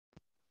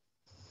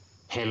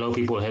Hello,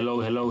 people. Hello,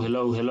 hello,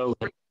 hello, hello.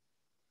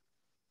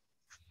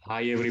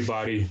 Hi,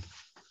 everybody.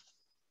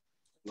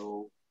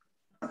 Hello.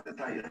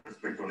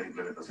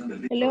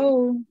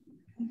 Hello.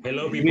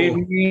 Hello, Good people.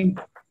 evening.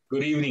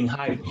 Good evening.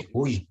 Hi.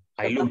 Uy,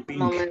 I look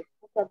pink.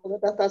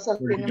 Estas tazas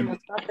tienen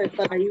bastante,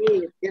 están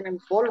ahí, tienen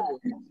polvo.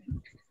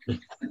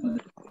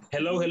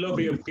 Hello, hello,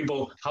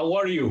 people. How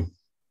are you?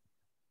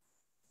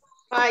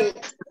 Hi.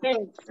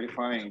 Very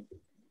fine.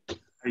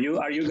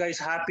 Are you guys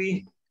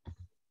happy?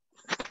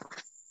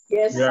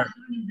 Yes. Yeah.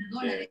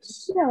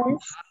 Yes.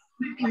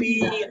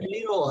 Happy, a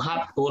little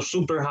happy, or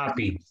super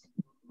happy?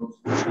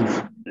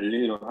 A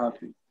little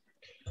happy.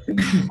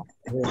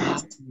 Oh,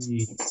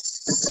 happy.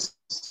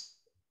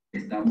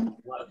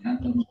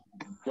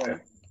 Well,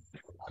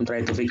 I'm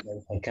trying to fix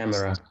my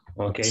camera.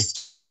 Okay.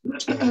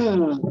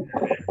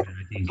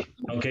 I think.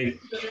 Okay.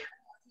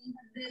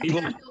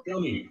 People, tell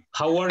me,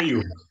 how are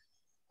you?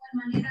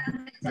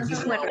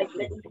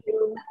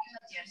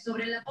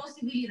 Sobre la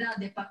posibilidad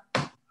de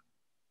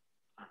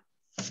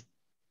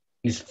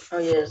Oh,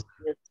 yes.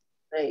 Yes.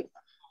 Hey.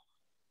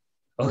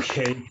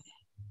 Okay.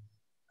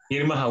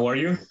 Irma, how are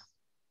you?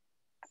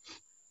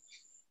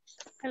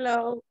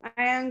 Hello,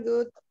 I am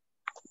good,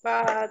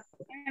 but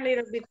I'm a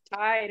little bit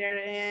tired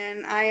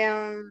and I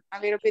am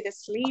a little bit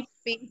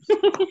sleepy.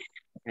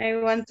 I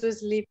want to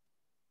sleep.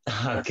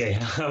 Okay,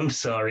 I'm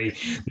sorry.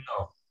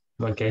 No,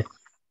 okay.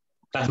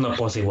 That's not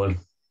possible.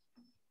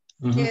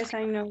 Yes,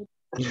 I know.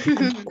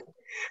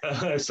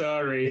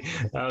 Sorry,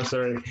 I'm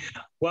sorry.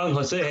 Juan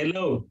Jose,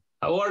 hello.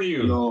 How are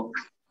you? Hello.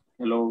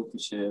 Hello,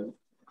 teacher.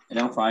 And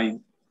I'm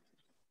fine.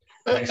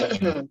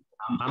 Excellent.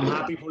 I'm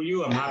happy for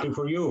you. I'm happy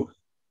for you.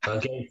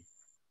 Okay.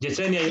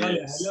 Yesenia,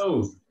 Yes.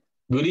 hello.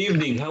 Good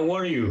evening. How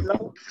are you?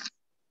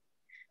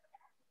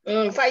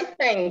 Fine,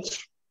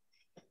 thanks.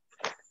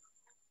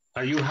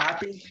 Are you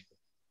happy?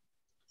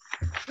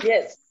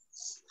 Yes.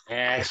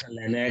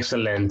 Excellent,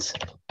 excellent.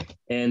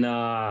 And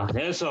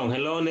Nelson,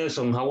 hello,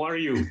 Nelson. How are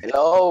you?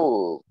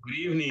 Hello, Good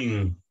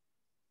evening.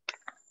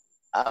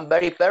 I'm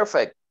very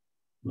perfect.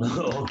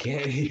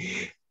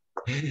 Okay.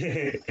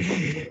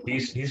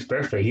 he's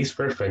perfect. He's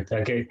perfect.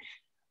 Okay.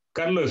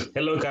 Carlos,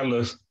 hello,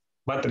 Carlos.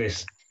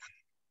 Batres.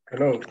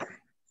 Hello.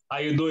 How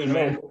you doing, Hello.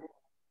 man?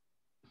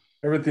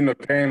 Everything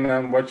okay, man.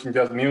 I'm watching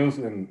just news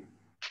and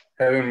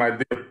having my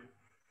dinner.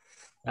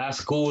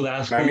 That's cool.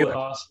 That's Now cool. you-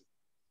 Awesome.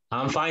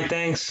 I'm fine,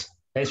 thanks.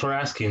 Thanks for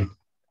asking.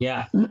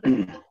 Yeah.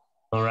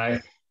 All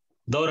right.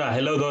 Dora,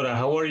 hello, Dora.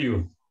 How are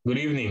you? Good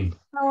evening.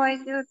 How are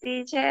you,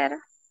 teacher?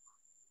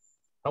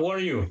 How are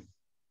you?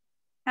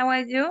 How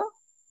are you?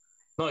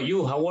 No,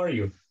 you. How are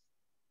you?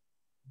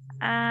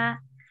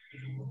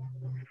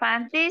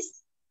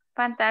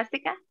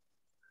 Fantástica.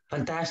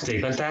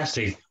 Fantastic.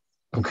 Fantastic.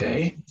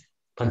 Okay.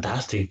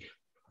 Fantastic.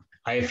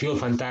 I feel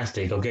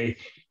fantastic. Okay.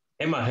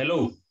 Emma,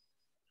 hello.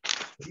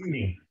 Good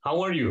evening.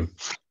 How are you?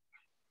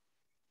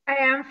 I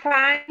am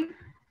fine.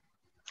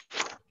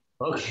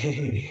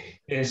 Okay.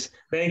 Yes.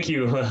 Thank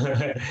you.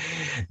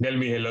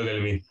 Delmi, hello,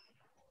 Delmi.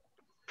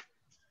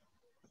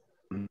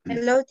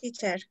 Hello,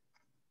 teacher.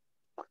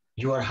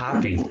 You are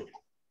happy.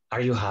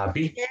 Are you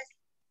happy? Yes.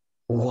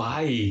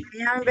 Why?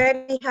 I am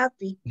very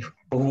happy.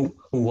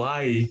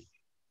 Why?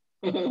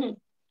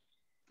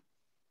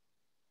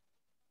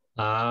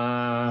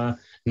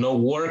 No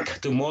work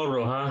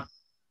tomorrow, huh?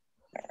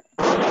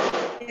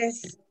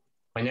 Yes.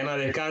 Mañana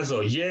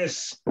descanso.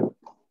 Yes.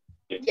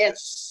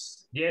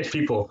 Yes. Yes,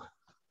 people.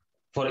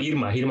 For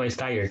Irma. Irma is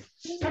tired.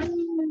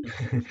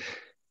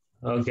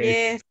 Okay.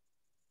 Yes.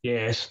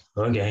 Yes.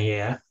 Okay,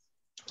 yeah.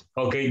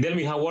 Okay, tell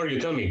me, how are you?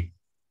 Tell me.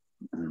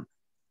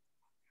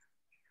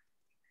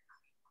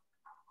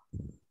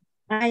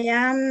 I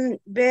am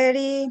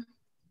very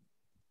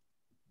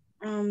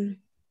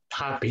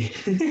Happy.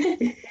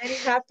 very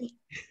happy.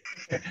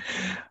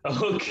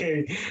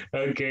 Okay.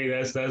 Okay,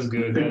 that's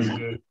good. That's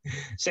good.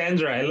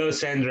 Sandra, hello,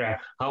 Sandra.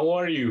 How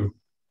are you?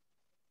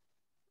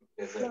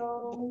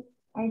 Hello,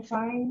 I'm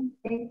fine.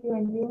 Thank you,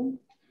 and you?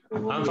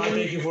 I'm fine.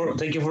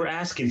 Thank you for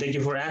asking. Thank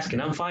you for asking.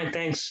 I'm fine,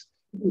 thanks.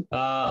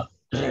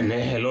 Rene,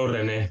 hello,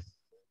 Rene.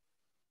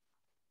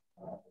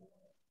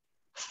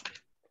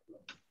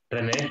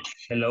 Rene,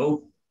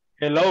 hello.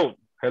 Hello.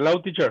 Hello,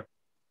 teacher.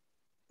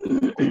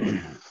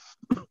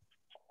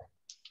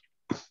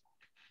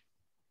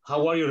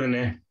 How are you,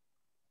 Rene?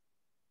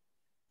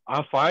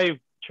 I'm fine,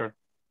 teacher.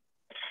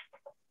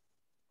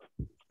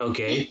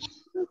 Okay.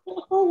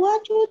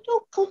 What you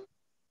talk?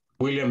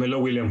 William, hello,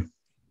 William.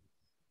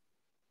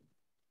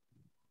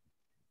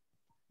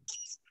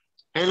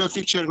 Hello,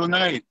 teacher. Good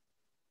night.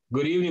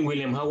 Good evening,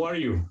 William. How are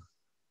you?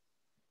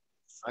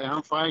 I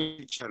am fine,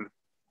 teacher.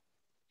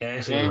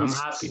 Excellent. I'm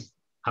Thanks. happy.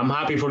 I'm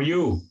happy for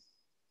you.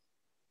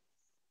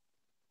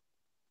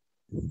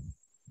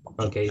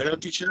 Okay. Hello,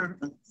 teacher.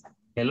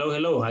 Hello,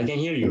 hello. I can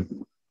hear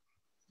you.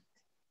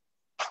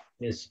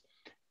 Yes.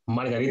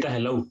 Margarita,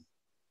 hello.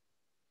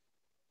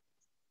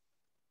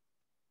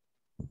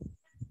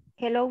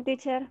 Hello,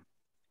 teacher.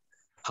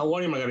 How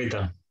are you,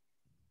 Margarita?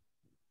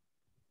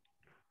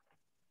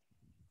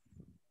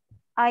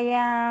 I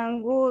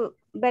am good,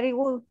 very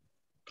good.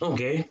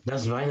 Okay,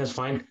 that's fine. That's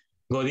fine.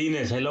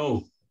 Godínez,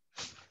 hello.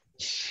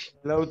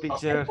 Hello,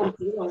 teacher.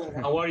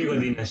 How are you,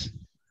 Godínez?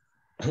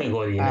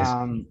 Godínez.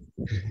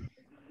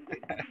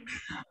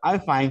 I'm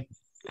fine.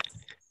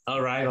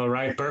 All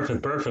right.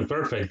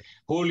 Perfect.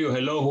 Julio,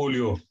 hello,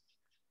 Julio.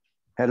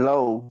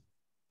 Hello.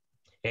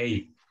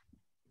 Hey,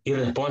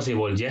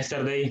 irresponsible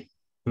yesterday.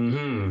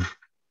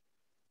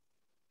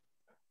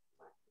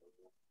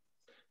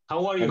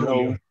 How are you, Hello.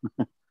 Julio?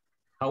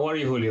 How are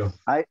you, Julio?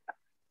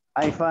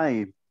 I'm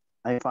fine.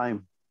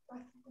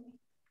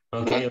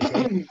 Okay.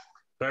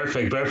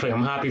 Perfect.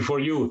 I'm happy for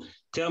you.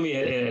 Tell me,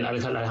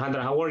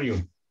 Alejandra, how are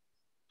you?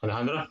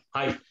 Alejandra,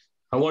 hi.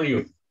 How are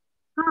you?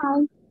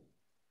 Hi.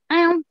 I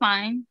am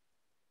fine.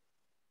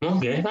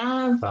 Okay,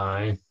 I'm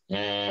fine.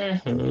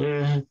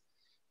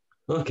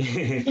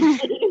 Okay.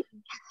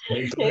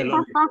 Victor,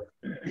 hello.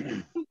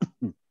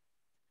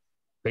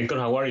 Victor,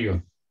 how are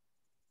you?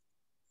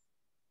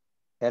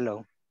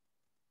 Hello.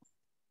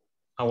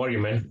 How are you,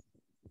 man?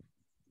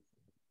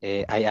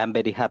 I am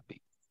very happy.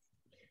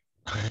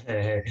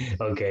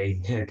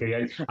 Okay.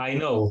 I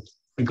know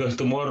because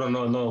tomorrow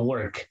no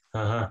work.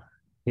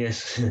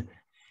 Yes.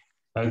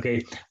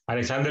 Okay.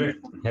 Alexander,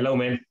 hello,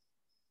 man.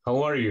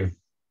 How are you?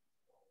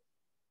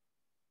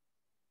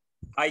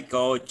 Hi,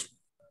 coach.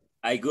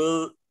 I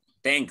good.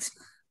 Thanks.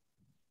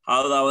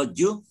 How about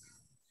you?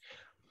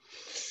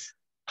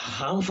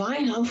 I'm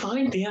fine.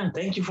 Yeah,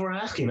 thank you for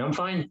asking. I'm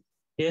fine.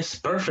 Yes,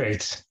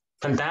 perfect.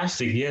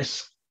 Fantastic.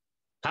 Yes.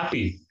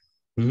 Happy.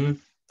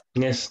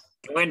 Yes.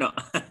 Bueno,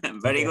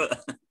 very good.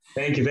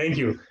 Thank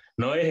you.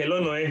 Noé,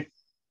 hello, Noé.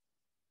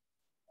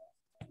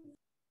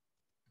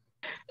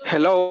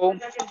 Hello.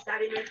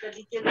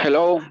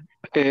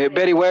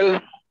 Very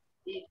well.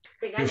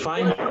 You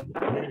fine?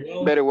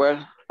 Very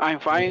well. I'm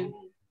fine.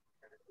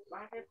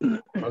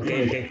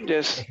 Okay.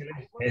 Yes.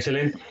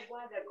 Excellent.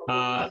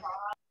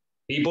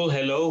 People,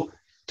 hello.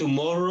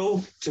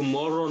 Tomorrow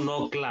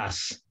no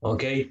class.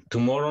 Okay.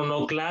 Tomorrow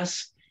no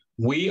class.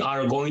 We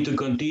are going to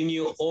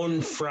continue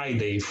on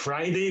Friday.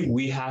 Friday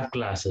we have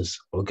classes.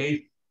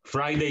 Okay.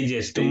 Friday,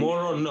 yes.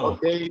 Tomorrow, no.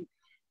 Okay.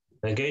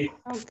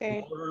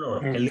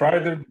 Tomorrow, no.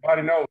 Friday,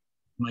 everybody knows.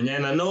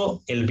 Mañana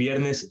no. El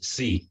viernes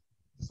sí.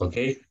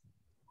 Okay.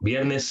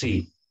 Viernes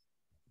sí.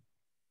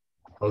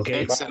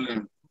 Okay.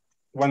 Excellent.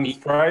 When it's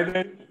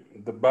Friday,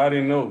 the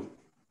body knows.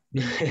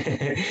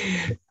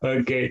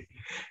 Okay.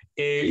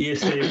 Y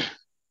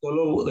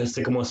solo,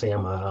 ¿cómo se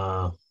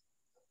llama?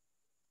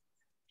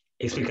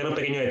 Explicar un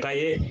pequeño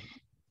detalle.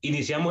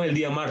 Iniciamos el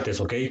día martes,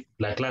 ¿ok?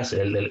 La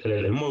clase,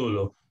 el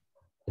módulo.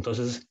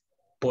 Entonces,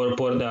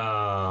 por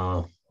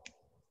la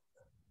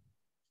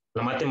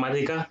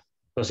matemática,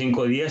 los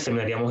 5 días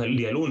terminaríamos el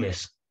día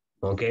lunes,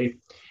 ¿ok?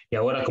 Y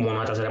ahora, como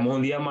nos atrasaremos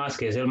un día más,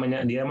 que es el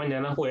día de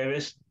mañana,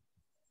 jueves,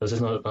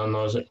 entonces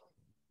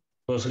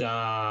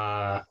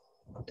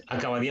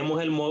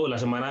acabaríamos la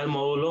semana del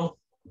módulo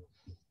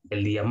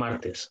el día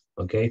martes,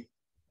 ¿ok?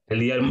 El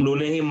día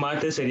lunes y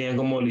martes serían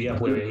como el día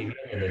jueves y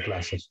viernes de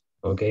clases,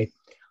 ¿ok?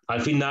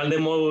 Al final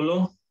del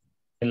módulo,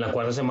 en la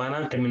cuarta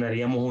semana,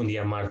 terminaríamos un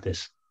día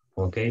martes,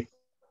 ¿ok?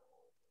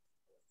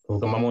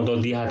 Porque vamos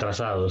 2 días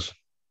atrasados,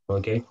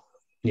 ¿ok?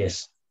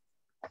 Yes.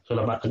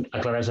 Solo para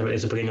aclarar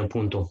ese pequeño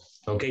punto,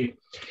 ¿ok?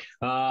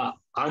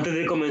 Antes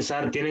de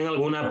comenzar, ¿tienen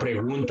alguna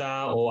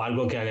pregunta o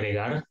algo que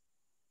agregar?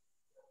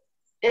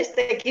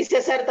 Quise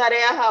hacer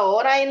tareas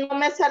ahora y no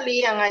me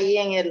salían ahí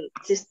en el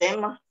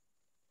sistema.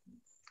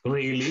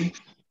 Really?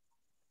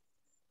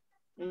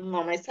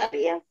 No me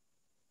salían.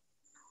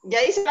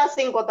 Ya hice las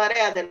 5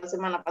 tareas de la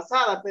semana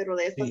pasada, pero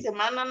de esta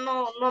semana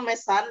no me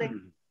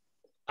salen.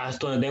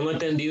 Hasta donde tengo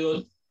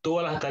entendido,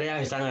 todas las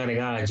tareas están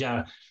agregadas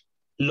ya.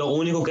 Lo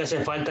único que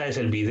hace falta es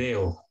el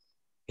video.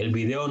 El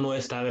video no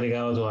está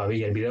agregado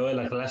todavía. El video de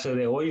la clase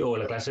de hoy o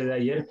la clase de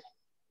ayer,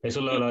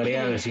 eso lo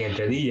agregan el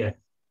siguiente día.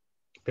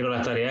 Pero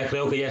las tareas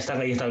creo que ya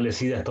están ahí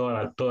establecidas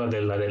todas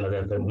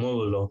del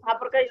módulo.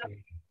 Porque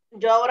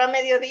yo ahora a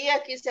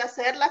mediodía quise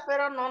hacerlas,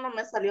 pero no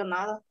me salió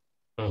nada.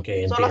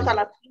 Okay, solo entiendo. Hasta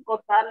las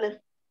 5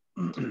 tarde.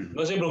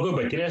 No se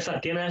preocupe, tiene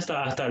hasta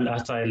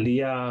el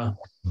día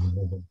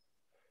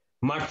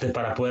martes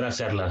para poder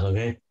hacerlas, ¿ok?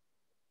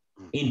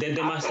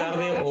 Intente más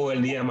tarde o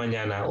el día de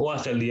mañana o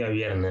hasta el día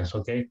viernes,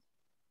 ¿ok?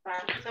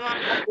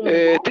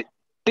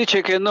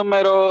 Dice, ¿qué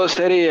número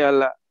sería?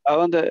 ¿A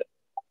dónde?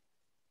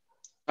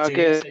 ¿A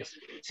qué?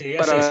 Sería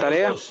 ¿Para la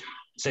tarea?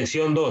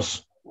 Sección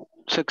 2.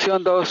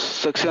 Sección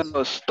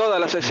 2. Toda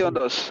la sección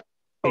 2.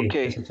 Ok.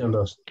 Sí, sección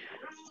 2.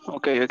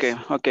 Ok.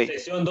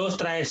 Sección 2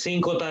 trae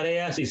 5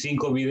 tareas y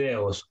 5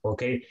 videos,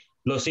 ¿ok?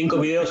 Los 5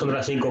 videos son de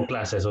las 5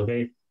 clases, ¿ok?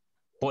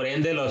 Por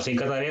ende, las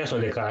 5 tareas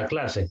son de cada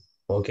clase,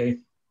 ¿ok?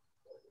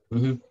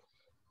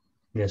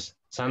 Yes.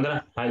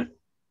 Sandra, hi.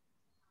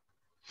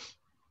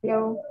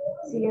 Yo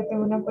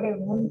tengo una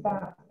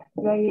pregunta.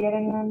 Yo ayer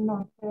en la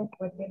noche,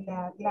 después de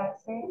la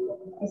clase,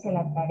 hice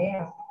la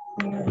tarea.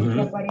 Y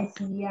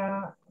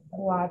aparecía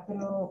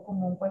 4,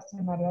 como un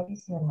cuestionario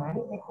adicional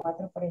de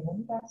 4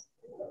 preguntas.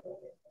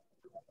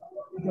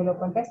 Yo lo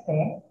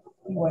contesté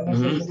y bueno,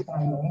 sí, está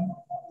bien.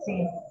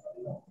 Sí.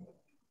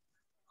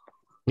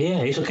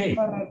 Yeah, it's okay.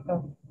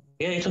 Correcto.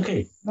 Yeah, it's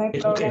okay. No hay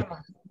It's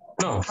problema.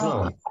 No,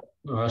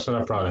 that's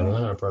not a problem.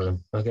 That's not a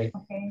problem. Okay.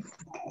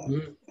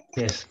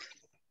 Yes.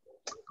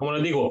 Como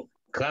les digo,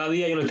 cada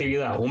día hay una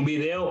actividad. Un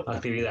video,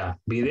 actividad.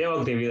 Video,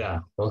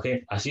 actividad. Ok.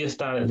 Así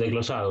está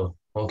desglosado.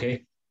 Ok.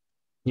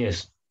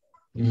 Yes.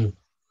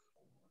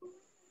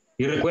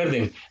 Y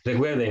recuerden,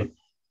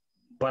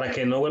 para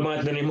que no vuelvan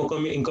a tener el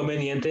mismo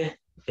inconveniente,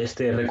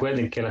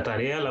 recuerden que la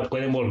tarea la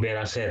pueden volver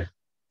a hacer.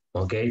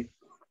 Ok.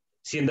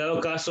 Si en dado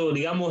caso,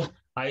 digamos,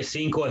 hay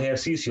 5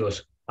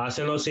 ejercicios,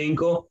 hacen los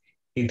 5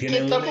 y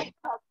tienen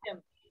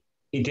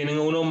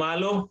uno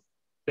malo,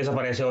 les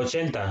aparece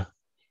 80.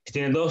 Si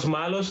tienen 2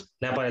 malos,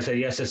 le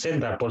aparecería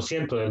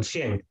 60% del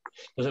 100.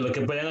 Entonces, lo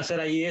que pueden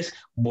hacer ahí es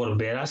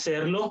volver a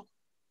hacerlo,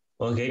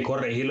 ¿ok?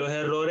 Corregir los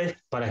errores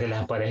para que les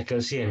aparezca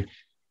el 100.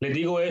 Les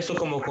digo eso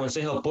como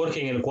consejo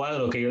porque en el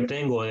cuadro que yo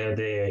tengo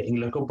de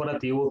inglés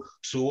corporativo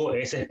subo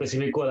ese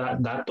específico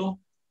dato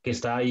que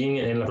está ahí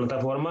en la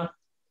plataforma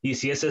y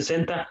si es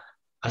 60,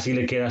 así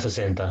le queda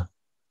 60.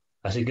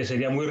 Así que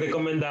sería muy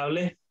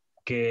recomendable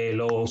que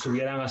lo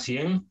subieran a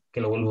 100,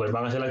 que lo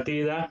vuelvan a hacer la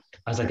actividad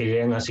hasta que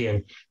lleguen a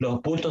 100.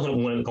 Los puntos,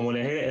 como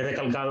les he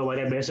recalcado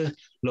varias veces,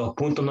 los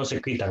puntos no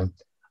se quitan.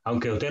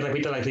 Aunque usted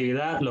repita la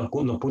actividad, los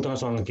puntos no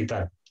se van a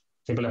quitar.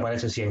 Siempre le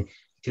aparece 100.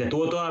 Si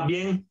estuvo todas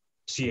bien,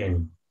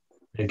 100.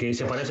 El que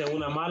se aparece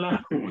una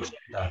mala,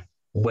 80.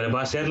 Vuelva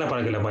a hacerla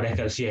para que le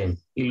aparezca el 100.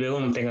 Y luego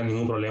no tenga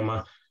ningún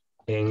problema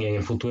en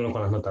el futuro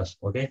con las notas.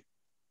 ¿Ok?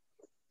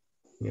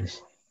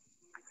 Yes.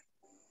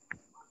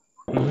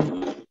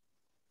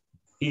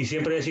 Y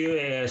siempre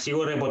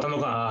sigo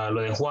reportando a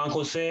lo de Juan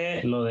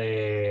José, lo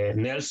de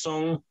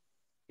Nelson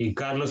y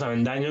Carlos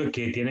Avendaño,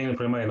 que tienen el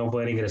problema de no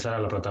poder ingresar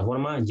a la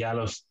plataforma. Ya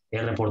los he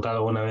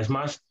reportado una vez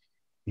más.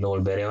 Lo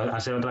volveré a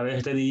hacer otra vez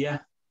este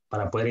día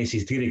para poder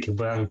insistir y que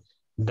puedan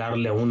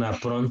darle una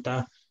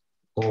pronta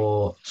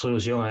o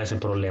solución a ese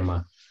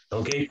problema.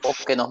 ¿Ok? O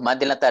que nos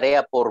manden la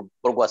tarea por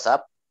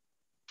WhatsApp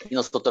y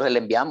nosotros le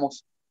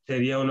enviamos.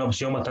 Sería una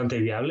opción bastante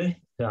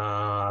viable.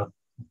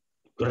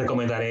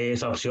 Recomendaré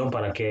esa opción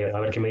para que a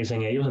ver qué me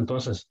dicen ellos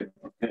entonces.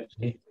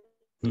 ¿Sí?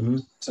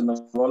 Se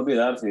nos va a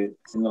olvidar si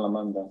no la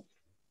mandan.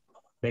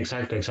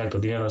 Exacto,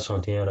 tiene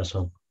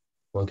razón.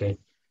 Ok.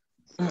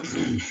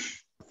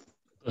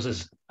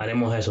 Entonces,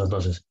 haremos eso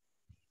entonces.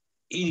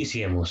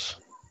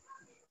 Iniciemos.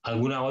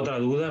 ¿Alguna otra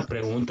duda,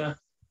 pregunta?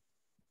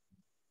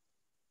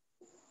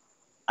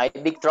 I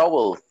big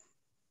trouble.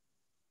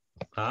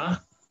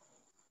 ¿Ah?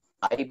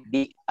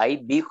 I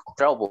big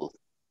trouble.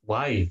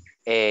 Why?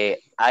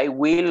 I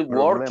will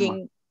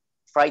working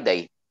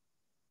Friday.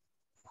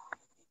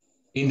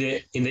 In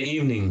the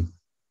evening?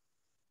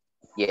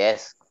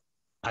 Yes.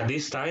 At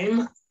this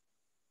time?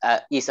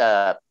 It's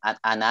an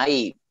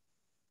 9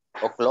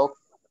 o'clock.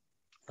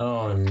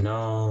 Oh,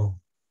 no.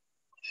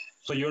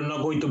 So you're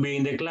not going to be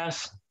in the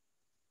class?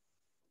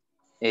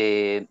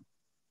 In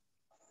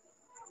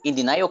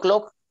the 9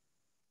 o'clock?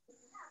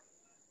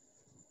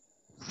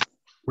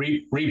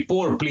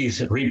 Report,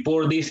 please.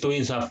 Report this to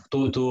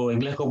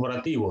Inglés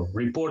Corporativo.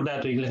 Report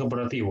that to Inglés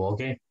Corporativo,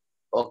 okay?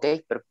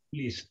 Okay.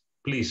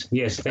 Please.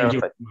 Yes, thank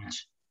you very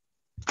much.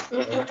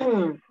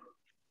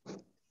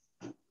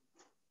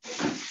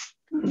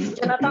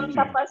 Jonathan,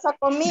 tapa esa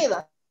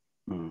comida.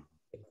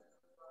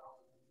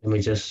 Let me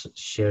just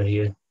share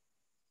here.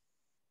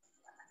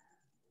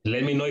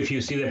 Let me know if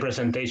you see the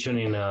presentation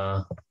in...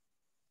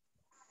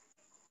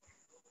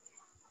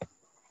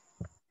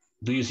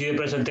 Do you see the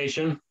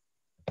presentation?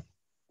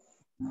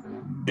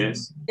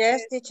 Yes.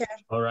 Yes, teacher.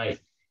 All right.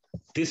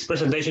 This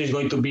presentation is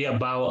going to be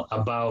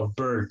about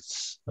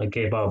birds,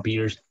 okay, about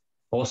birds,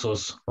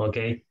 osos,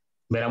 okay.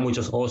 Verá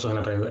muchos osos en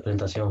la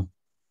presentación.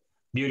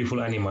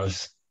 Beautiful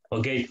animals,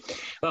 okay.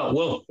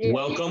 Well,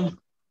 welcome.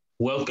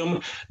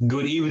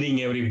 Good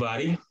evening,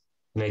 everybody.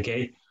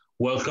 Okay,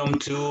 welcome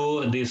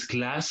to this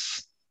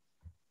class.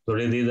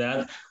 Already did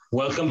that.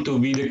 Welcome to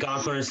video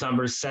conference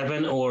number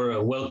 7,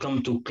 or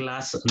welcome to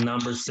class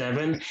number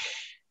 7.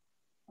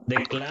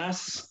 The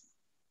class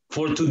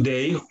for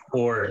today,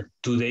 or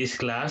today's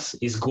class,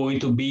 is going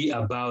to be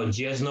about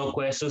yes, no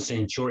questions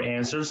and short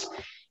answers.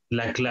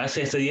 La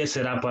clase este día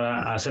será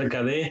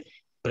acerca de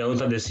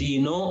preguntas de sí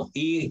y no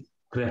y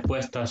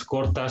respuestas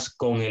cortas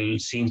con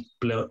el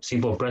simple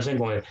present,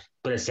 con el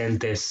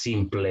presente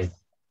simple.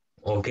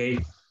 Okay.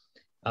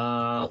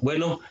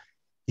 Bueno,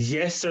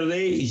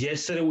 yesterday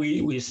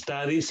we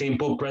studied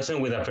simple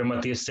present with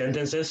affirmative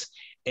sentences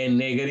and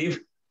negative.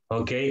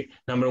 Okay.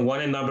 Number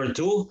 1 and number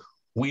 2.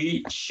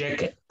 We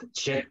checked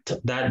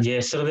that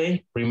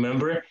yesterday,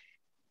 remember?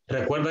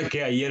 Recuerda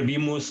que ayer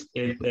vimos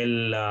el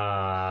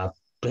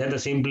presente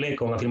simple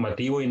con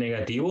afirmativo y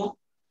negativo.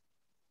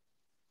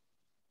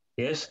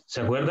 Yes,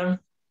 ¿se acuerdan?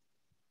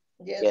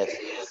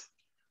 Yes.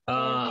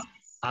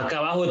 Acá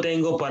abajo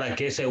tengo para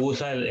qué se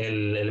usa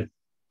el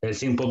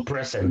simple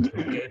present.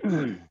 Okay?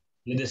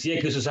 Les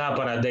decía que se usaba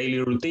para daily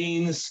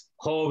routines,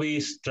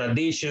 hobbies,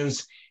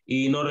 traditions,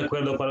 y no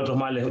recuerdo cuál otros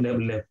más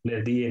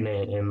les di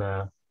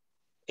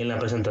en la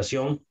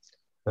presentación,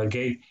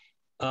 okay?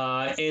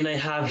 And I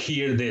have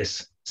here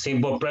this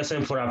simple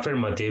present for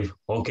affirmative,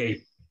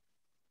 okay?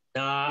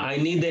 I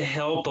need the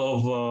help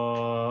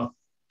of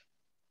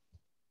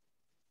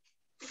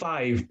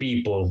 5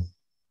 people.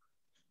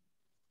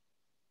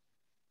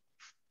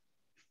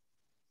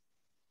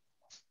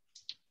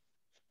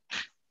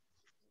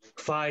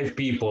 Five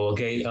people,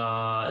 okay.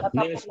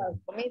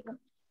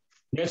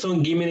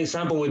 Nelson, give me an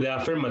example with the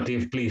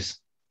affirmative,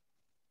 please.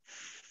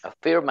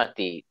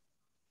 Affirmative.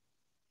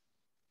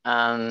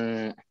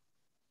 I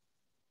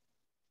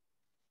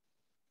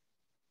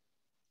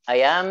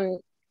am.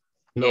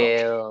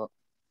 No.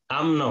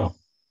 I'm no.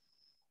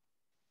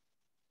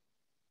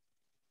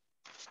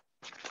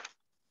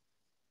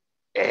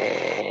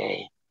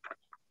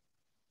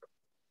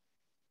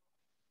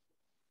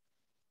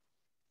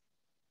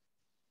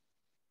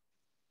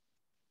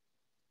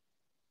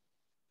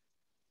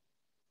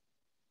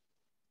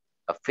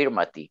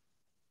 Affirmative.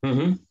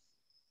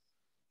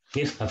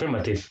 Yes,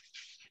 affirmative.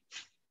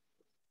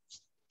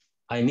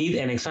 I need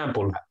an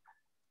example.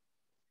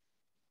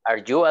 Are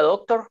you a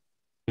doctor?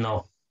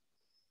 No.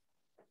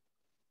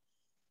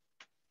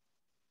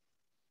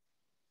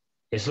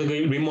 Eso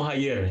que vimos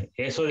ayer.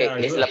 Eso de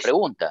Es la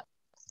pregunta.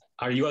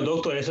 Are you a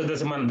doctor? Eso es de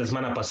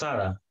semana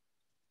pasada.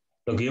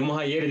 Lo que vimos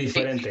ayer es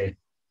diferente.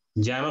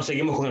 Sí. Ya no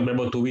seguimos con el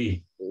verbo to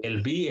be.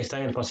 El be está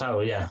en el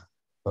pasado ya.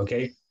 ¿Ok?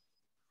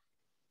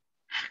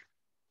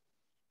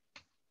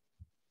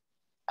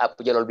 Ah,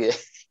 pues ya lo olvidé.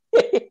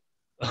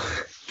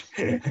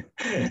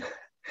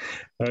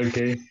 Ok.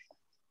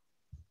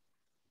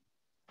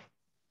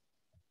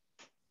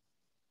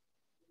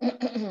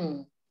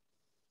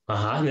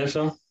 Ajá,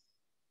 Nelson.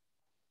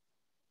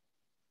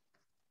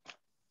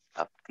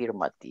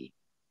 Affirmative.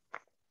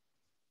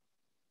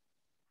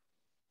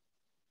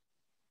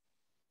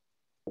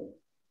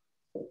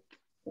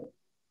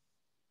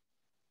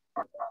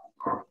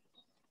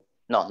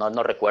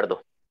 No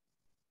recuerdo.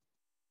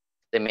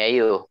 Se me ha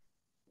ido.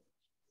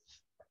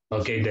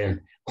 Okay,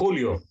 then.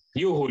 Julio,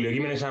 give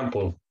me an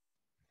example.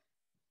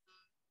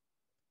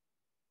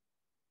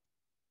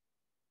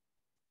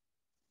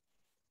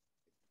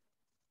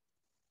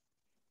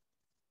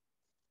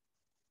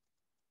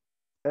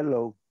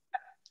 Hello.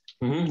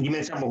 Give me an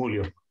example,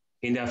 Julio,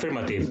 in the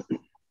affirmative.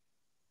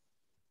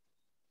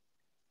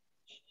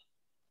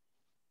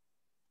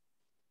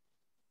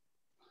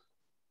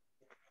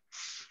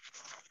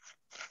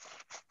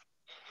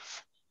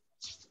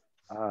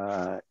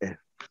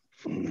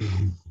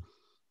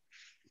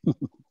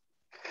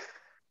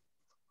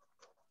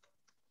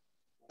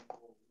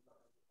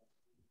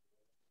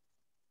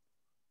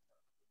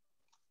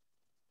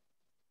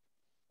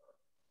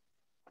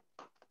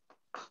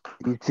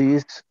 This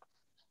is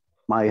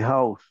my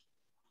house.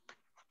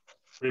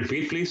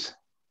 Repeat, please.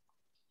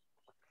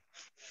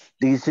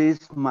 This is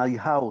my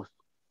house.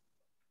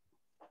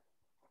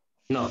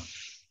 No.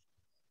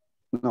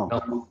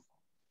 No.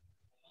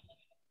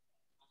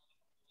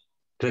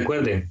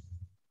 Recuerden,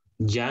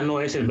 ya no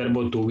es el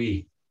verbo to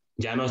be.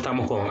 Ya no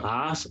estamos con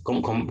as,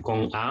 con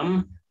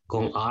am,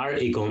 con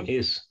are y con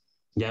is.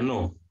 Ya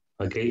no,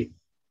 ¿ok?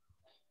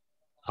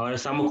 Ahora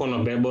estamos con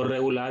los verbos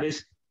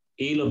regulares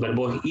y los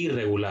verbos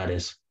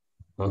irregulares,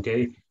 ¿ok?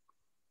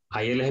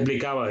 Ayer les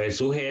explicaba el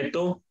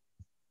sujeto,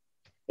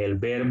 el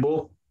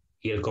verbo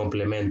y el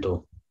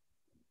complemento,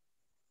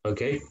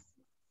 ¿ok?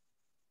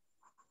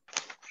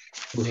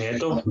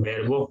 Sujeto,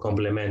 verbo,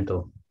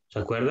 complemento. ¿Se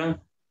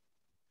acuerdan?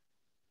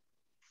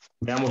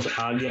 Veamos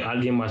a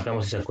alguien más,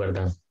 veamos si se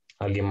acuerdan.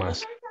 Alguien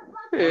más.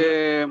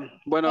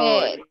 Bueno.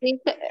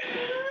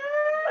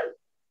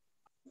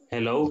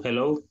 Hello.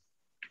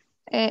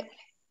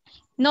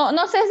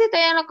 No sé si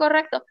estoy en lo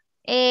correcto.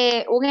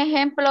 Un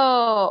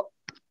ejemplo,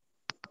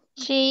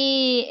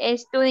 she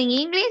is studying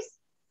English.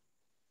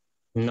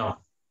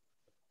 No.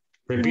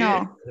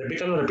 No.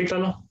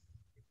 Repítalo.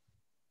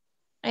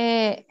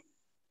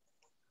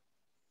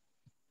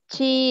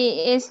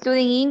 She is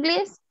studying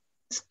English.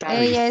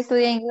 Ella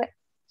estudia inglés.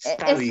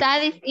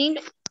 Studies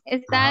English.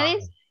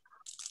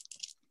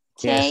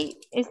 She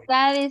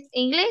studies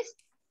English.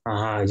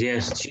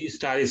 Yes, she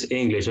studies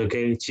English,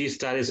 okay? She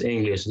studies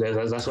English.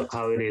 That's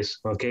how it is,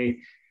 okay?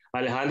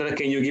 Alejandra,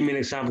 can you give me an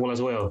example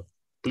as well,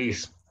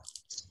 please?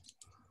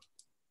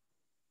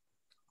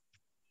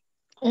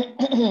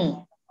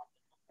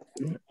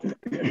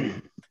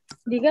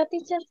 Diga,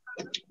 teacher.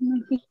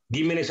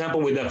 Give me an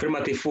example with the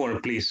affirmative form,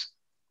 please.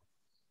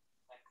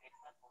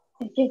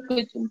 Es que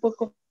escucho un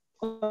poco.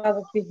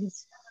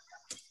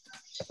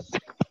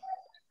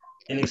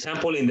 An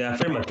example in the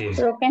affirmative.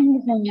 Creo que es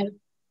mi señor.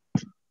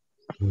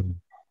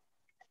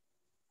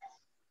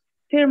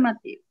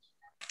 Affirmative.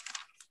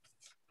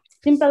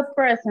 Simple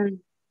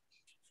present.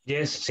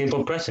 Yes,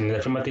 simple present in the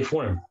affirmative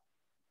form.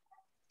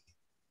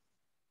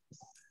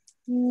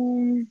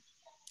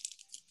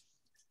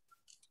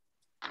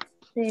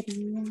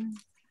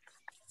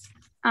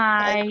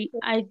 I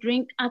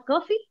drink a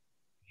coffee.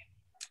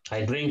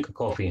 I drink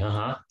coffee,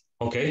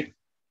 Okay.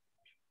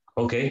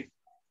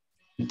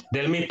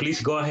 Delmi,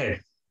 please go ahead.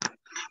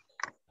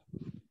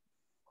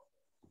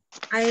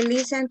 I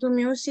listen to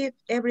music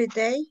every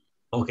day.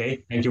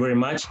 Okay, thank you very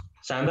much.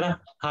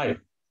 Sandra, hi.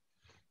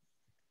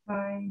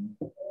 Hi,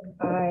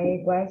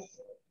 I watch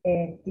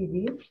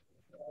TV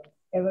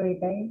every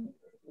day.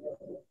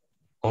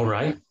 All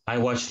right. I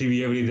watch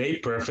TV every day.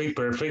 Perfect,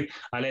 perfect.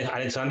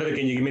 Alexander,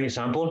 can you give me an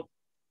example?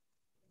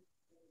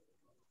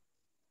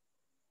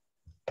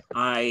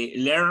 I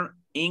learn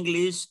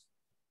English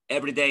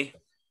every day.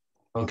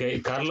 Okay.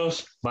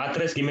 Carlos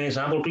Batres, give me an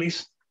example,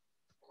 please.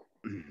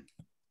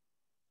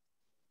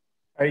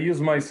 I use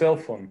my cell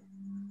phone.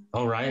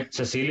 All right.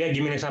 Cecilia,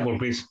 give me an example,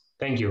 please.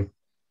 Thank you.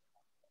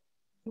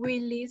 We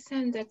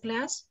listen the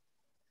class.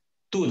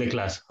 To the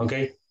class,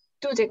 okay?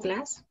 To the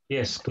class.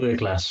 Yes, to the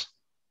class.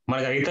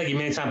 Margarita, give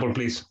me an example,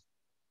 please.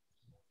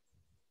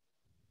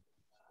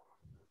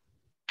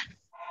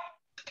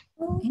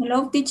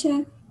 Hello,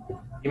 teacher.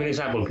 Give me an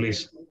example,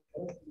 please.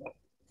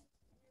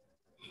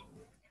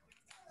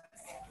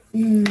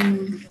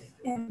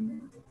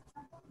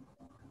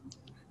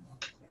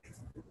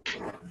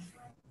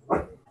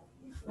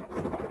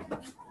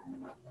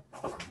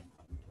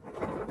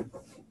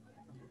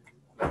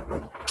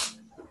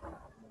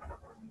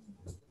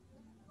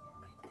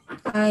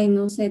 Ay,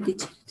 no sé,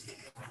 teacher.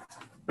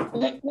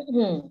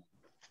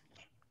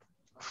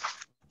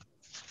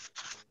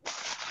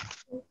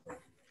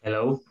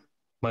 Hello,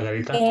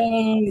 Margarita.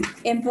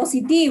 En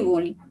positivo.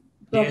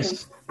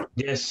 Yes,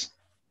 yes.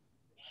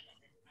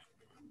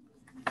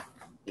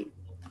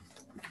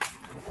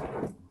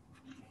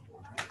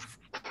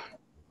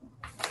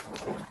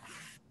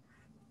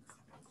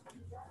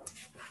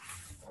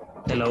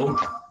 Hello.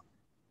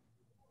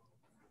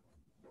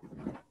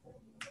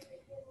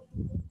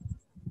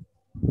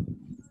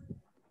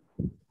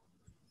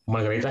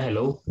 Margarita,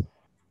 hello.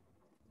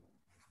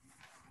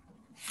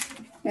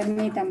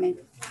 Permítame,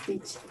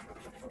 teacher.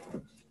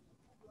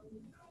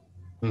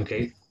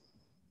 Okay.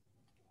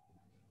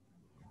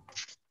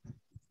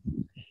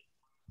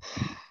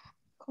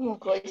 Como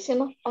que hoy se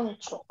nos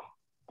panchó.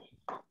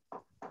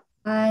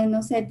 Ay,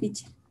 no sé,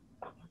 teacher.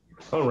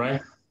 All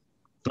right.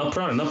 No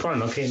problem, no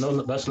problem. Okay,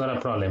 no, that's not a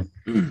problem.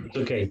 It's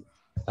okay.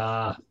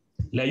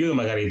 Le ayudo,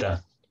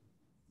 Margarita.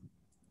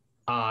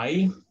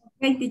 I.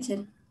 Okay,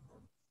 teacher.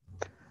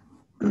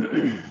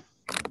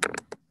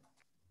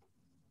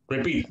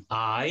 Repeat.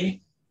 I.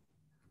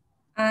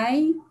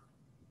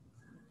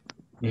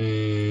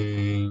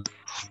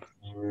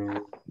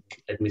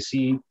 Let me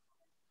see.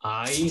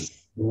 I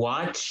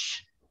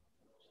watch.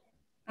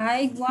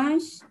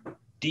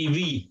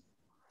 TV.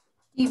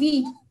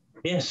 TV.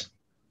 Yes.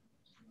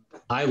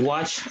 I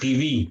watch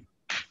TV.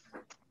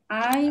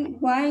 I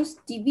watch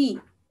TV.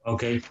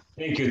 Okay.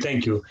 Thank you,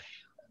 thank you.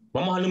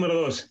 Vamos al número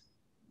 2.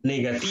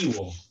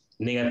 Negativo.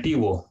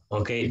 Negativo.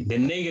 Okay. The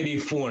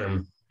negative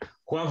form.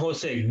 Juan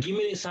Jose, give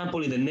me an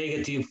example in the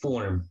negative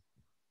form.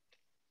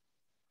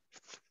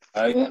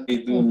 I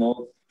do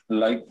not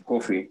like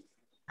coffee.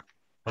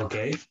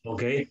 Okay,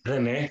 okay.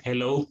 René,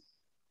 hello.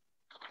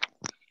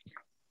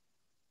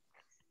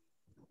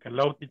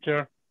 Hello,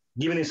 teacher.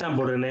 Give an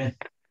example, René.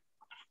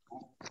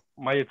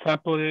 My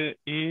example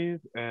is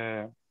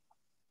I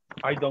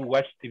don't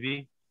watch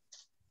TV.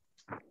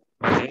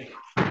 Okay.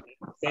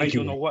 Thank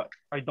you.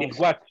 I don't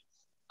watch.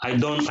 I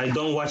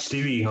don't watch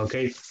TV,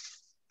 okay.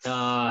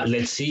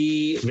 Let's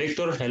see,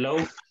 Victor,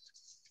 hello.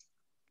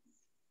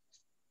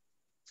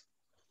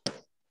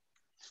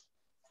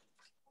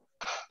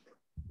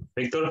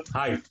 Victor,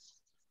 hi.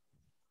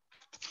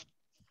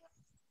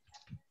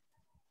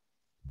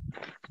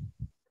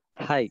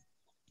 Hi.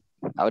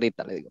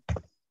 Ahorita le digo.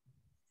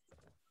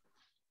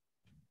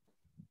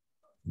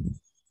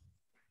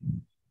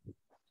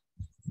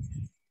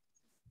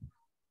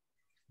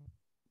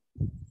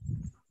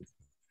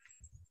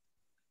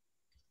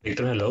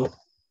 Victor, hello.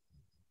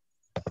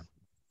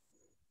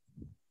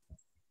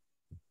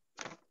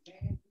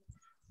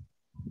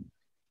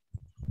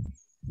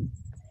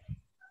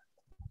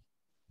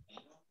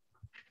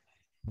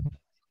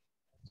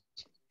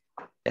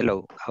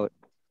 Hello.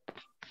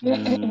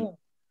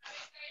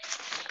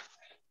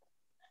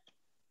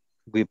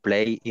 We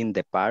play in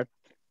the park.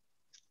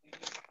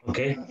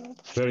 Okay,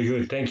 very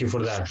good. Thank you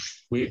for that.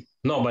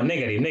 No, but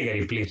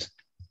negative, please.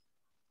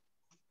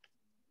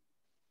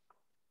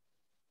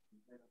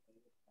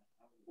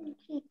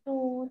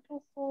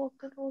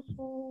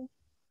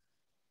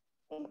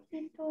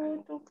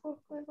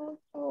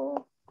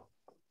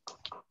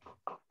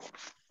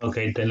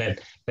 Okay, then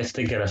let's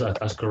take it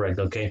as correct,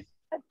 okay?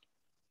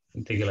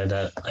 Take it like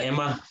that.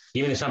 Emma,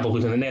 give an example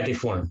with the negative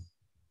form.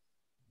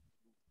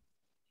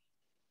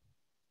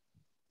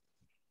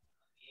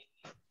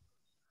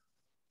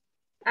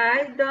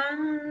 I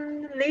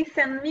don't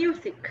listen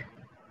music.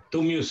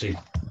 To music.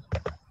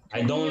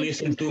 I don't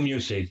listen to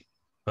music.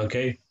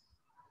 Okay.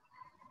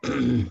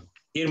 Irma,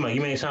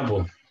 give me an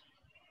example.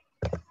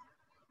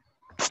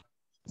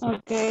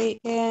 Okay.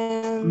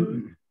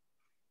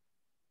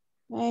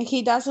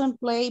 He doesn't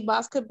play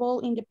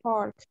basketball in the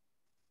park.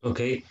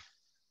 Okay.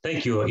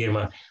 Thank you,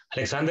 Irma.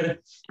 Alexander,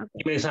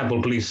 give me an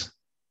example, please.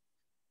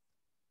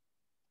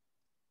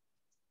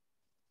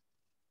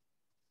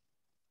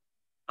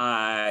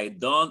 I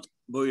don't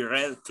buy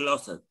red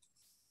closet.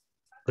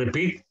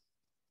 Repeat.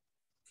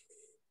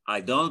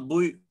 I don't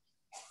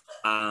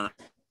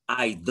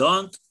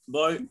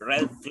buy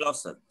red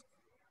closet.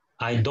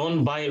 I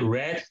don't buy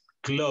red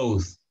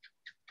clothes.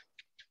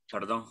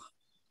 Perdón.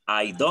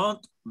 I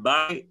don't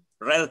buy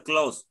red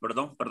clothes.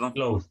 Perdón.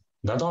 Clothes.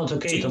 That's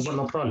okay. Sí.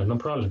 No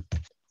problem.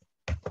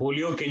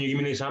 Julio, can you give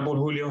me an example,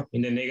 Julio,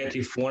 in the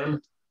negative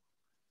form?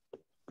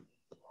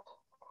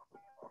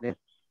 Yeah.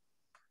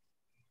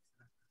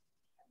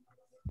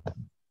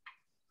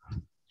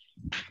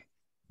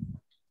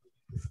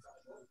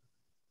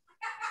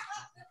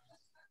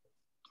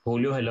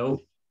 Julio, hello.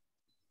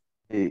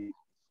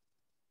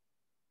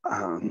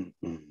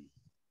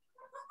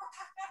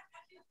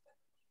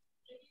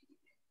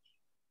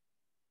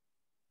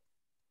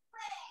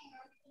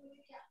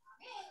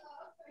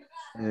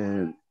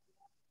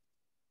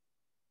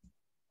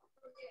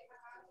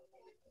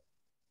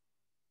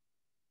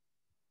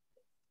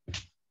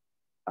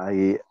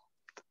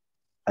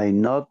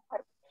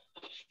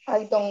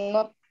 I don't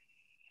know.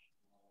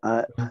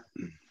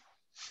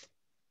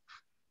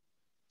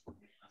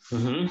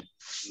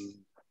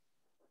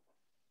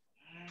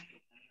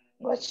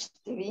 Watch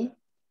TV.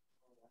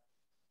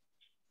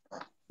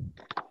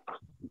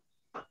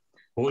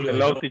 Julio,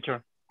 Hello,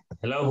 teacher.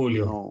 Hello,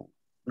 Julio.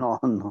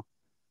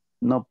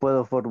 No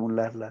puedo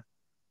formularla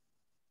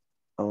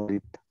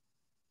ahorita.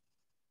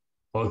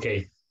 Ok.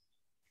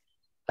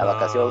 La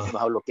vacación nos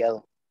ha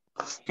bloqueado.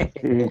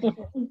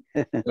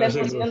 La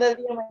función del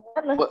día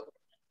mañana.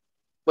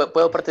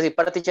 ¿Puedo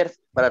participar, teacher,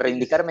 para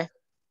reivindicarme?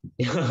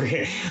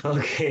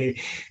 Okay.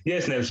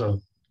 Yes,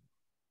 Nelson.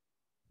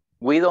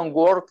 We don't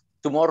work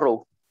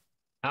tomorrow.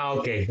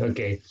 Okay.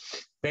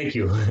 Thank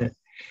you.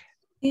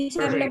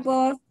 Teacher, ¿le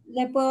puedo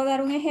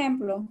dar un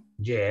ejemplo?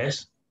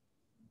 Yes.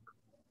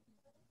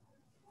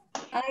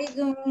 I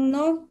do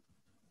not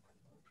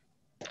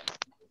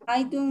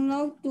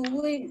to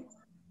read.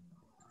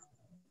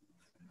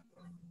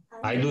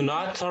 I do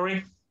not,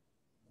 sorry.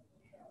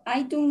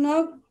 I do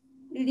not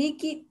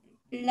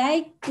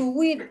like to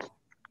read.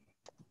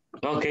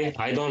 Okay,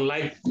 I don't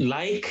like.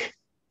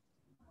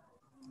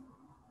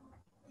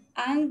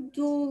 And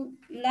do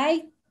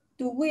like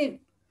to read.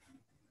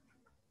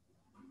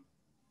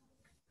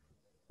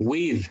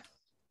 With.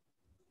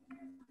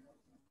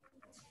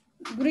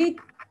 Read.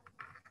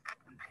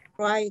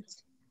 Right.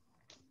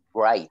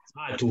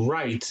 To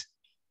write.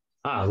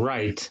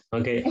 Right.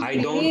 Okay. I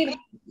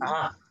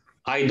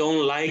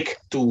don't like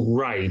to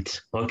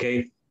write.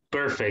 Okay.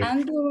 Perfect.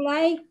 And do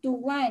like to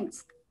write.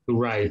 To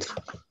write.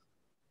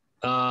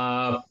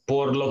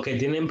 Por lo que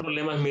tienen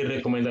problemas, mi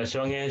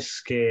recomendación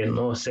es que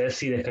no sé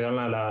si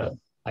descargaron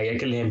ayer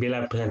que les envié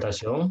la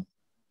presentación.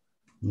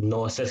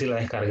 No sé si la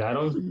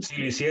descargaron. Si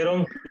lo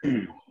hicieron,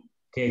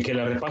 que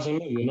la repasen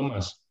medio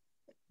nomás.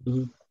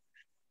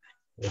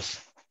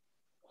 Yes.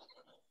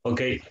 Ok.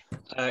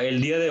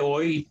 El día de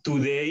hoy,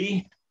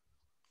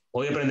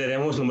 hoy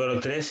aprenderemos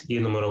número 3 y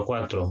el número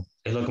 4.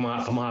 Es lo que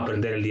vamos a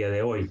aprender el día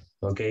de hoy.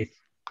 Ok.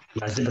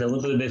 Las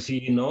preguntas de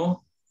sí y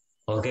no.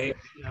 Ok.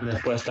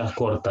 Respuestas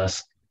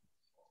cortas.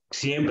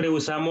 Siempre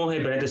usamos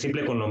el presente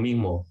simple con lo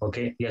mismo. Ok.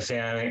 Ya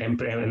sea en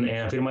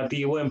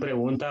afirmativo, en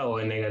pregunta o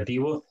en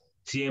negativo.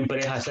 Siempre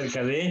es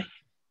acerca de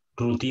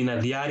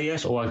rutinas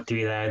diarias o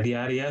actividades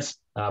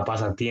diarias,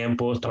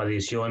 pasatiempos,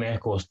 tradiciones,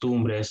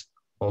 costumbres.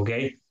 Ok.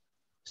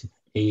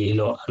 Y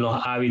los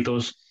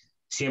hábitos,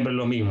 siempre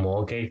lo mismo,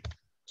 ¿ok?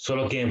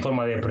 Solo que en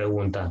forma de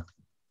pregunta.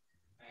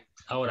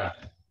 Ahora,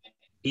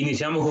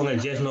 iniciamos con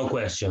el yes, no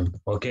question,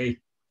 ¿ok?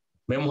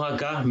 Vemos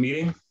acá,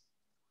 miren.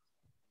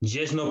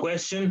 Yes, no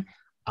question,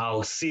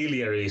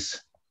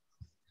 auxiliaries.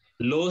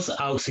 Los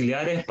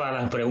auxiliares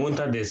para las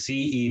preguntas de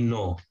sí y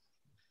no.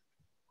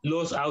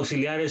 Los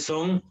auxiliares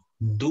son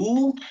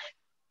do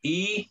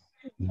y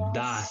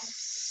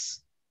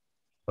das.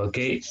 ¿Ok?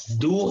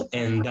 Do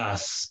and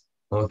das.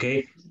 ¿Ok?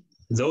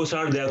 Those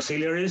are the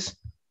auxiliaries.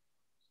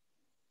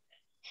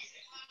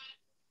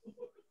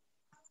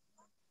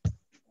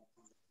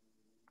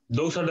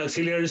 Those are the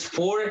auxiliaries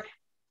for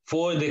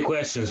the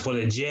questions, for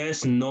the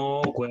yes,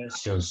 no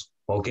questions.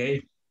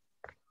 Okay.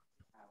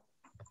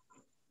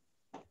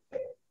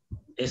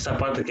 Esa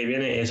parte que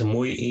viene es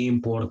muy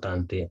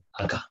importante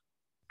acá.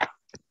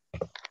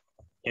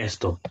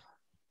 Esto.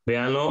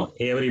 Véanlo,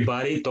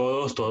 everybody,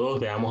 todos,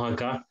 veamos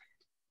acá.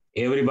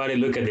 Everybody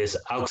look at this.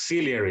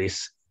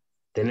 Auxiliaries.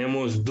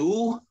 Tenemos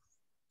do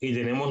y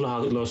tenemos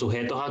los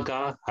sujetos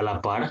acá a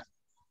la par.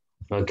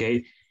 Ok.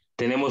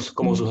 Tenemos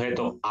como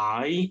sujeto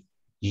I,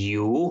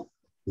 you,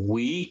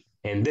 we,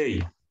 and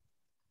they.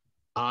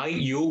 I,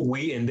 you,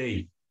 we, and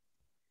they.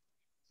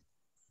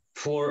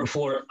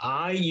 For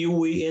I, you,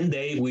 we, and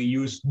they, we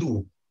use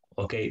do.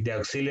 Ok. The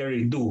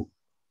auxiliary do.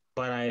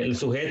 Para el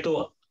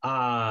sujeto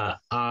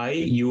I,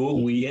 you,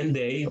 we, and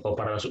they, o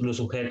para los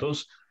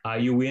sujetos I,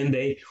 you, we, and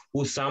they,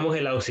 usamos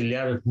el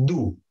auxiliar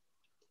do.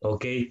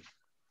 Ok.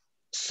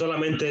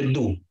 Solamente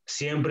do,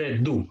 siempre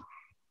do.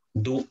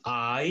 Do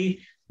I,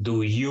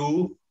 do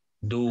you,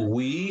 do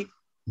we,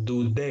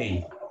 do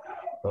they.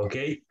 ¿Ok?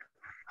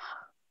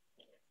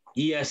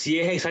 Y así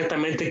es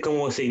exactamente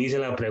como se inicia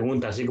la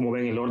pregunta, así como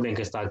ven el orden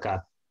que está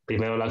acá.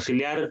 Primero el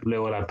auxiliar,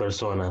 luego la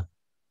persona.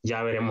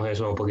 Ya veremos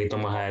eso un poquito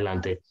más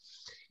adelante.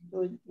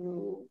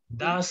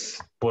 Das,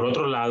 por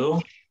otro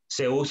lado,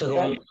 se usa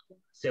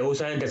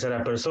en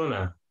tercera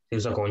persona. Se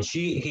usa con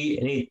she, he,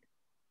 and it.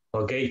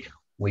 Okay,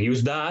 we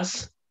use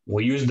das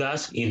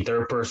in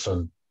third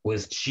person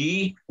with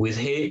she, with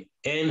he,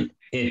 and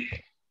it.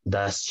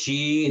 Does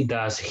she,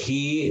 does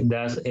he,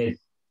 does it.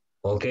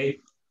 Okay.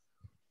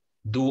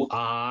 Do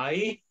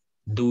I,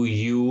 do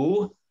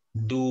you,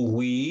 do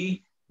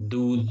we,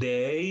 do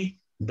they,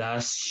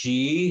 does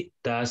she,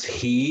 does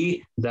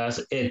he,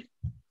 does it.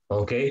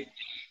 Okay.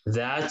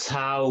 That's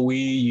how we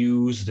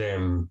use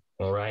them.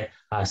 All right.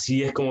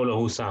 Así es como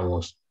los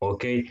usamos.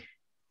 Okay.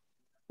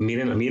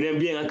 Miren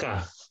bien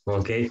acá.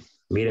 Okay.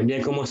 Miren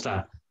bien cómo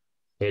está.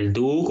 El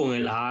do con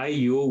el I,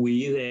 you,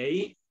 we,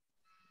 they.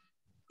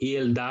 Y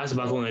el das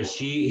va con el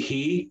she,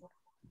 he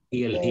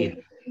y el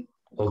it.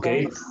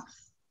 Okay.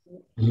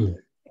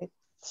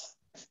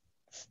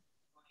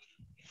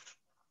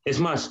 Es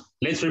más,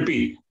 let's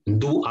repeat.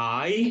 Do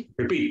I,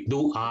 repeat,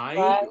 do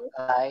I,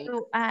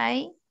 Do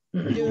I,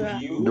 do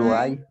you, Do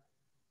I?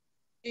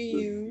 Do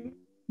you?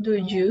 do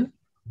you,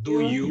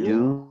 Do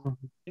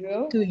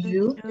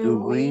you? Do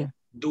we?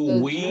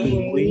 do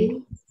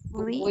we,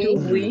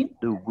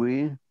 Do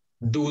we?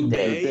 do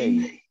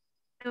they,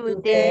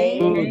 do they,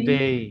 Do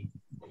they?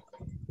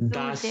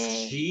 does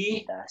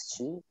she, Does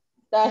she?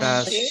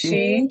 does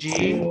he,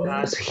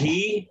 Does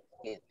he?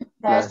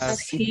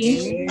 does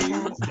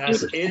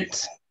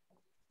it.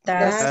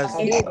 Does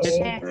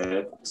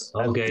it?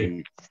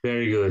 Okay,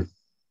 very good.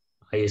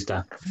 Ahí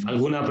está.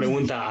 ¿Alguna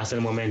pregunta hasta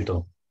el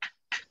momento?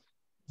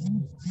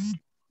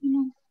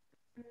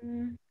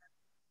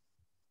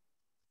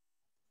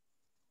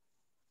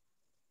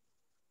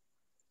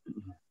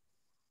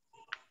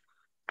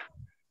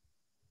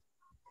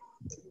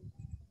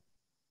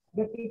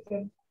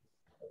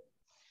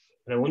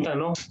 ¿Pregunta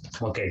no?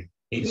 Ok,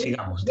 y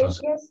sigamos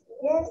entonces.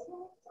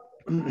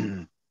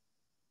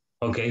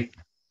 Ok,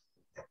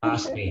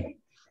 ask me.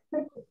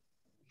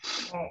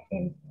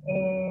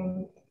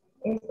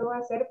 Esto va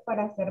a ser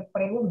para hacer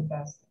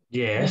preguntas.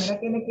 Yes. Primero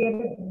tiene que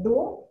ir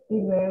do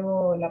y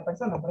luego la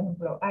persona. Por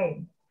ejemplo,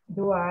 I.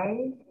 Do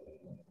I,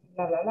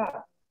 bla, bla,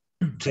 bla.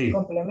 Sí. El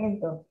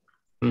complemento.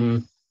 Mm.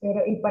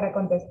 Pero, ¿y para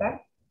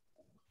contestar?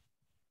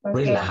 O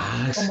sea,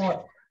 Relax.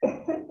 como...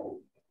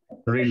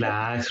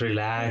 Relax.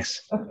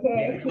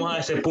 Okay.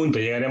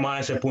 Llegaremos a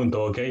ese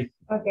punto, ¿ok?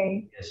 Ok.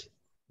 Yes.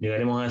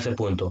 Llegaremos a ese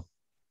punto.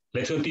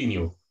 Let's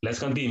continue.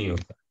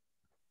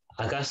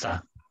 Acá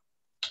está.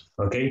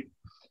 ¿Ok?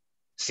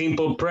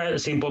 Simple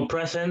present,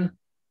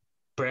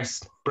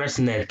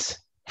 presnet.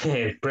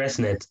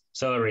 Presnet.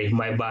 Sorry,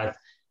 my bad.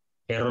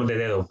 Error de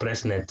dedo,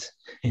 presnet.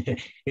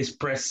 It's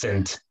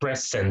present.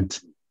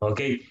 ¿Ok?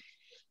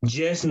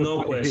 Yes,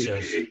 no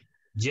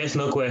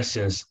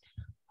questions.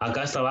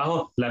 Acá está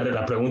abajo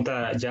la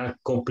pregunta ya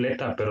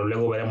completa, pero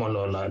luego veremos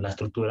la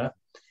estructura.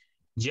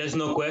 Yes,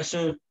 no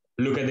question.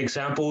 Look at the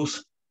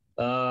examples.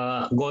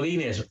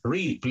 Godínez,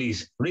 read,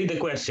 please. Read the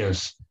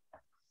questions.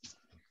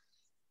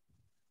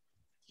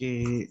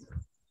 Okay.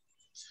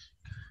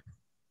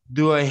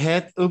 Do I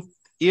head up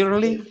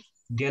early?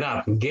 Get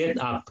up. Get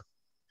up.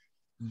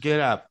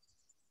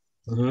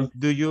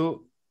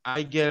 Mm-hmm.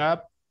 I get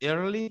up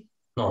early?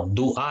 No,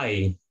 do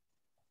I?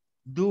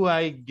 Do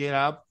I get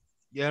up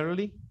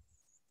early?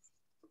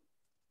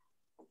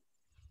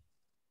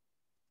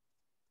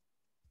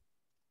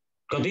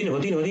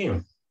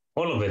 Continue.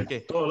 All of it.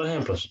 Okay. Todos los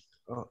ejemplos.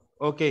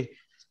 Okay.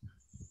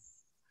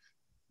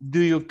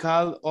 Do you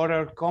call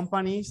other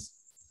companies?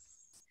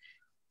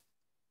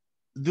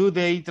 Do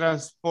they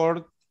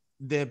transport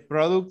the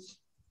products?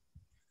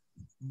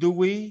 Do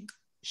we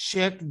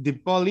check the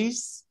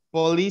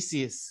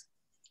policies?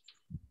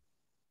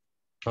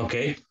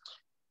 Okay.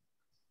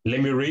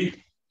 Let me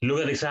read.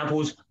 Look at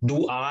examples.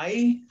 Do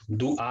I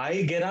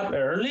get up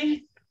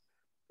early?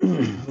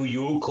 Do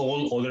you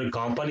call other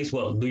companies?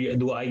 Well,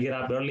 do I get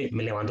up early?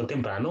 Me levanto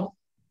temprano.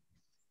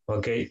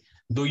 Okay.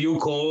 Do you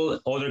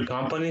call other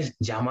companies?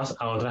 ¿Llamas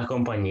a otras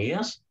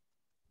compañías?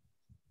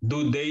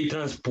 Do they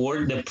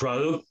transport the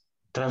product?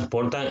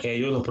 ¿Transportan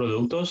ellos los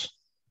productos?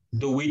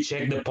 Do we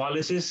check the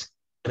policies?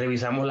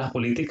 ¿Revisamos las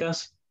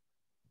políticas?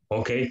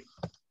 Ok.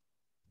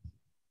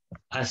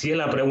 Así es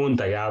la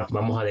pregunta. Ya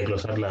vamos a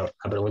desglosar la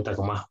pregunta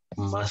con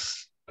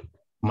más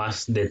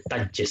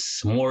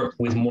detalles.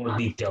 With more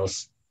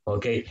details.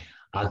 Ok.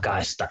 Acá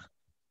está.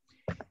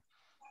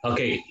 Ok.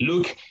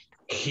 Look,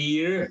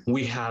 here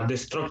we have the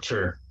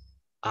structure.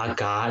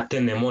 Acá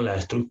tenemos la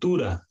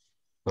estructura.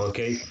 Ok.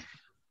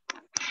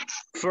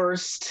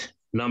 First,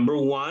 number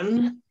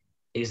one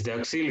is the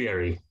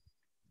auxiliary.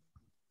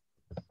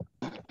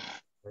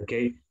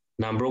 Okay,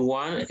 number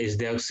one is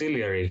the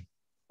auxiliary.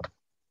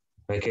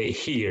 Okay,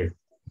 here,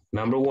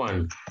 number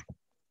one.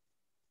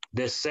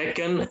 The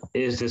second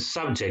is the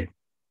subject.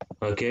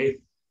 Okay,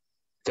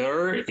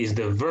 third is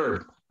the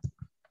verb.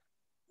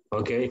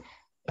 Okay,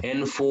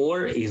 and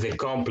four is the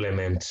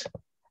complement.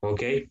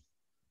 Okay,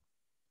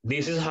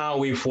 this is how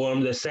we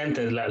form the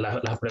sentence,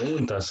 las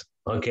preguntas.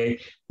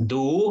 Okay,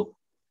 do,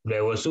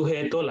 luego el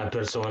sujeto, la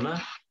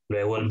persona,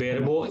 luego el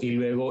verbo y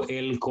luego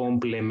el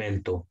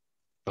complemento.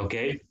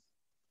 Okay,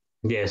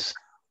 Yes.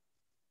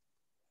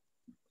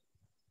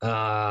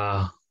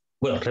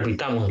 Bueno,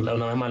 repitamos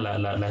una vez más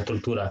la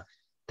estructura.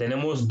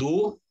 Tenemos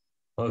do,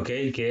 ok,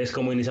 que es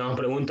como iniciamos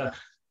pregunta.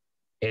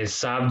 El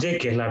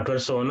subject, que es la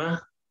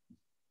persona,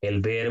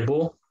 el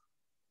verbo,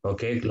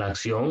 ok, la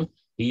acción,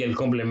 y el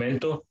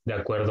complemento de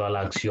acuerdo a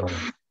la acción,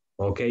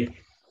 ok.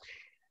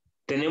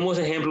 Tenemos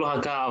ejemplos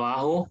acá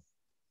abajo,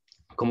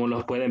 como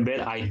los pueden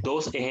ver, hay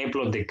 2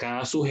 ejemplos de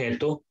cada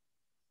sujeto,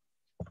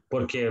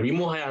 porque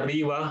vimos ahí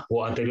arriba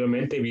o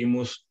anteriormente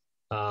vimos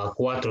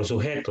 4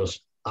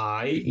 sujetos,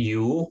 I,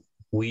 you,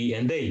 we,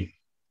 and they.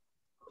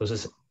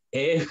 Entonces,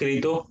 he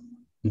escrito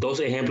 2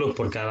 ejemplos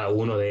por cada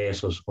uno de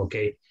esos, ok.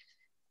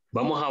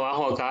 Vamos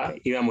abajo acá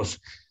y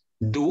vamos,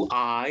 do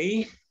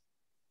I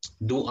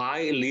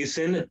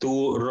listen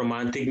to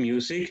romantic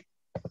music?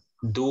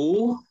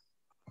 Do,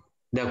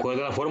 de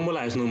acuerdo a la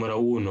fórmula, es número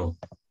 1.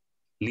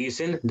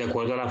 Listen, de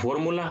acuerdo a la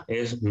fórmula,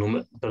 es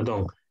número,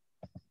 perdón.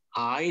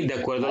 I, de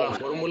acuerdo a la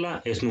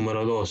fórmula, es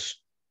número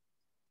 2.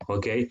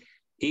 ¿Ok?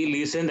 Y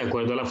listen, de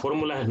acuerdo a la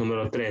fórmula, es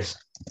número 3.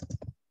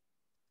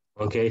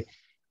 ¿Ok?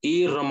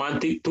 Y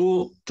romantic,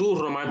 to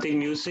romantic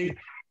music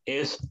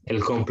es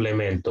el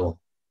complemento.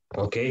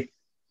 ¿Ok?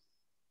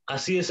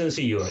 Así de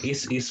sencillo.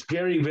 It's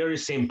very, very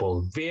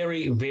simple.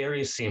 Very,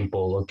 very simple.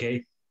 ¿Ok?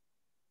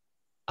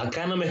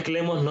 Acá no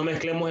mezclemos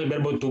el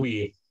verbo to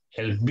be.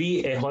 El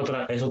be es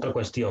otra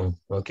cuestión.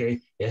 ¿Ok?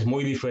 Es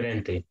muy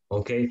diferente.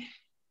 ¿Ok?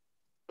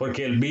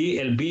 Porque el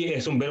be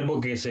es un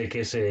verbo que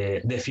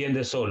se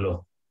defiende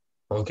solo.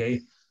 ¿Ok?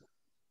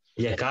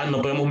 Y acá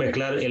no podemos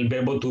mezclar el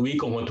verbo to be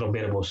con otros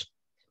verbos.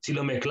 Si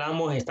lo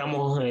mezclamos,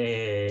 estamos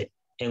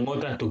en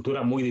otra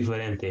estructura muy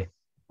diferente.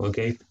 ¿Ok?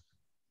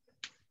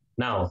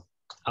 Now,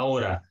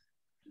 ahora,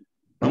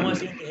 vamos a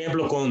hacer un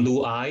ejemplo con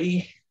do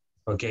I.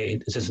 Ok,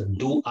 entonces,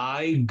 do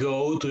I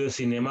go to the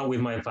cinema with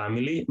my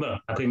family?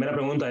 Bueno, la primera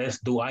pregunta es,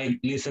 do I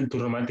listen to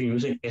romantic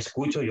music?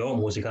 ¿Escucho yo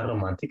música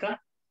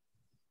romántica?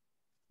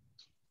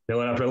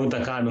 Luego la pregunta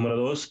acá, número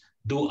 2,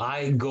 do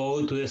I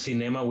go to the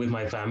cinema with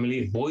my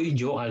family? ¿Voy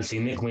yo al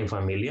cine con mi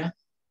familia?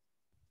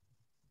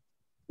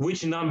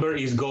 Which number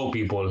is go,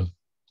 people?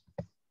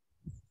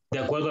 De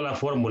acuerdo a la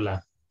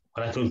fórmula,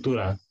 a la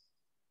estructura,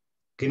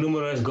 ¿qué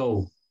número es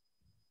go?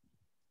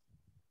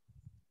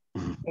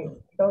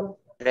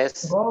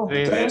 3. Go.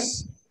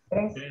 3,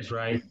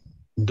 right?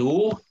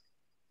 Do?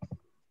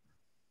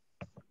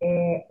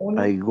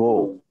 I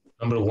go.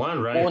 Number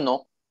 1, right? 1.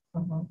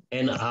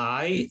 And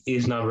I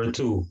is number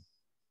 2.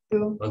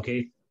 2.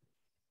 Okay.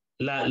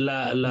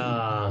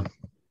 La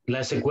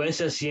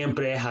secuencia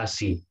siempre es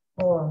así.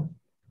 4.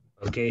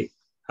 Ok.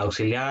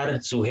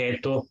 Auxiliar,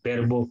 sujeto,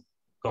 verbo,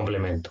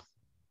 complemento.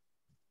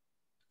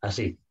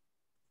 Así.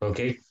 Ok.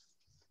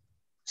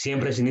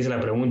 Siempre se inicia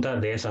la pregunta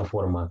de esa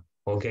forma.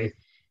 Ok.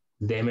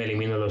 Déjeme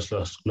eliminar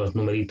los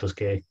numeritos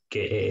que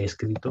he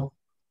escrito.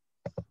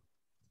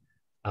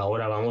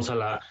 Ahora vamos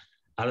a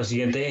los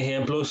siguientes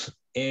ejemplos.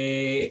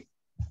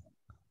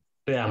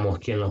 Veamos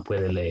quién los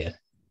puede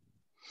leer.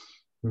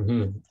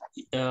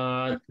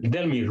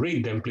 Delmi,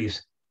 read them,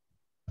 please.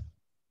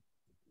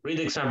 Read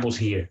the examples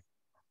here.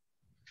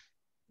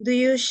 Do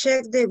you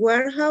check the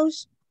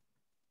warehouse?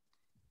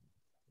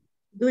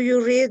 Do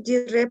you read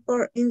the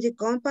report in the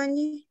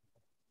company?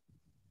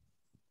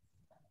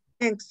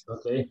 Thanks.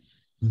 Okay.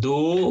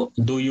 Do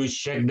you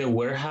check the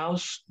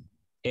warehouse?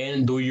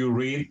 And do you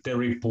read the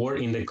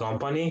report in the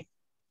company?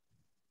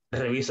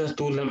 ¿Revisas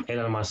tú el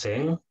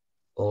almacén?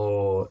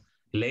 ¿O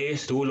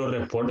lees tú el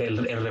reporte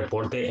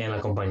en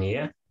la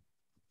compañía?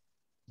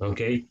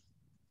 Ok.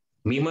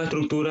 Misma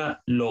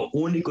estructura, lo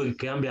único que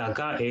cambia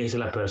acá es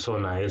la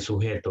persona, el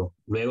sujeto.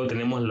 Luego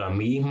tenemos la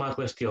misma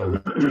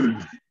cuestión.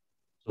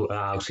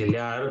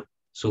 Auxiliar,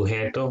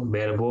 sujeto,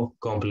 verbo,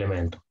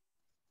 complemento.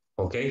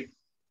 ¿Ok?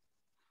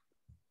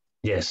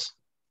 Yes.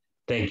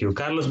 Thank you.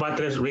 Carlos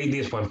Batres, read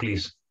this one,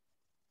 please.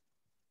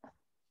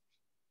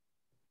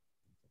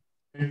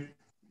 Do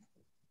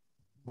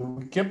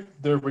we keep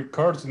the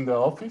records in the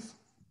office?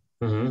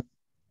 Mm-hmm.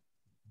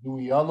 Do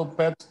we allow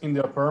pets in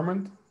the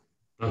apartment?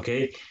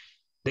 Okay.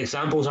 The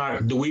examples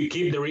are, do we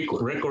keep the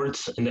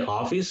records in the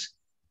office?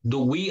 Do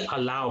we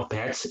allow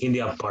pets in the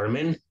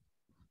apartment?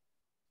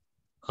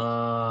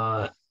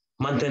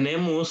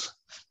 Mantenemos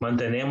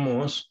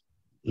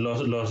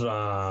los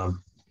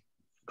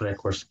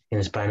records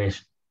in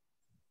Spanish.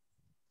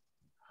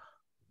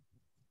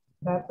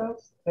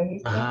 Datos,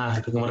 registro.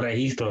 Ajá, como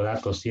registro de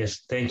datos.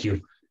 Yes, thank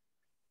you.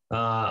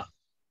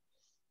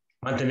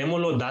 Mantenemos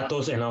los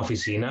datos en la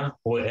oficina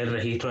o el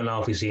registro en la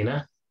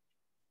oficina.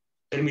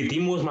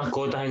 ¿Permitimos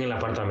mascotas en el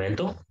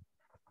apartamento?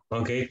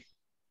 Ok.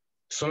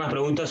 Son las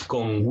preguntas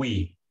con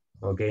we.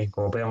 Ok.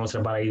 Como podemos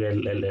observar ahí,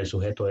 el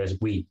sujeto es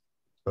we.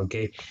 Ok.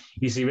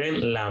 Y si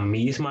ven la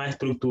misma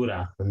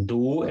estructura,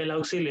 do el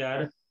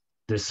auxiliar,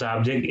 the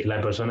subject,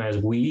 la persona es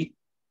we,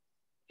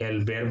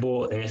 el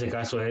verbo en ese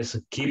caso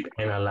es keep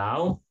and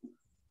allow,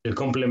 el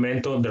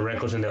complemento, the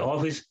records in the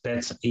office,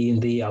 pets in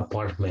the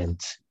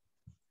apartment.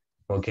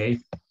 Ok.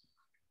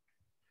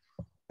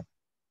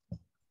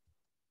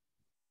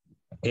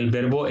 El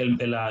verbo,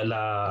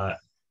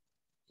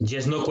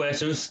 Yes, no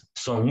questions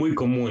son muy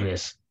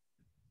comunes.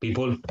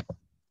 People,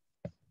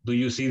 do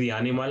you see the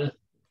animal?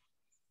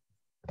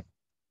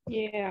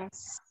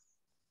 Yes.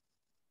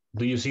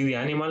 Do you see the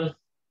animal?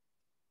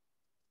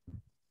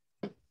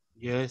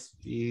 Yes,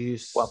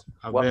 is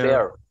a One bear.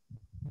 bear.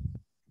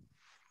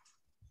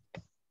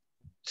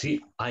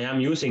 Sí, I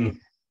am using.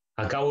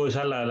 Acabo de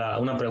usar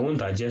una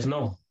pregunta. Yes,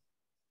 no.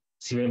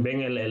 Si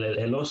ven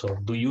el oso.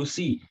 Do you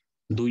see?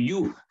 Do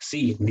you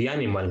see the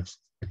animal?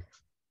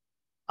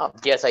 Oh,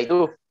 yes, I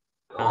do.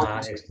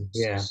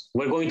 Yeah.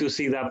 We're going to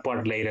see that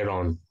part later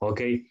on.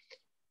 Okay.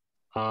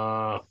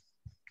 La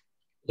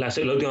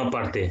última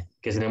parte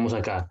que tenemos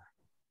acá.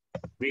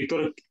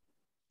 Víctor,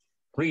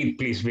 read,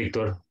 please,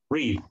 Víctor.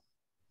 Read.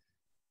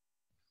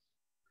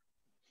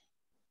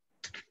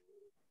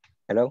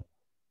 Hello.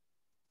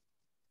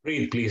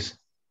 Read, please.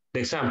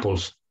 The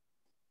examples.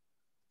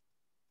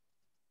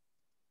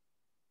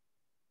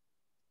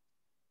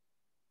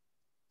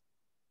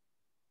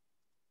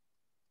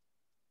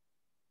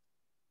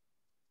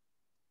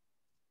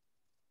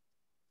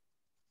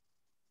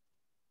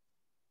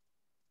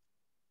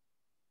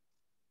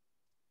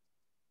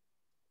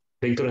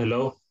 Victor,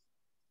 hello.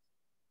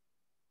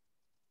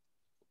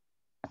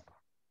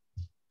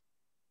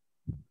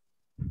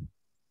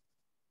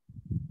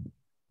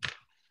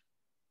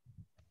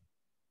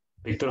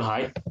 Victor,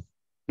 hi.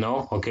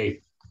 No?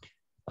 Okay.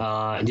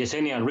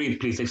 Yesenia, read,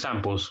 please,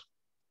 examples.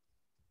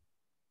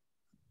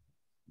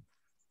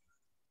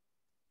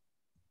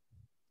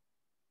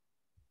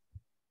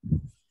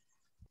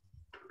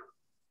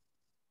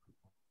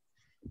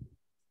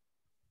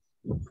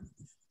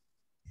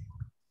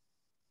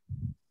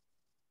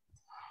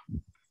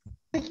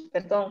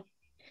 Perdón.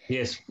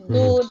 Yes.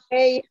 Do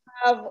they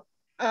have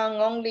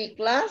an only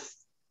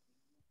class?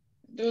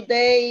 Do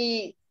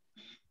they...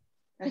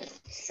 Ay,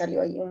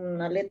 salió ahí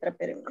una letra,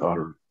 pero...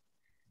 Call.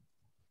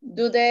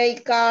 Do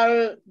they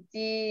call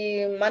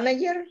the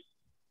manager?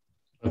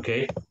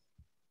 Okay.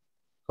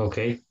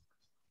 Okay.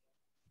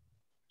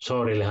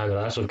 Sorry,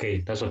 Alejandra. That's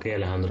okay. That's okay,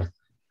 Alejandra.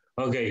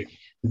 Okay.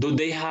 Do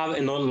they have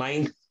an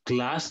online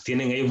class?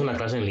 ¿Tienen ellos una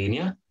clase en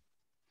línea?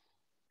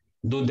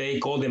 Do they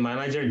call the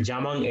manager?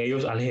 ¿Llaman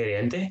ellos al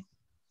gerente?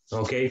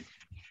 Okay.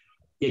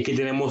 Y aquí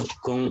tenemos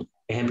con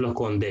ejemplos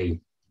con they.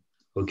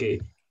 Okay.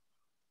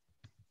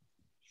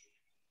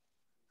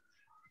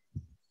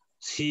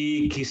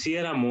 Si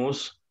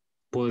quisiéramos,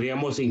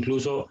 podríamos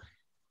incluso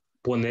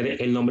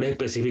poner el nombre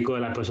específico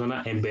de la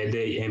persona en vez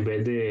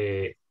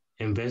de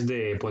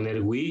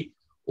poner we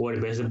o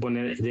en vez de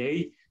poner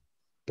they,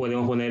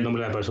 podemos poner el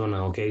nombre de la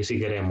persona, ok, si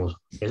queremos,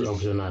 es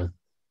opcional.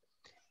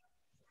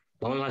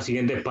 Vamos a la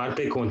siguiente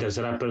parte con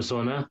tercera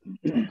persona.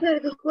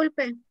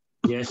 Disculpe.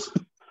 Yes.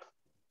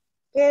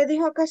 ¿Qué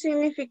dijo que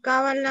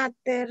significaba la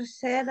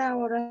tercera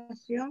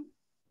oración?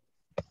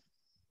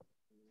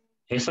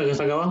 ¿Esta que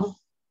está acá abajo?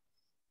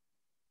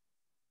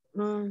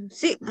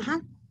 Sí,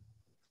 ajá.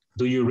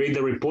 Do you read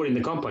the report in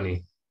the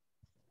company?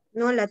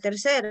 No, la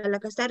tercera, la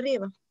que está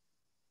arriba.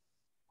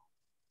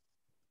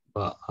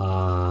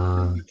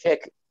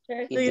 Check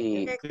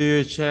Do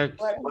you check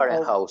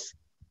warehouse.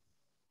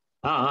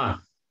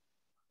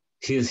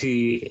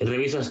 Si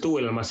revisas tú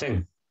el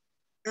almacén.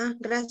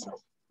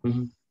 Gracias.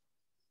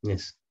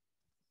 Yes.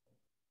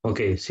 Ok,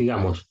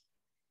 sigamos.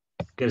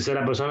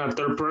 Tercera persona,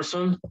 third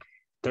person.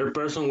 Third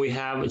person, we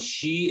have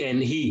she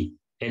and he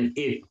and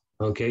it.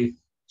 Okay,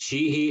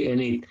 she, he,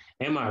 and it.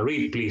 Emma,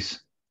 read,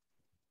 please.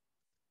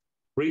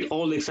 Read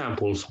all the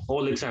examples.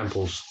 All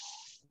examples.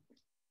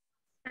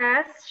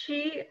 Does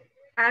she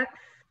ask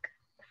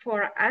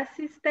for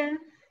assistance?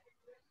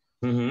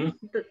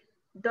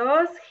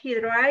 Does he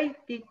drive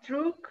the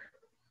truck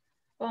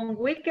on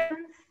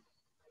weekends?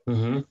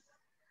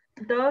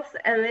 Does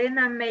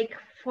Elena make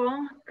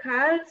phone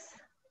calls?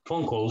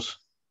 Phone calls.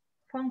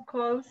 Phone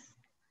calls.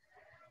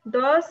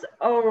 Does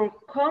our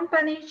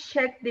company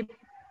check the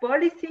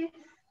policies?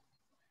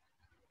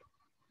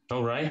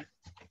 All right.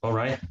 All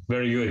right.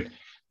 Very good.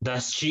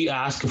 Does she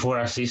ask for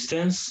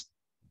assistance?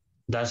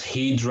 Does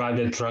he drive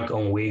the truck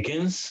on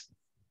weekends?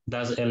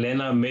 Does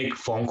Elena make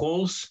phone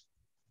calls?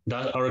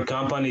 Does our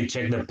company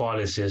check the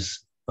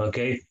policies?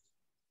 Okay.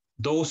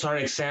 Those are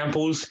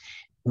examples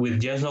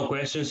with yes, no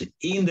questions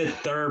in the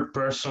third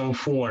person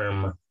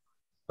form.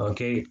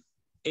 Okay.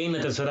 En la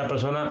tercera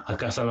persona,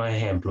 acá están los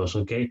ejemplos.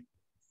 Okay.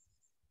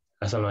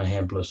 Acá están los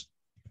ejemplos.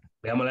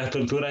 Veamos la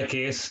estructura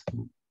que es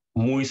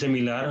muy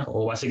similar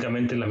o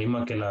básicamente la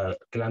misma que la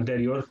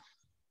anterior,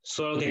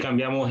 solo que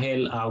cambiamos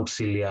el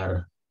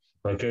auxiliar.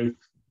 Okay.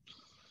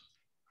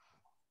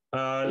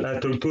 La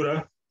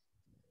estructura,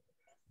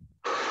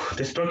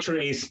 the structure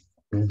is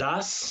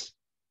does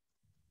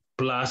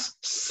plus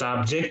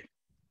subject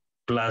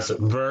plus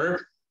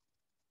verb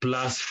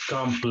plus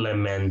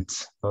complement.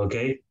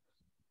 Okay.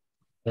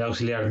 El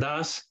auxiliar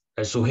does,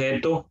 el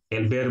sujeto,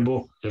 el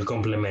verbo, el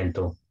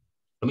complemento.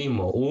 Lo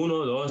mismo,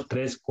 1, 2,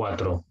 3,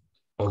 4.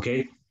 Ok.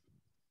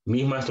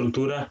 Misma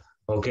estructura.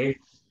 Ok.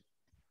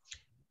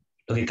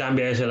 Lo que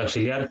cambia es el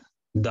auxiliar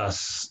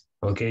does.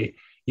 Ok.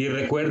 Y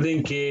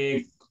recuerden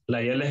que ya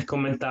les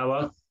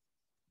comentaba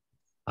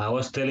I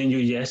was telling you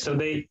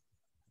yesterday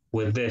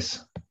with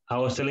this. I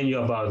was telling you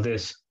about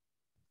this.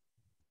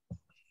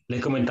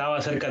 Les comentaba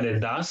acerca de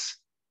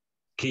das,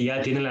 que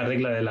ya tiene la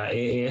regla de la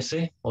ES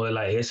o de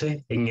la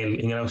S en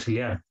el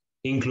auxiliar,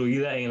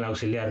 incluida en el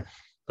auxiliar.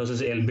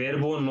 Entonces, el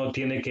verbo no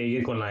tiene que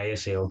ir con la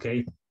S, ¿ok?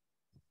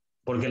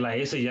 Porque la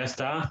S ya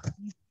está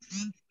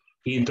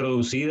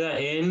introducida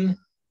en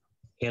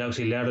el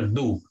auxiliar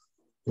do.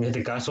 En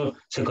este caso,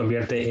 se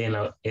convierte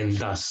en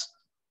das,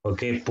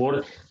 ¿ok?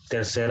 Por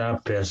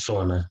tercera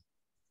persona,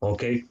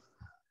 ¿ok?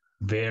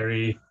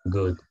 Very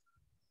good.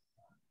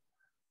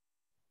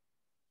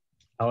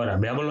 Ahora,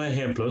 veamos los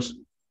ejemplos.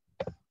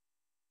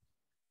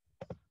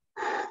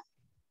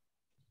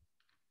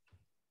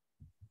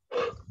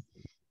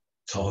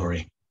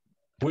 Sorry.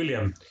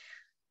 William.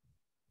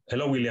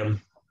 Hello,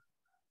 William.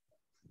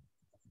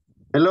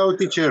 Hello,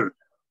 teacher.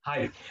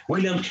 Hi.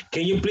 William,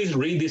 can you please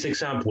read these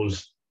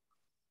examples?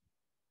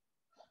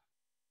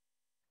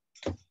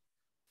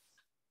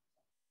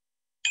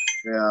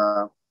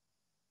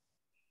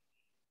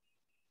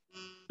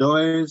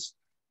 Does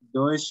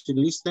she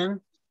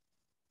listen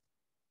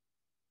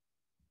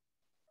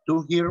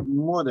to her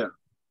mother?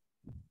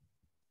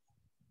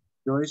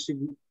 Does she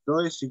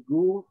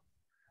go?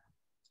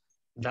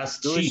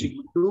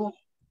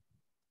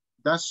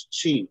 Does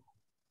she?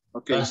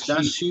 Okay.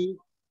 Does she?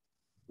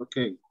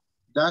 Okay.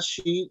 Does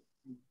she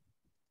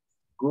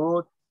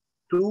go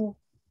to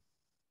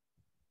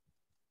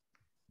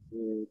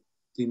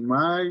the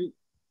mall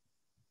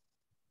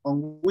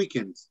on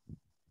weekends?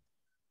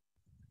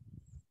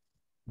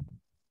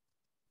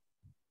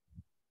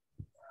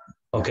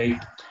 Okay.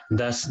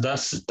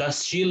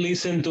 Does she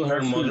listen to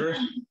her mother?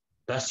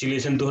 Does she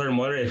listen to her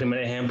mother? El primer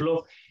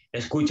ejemplo.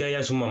 ¿Escucha ella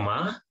a su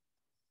mamá?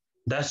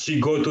 Does she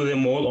go to the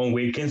mall on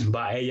weekends?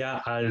 ¿Va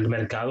ella al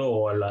mercado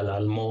o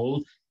al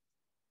mall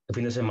el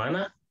fin de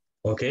semana?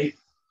 Okay.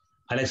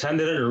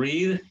 Alexander,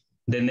 read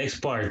the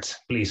next part,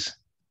 please.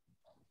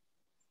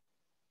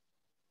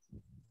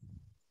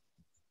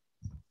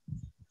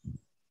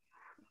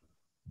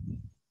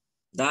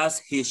 Does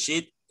he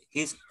sheet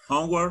his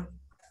homework?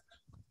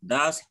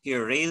 Does he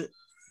read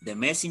the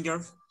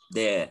messenger?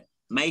 The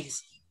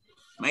mails?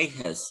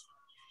 Messages.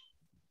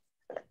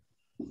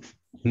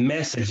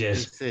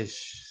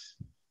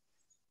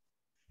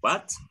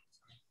 What?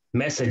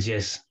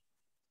 Messages.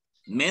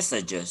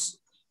 Messages.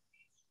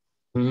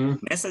 Mm-hmm.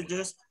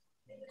 Messages.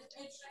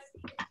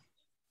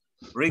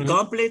 Read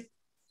complete?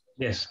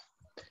 Yes.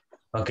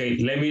 Okay,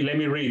 let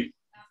me read.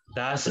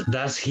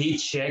 Does he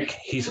check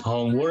his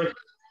homework?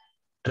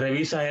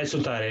 ¿Revisa él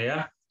su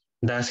tarea?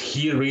 Does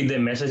he read the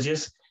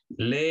messages?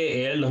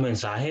 ¿Lee él los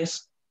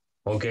mensajes?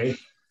 Okay.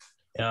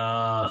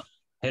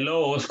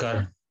 Hello,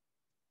 Oscar.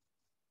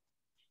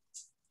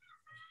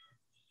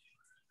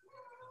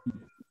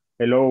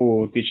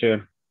 Hello,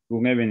 teacher.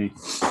 Good evening.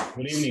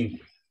 Good evening.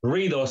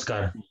 Read,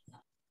 Oscar.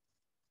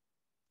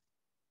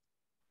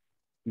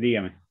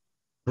 Dígame.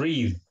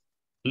 Read.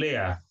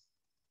 Lea.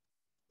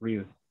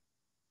 Read.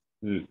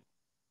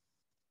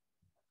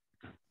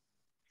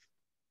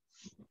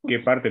 ¿Qué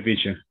parte,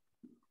 teacher?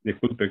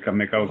 Disculpe, que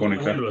me acabo de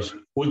conectar.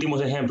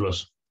 Últimos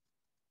ejemplos.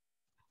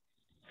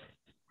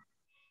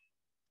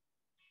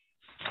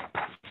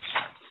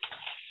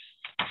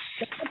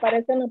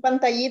 Aparece en la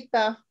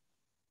pantallita.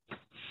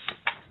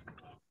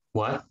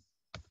 What?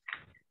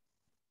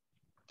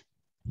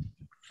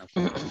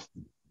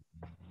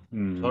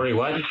 Sorry,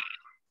 what?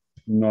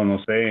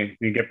 No sé.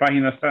 ¿En qué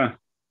página está?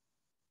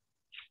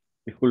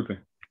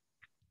 Disculpe.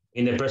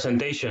 In the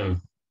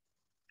presentation.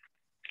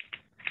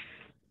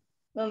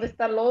 ¿Dónde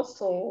está el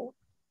oso?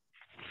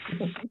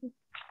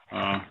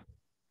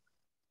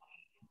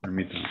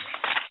 Permítame.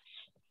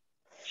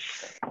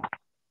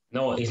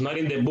 No, it's not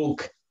in the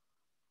book.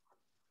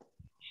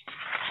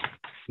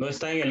 No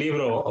está en el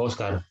libro,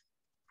 Oscar.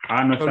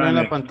 No está en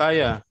la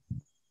pantalla.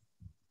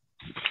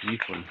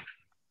 Híjole.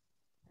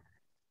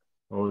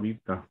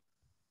 Ahorita.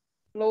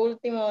 Lo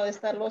último donde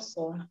está el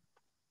oso.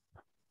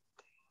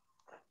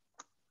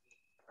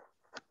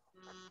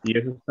 Y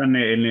eso está en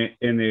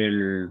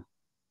el...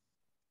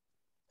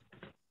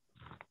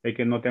 Es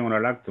que no tengo la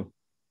laptop.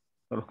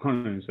 Solo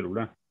con el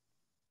celular.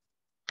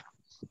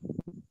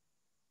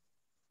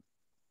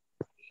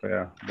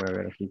 Espera, voy a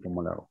ver aquí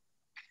cómo la hago.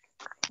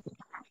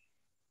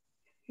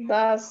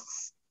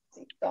 Does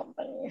the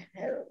company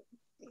have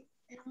the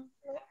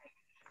employee?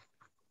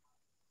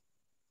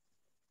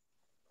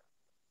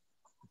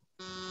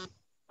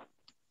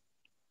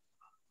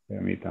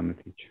 Permítame,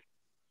 teacher.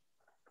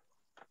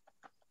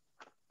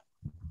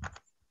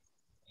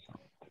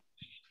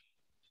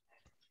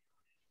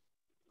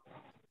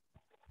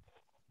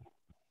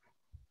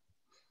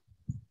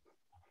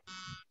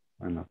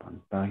 En la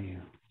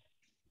pantalla.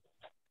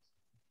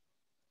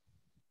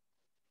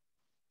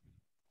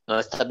 ¿No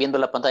estás viendo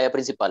la pantalla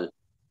principal?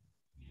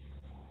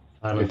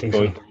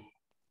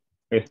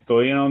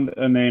 Estoy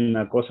en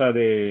la cosa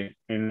en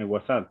el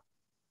WhatsApp.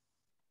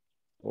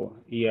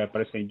 Y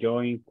aparece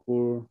Join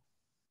Cur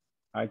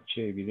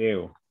H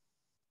video.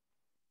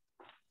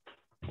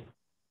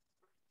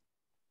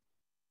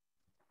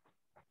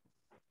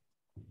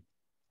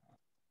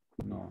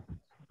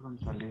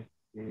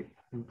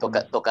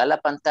 Toca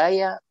la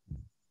pantalla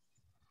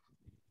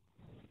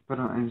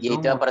y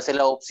ahí te va a aparecer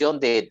la opción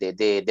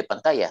de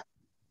pantalla.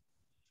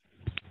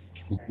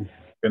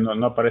 Que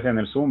no aparece en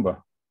el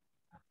Zumba.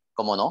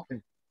 ¿Cómo no?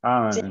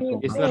 Ah, Sí, en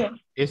el Zumba.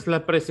 Es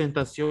la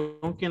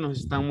presentación que nos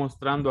están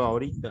mostrando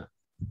ahorita.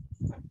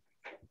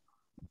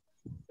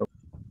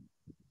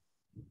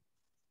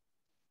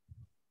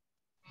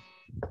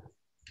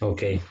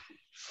 Ok.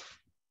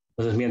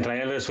 Entonces, mientras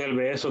él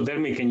resuelve eso,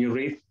 Dermy, can you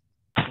read?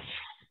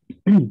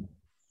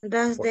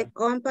 Does the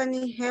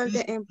company help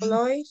the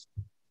employees?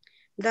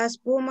 Does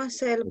Puma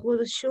sell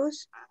good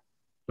shoes?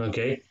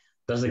 Okay.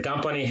 Does the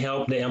company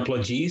help the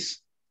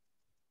employees?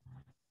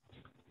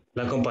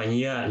 La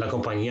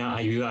compañía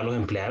ayuda a los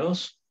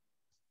empleados.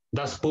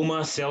 Does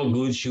Puma sell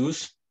good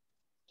shoes?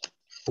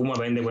 Puma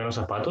vende buenos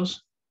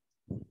zapatos.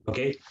 Ok.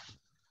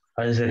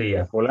 Así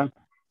sería. Hola.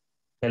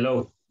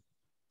 Hello.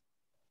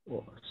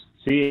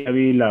 Sí, ya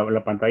vi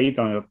la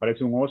pantallita donde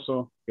aparece un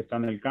oso que está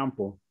en el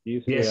campo.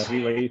 Dice Yes.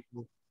 arriba, dice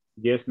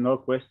yes,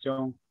 no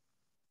question.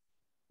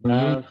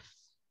 Does,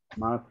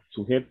 más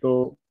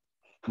sujeto,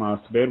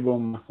 más verbo,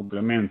 más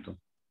complemento.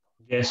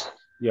 Yes.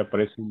 Y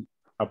aparecen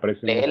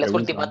Lee las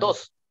últimas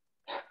dos.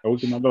 Las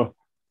últimas dos.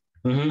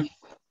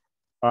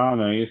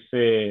 Donde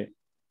dice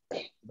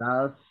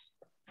does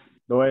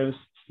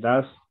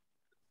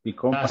the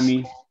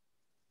company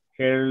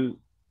help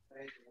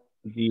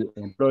the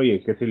employee,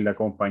 que es decir, la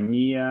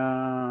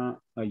compañía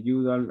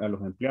ayuda a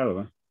los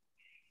empleados.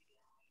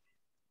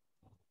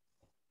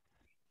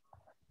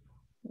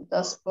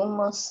 Does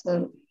Puma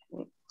sell?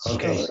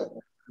 Ok.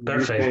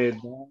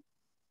 Perfecto.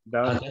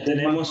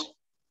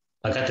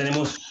 Acá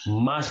tenemos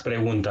más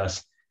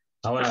preguntas.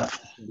 Ahora,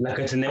 las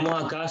que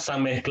tenemos acá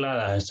están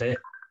mezcladas.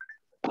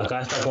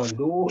 Acá está con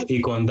do y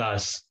con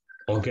does.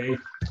 Okay.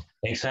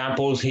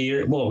 Examples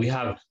here. Well, we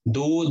have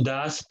do,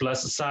 does,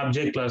 plus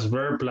subject, plus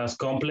verb, plus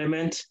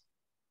complement.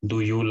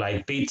 Do you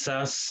like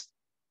pizzas?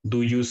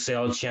 Do you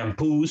sell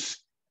shampoos?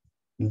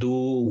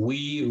 Do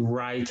we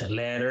write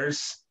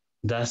letters?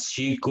 Does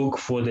she cook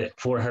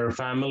for her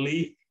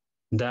family?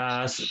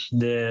 Does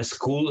the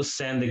school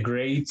send the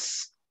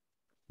grades?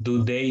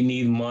 Do they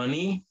need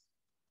money?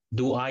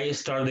 Do I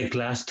start the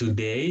class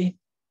today?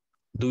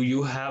 Do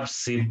you have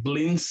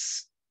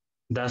siblings?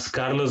 Does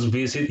Carlos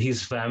visit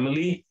his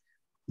family?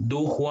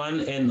 Do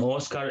Juan and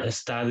Oscar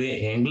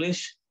study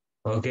English?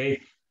 Ok.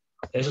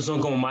 Esos son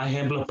como más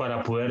ejemplos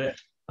para poder,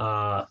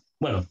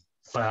 bueno,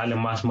 para darle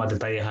más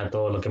detalles a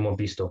todo lo que hemos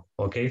visto.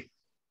 Ok.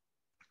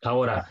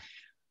 Ahora,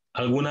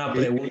 ¿alguna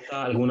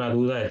pregunta, alguna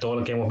duda de todo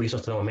lo que hemos visto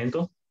hasta el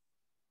momento?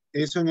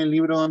 Eso en el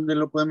libro, ¿dónde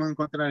lo podemos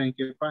encontrar? ¿En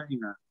qué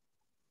página?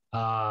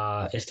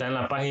 Está en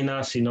la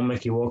página, si no me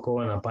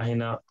equivoco, en la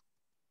página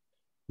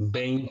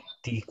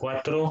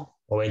 24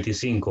 o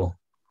 25.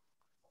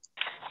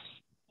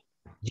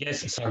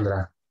 Yes,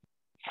 Sandra.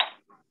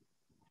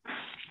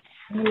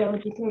 Mira,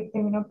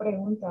 tengo una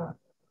pregunta.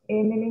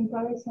 En el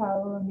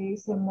encabezado donde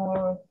dice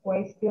more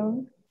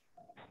question,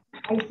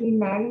 al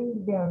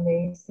final de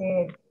donde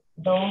dice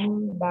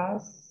don,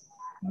 das,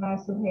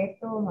 más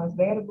sujeto, más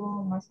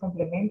verbo, más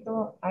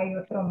complemento, hay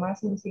otro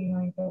más un signo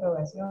de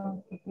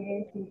interrogación. ¿Qué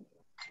quiere decir?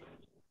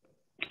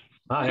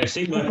 El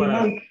signo es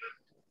para...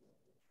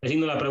 El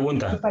signo de la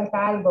pregunta.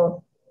 Falta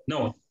algo.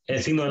 No,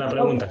 el signo de la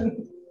pregunta.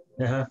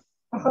 Ajá.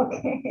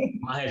 Okay.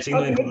 Más el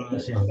signo de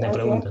interrogación, de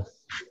pregunta.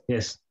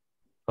 Yes.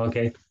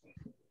 Okay.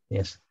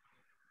 Yes.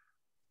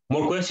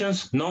 More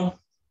questions? No.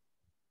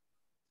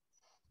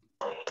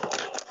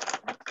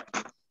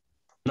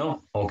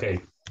 No.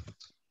 Okay.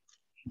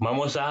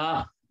 Vamos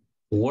a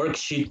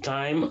worksheet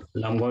time.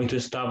 I'm going to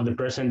stop the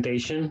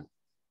presentation.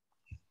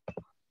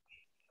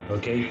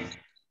 Okay.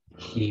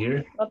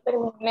 Here. No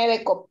terminé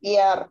de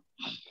copiar.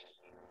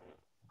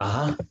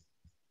 Ajá.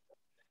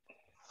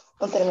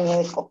 No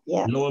terminé de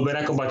copiar. Lo volveré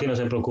a compartir, no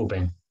se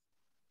preocupen.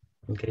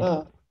 Ok.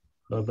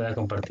 Lo volveré a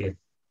compartir.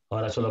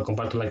 Ahora solo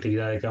comparto la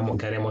actividad que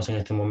haremos en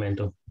este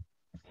momento.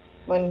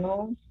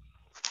 Bueno.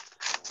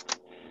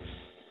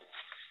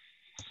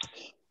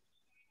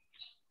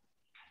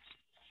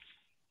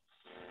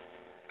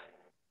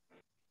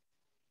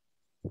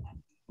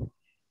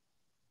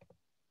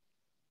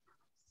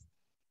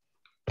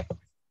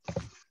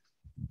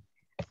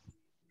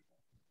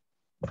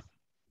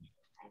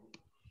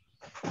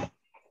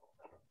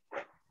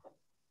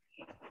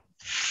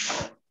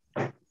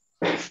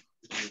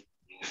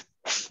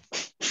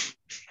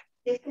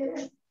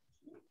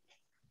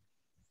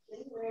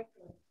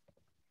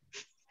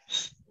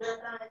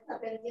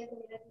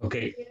 Ok.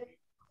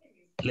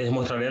 Les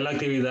mostraré la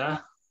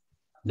actividad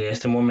de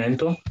este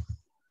momento.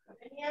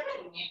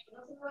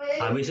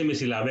 Avísenme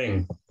si la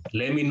ven.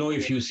 Let me know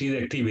if you see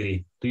the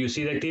activity. Do you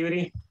see the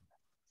activity?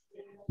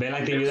 ¿Ven la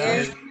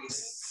actividad?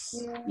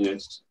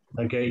 Yes.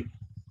 Ok.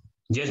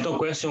 Just no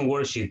question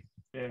worksheet.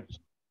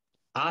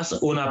 Haz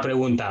una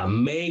pregunta.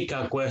 Make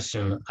a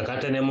question. Acá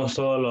tenemos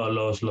todos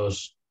lo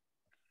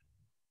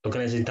que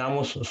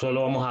necesitamos.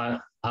 Solo vamos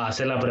a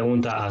hacer la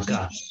pregunta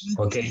acá.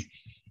 Ok.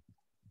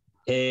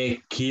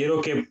 Quiero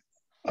que,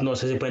 no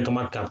sé si pueden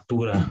tomar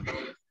captura.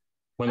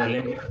 Bueno,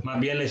 más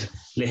bien les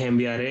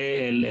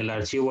enviaré el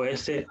archivo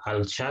este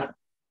al chat.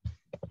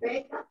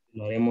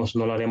 No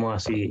lo haremos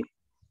así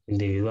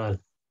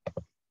individual.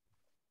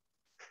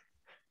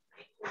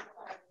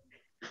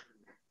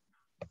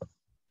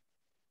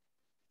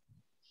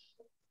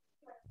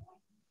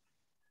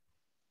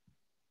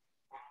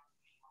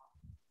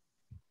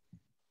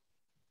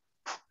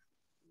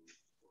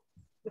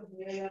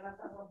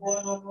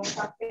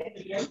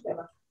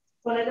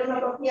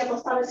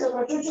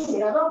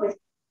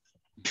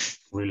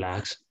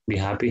 Relax, be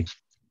happy.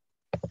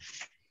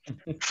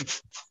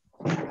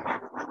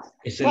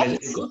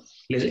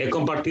 Les he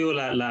compartido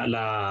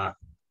la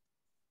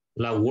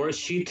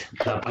worksheet,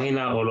 la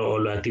página o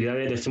la actividad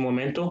de este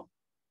momento.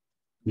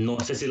 No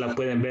sé si la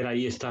pueden ver,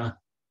 ahí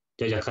está.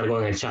 Ya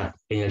cargo en el chat.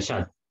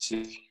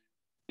 Sí.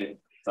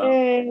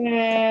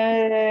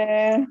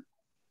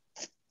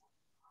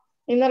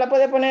 Y no la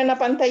puede poner en la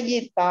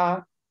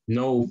pantallita.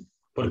 No,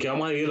 porque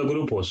vamos a dividir los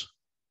grupos.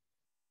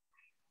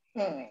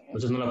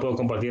 Entonces no la puedo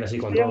compartir así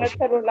con Yo todos.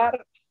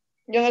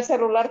 en el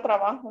celular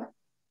trabajo.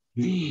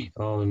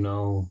 Oh,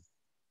 no.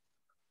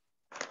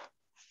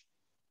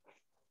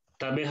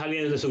 Tal vez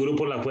alguien de su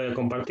grupo la pueda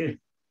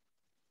compartir.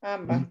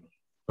 Va.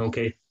 Ok.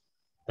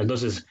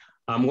 Entonces,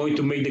 I'm going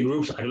to make the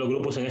groups. Haré los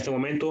grupos en este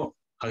momento.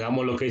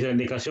 Hagamos lo que dice la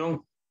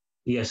indicación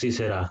y así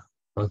será.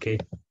 Ok.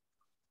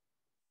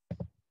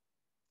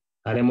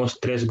 Haremos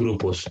 3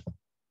 grupos.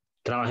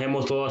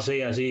 Trabajemos todos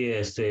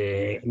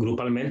así,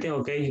 grupalmente,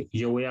 ok.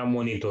 Yo voy a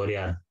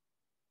monitorear.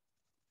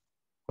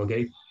 Ok.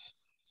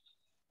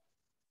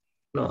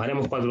 No,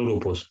 haremos 4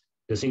 grupos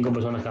de 5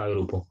 personas cada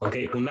grupo. Ok.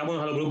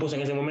 Unámonos a los grupos en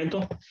este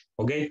momento.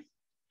 Ok.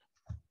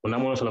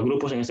 Unámonos a los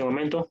grupos en este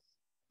momento.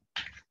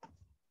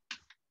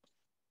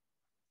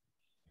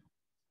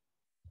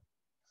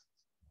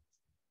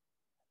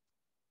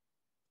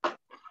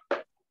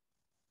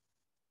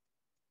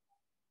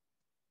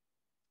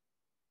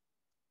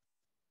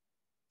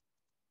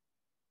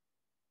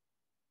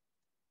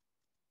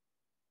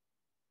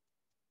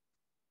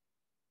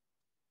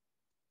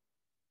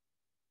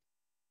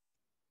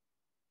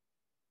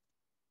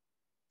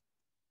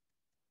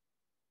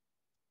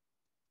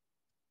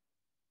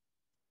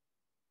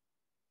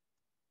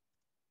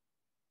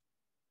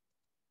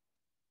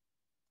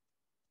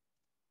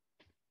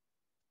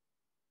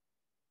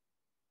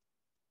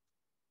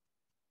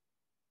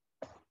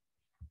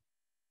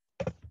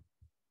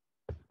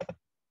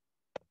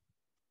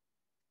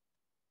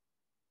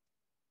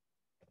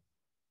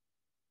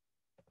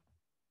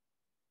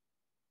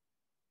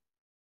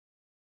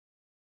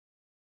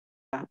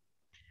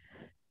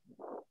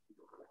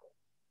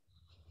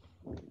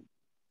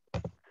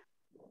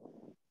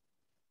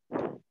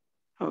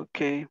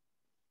 Okay.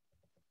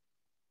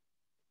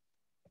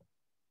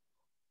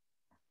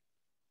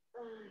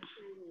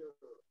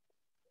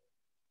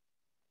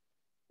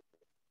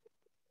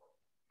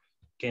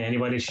 Can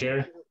anybody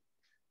share?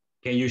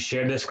 Can you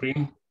share the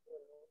screen?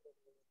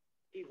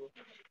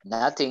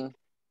 Nothing.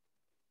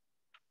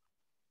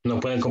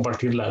 No pueden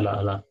compartir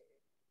la.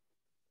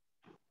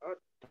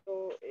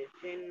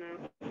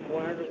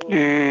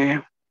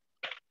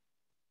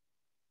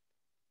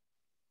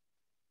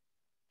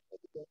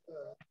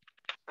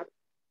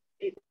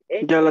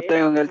 Ya lo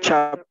tengo en el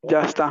chat,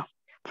 ya está.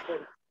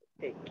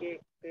 Okay.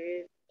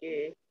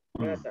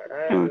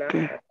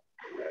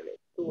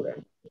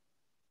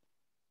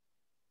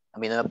 A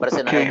mí no me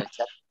aparece nada en el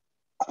chat.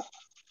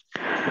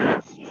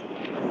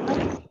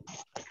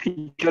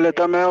 Yo le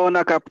tomé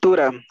una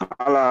captura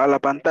a la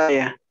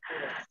pantalla.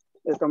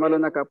 Le tomé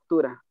una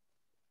captura.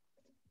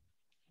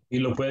 Y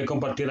lo puede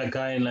compartir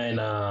acá en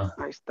la.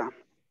 Ahí está.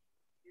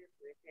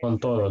 Con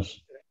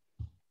todos.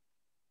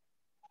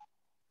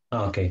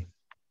 Ok.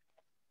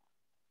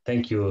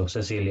 Thank you,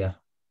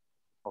 Cecilia.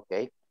 Ok.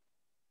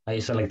 Ahí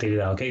está la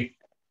actividad, ok.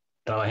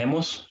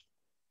 Trabajemos.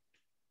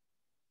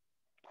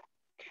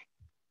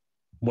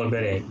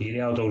 Volveré,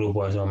 iré a otro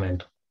grupo en ese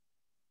momento.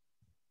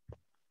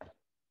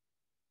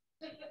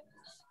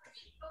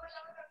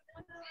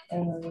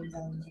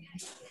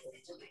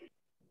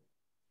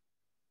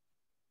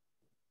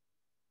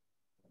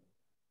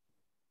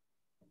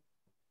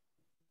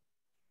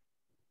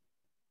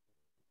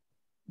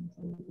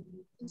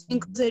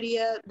 Cinco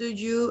sería, do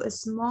you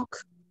smoke?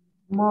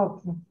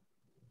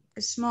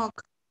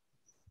 Smoke.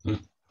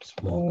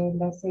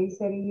 La 6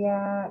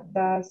 sería,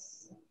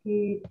 does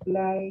he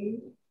play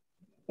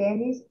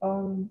tennis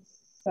on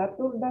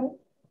Saturday?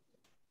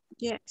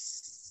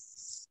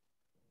 Yes.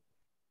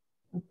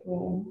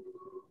 Okay.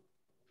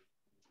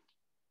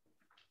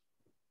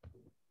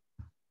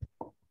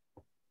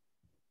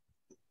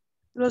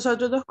 Los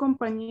otros dos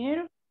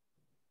compañeros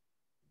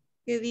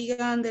que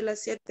digan de las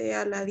 7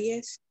 a las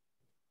 10.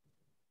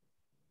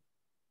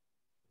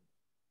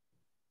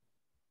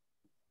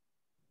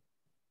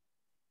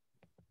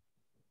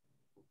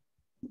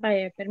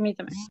 Vaya,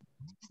 permítame.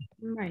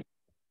 Vaya.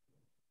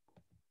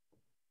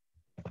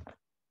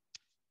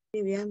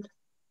 Escribiendo.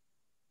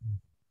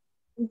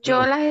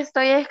 Yo las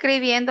estoy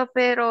escribiendo,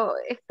 pero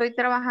estoy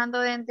trabajando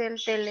desde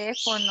el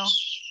teléfono.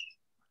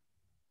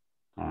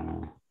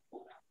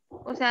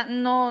 O sea,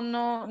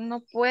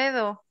 no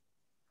puedo.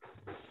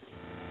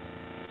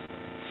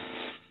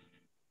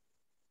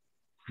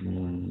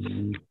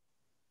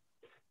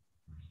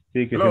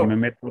 Sí, que Hello. si me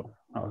meto.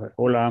 A ver,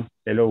 hola,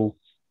 hello.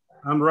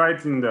 I'm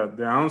writing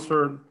the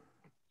answer.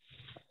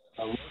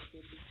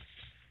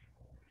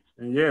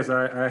 And yes,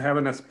 I have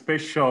a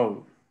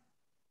special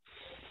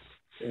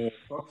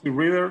proxy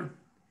reader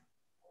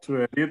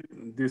to edit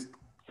this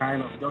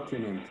kind of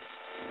document.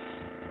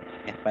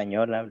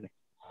 Español hable.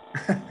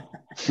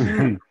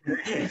 No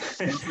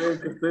sé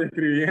qué estoy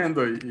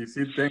escribiendo y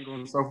sí tengo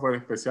un software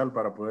especial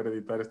para poder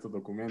editar estos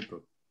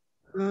documentos.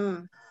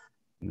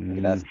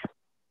 Gracias.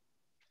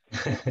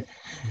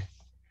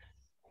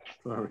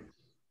 Sorry.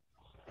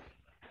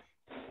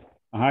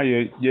 Ajá,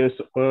 yo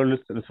solo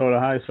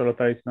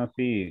estaba diciendo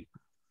así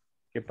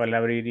qué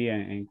palabra iría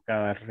en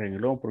cada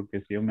renglón,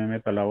 porque si yo me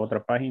meto a la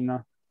otra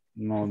página,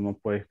 no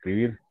puedo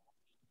escribir.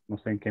 No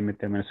sé en qué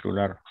meterme el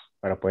celular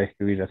para poder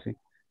escribir así.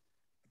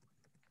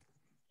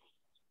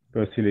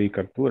 Pero si le di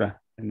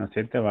captura, en la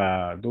 7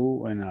 va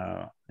do, en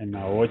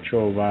la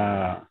 8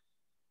 va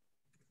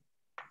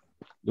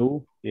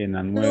do, y en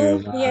la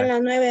 9 Tú, y en va la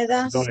 9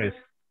 das. does.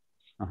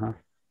 Ajá.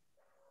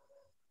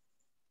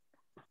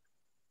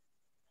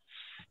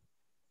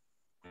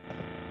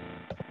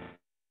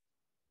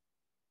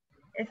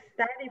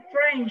 Study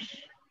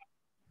French.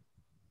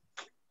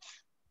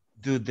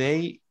 Do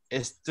they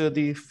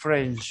study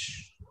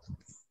French?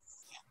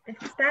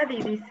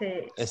 Study,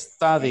 dice.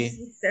 Study.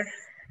 Mister.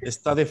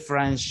 Study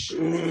French.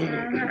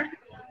 Ajá.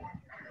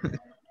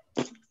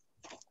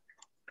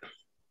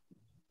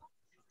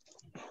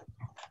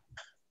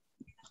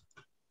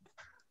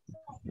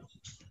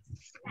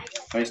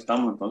 Ahí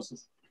estamos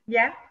entonces.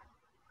 ¿Ya?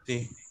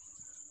 Sí.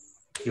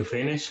 You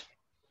finish?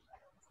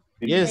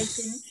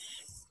 Yes.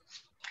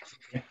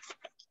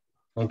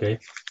 Okay.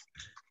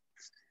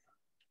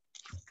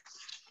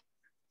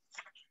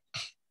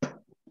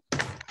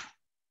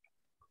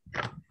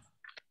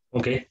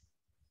 Okay.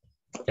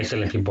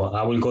 Excellent, people.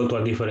 I will go to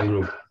a different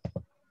group.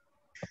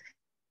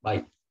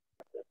 Bye.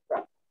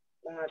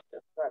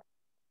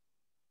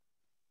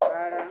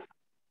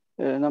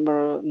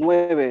 Number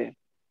 9.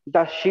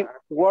 Does she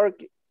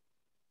work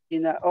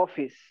in an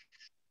office?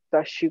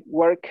 Does she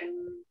work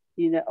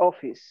in an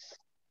office?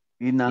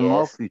 In an Yes.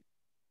 office.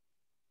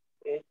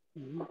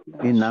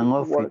 In an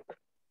office. Work.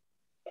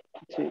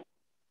 Sí.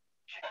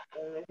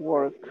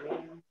 Work.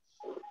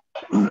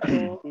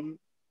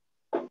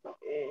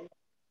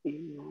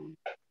 In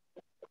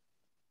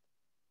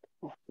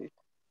office.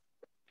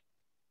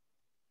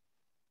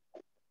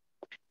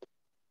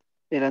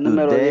 Y la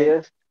número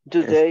 10.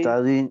 Do they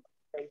study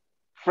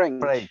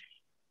French?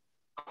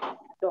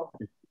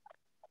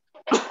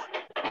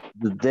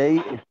 Do they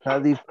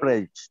study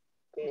French?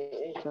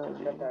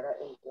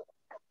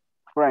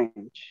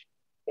 French.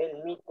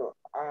 El mito.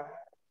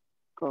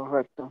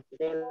 Correcto.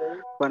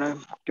 Bueno,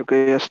 yo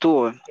que ya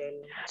estuvo.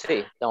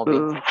 Sí, estamos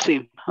bien.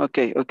 Sí,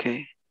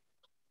 ok.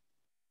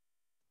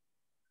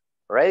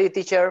 Ready,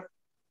 teacher?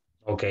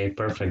 Okay,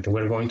 perfect.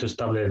 We're going to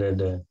stop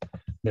the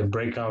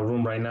breakout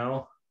room right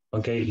now.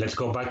 Okay, let's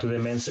go back to the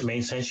main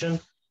session.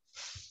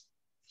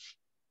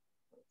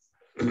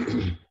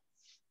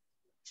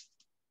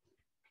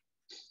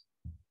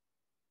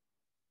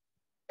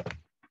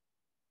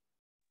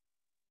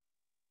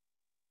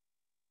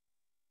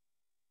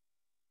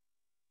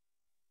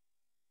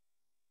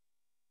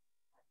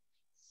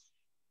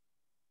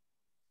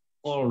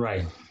 All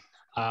right.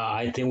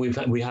 I think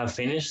we have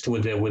finished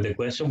with the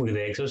question, with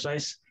the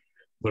exercise.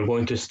 We're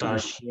going to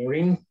start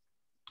sharing.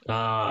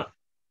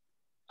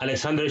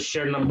 Alexander,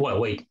 share number one.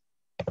 Wait.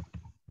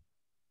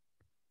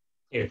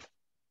 Here.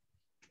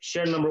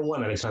 Share number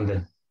 1,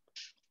 Alexander.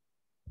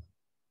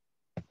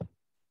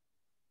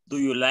 Do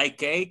you like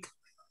cake?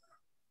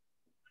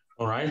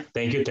 All right.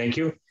 Thank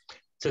you.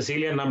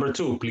 Cecilia, number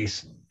 2,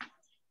 please.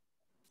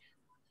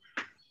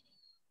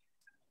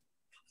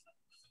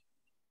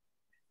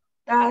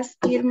 Does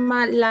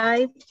Irma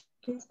live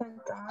in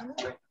Santa Ana?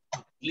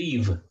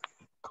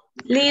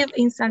 Live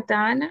in Santa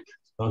Ana.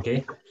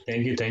 Okay.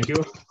 Thank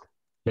you.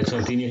 Let's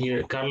continue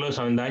here. Carlos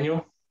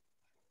Avendaño.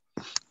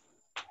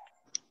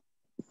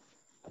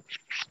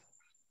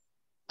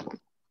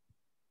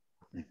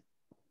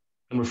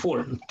 Number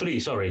 3,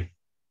 sorry.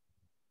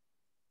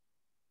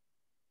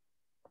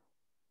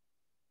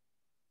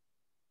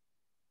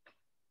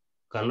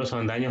 Carlos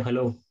Avendaño,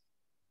 hello.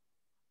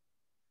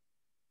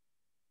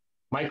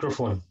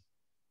 Microphone.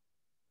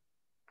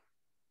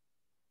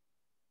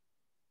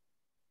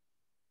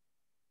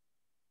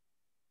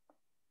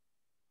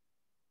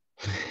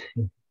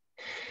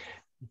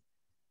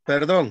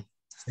 Perdón,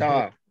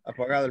 estaba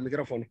apagado el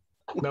micrófono.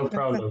 No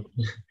problem.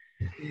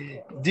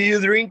 Do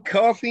you drink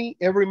coffee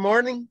every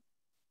morning?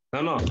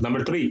 No,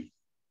 number 3.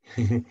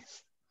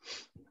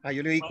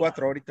 Yo le di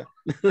 4 ahorita.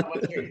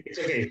 It's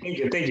okay.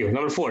 Thank you.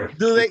 Number 4.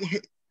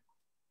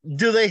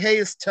 Do they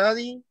hate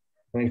studying?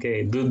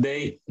 Okay. Do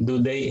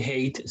they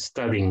hate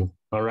studying?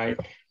 All right.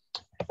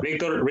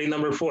 Victor, read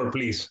number 4,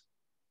 please.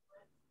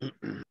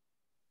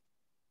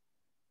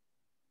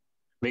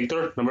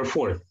 Victor, number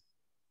 4.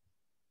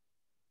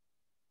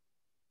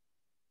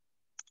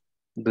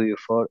 Do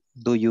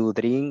you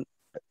drink?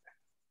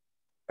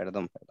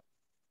 Perdón.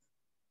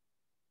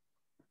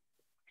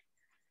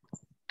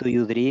 Do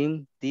you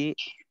drink tea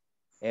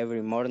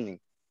every morning?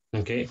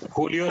 Okay,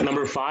 Julio,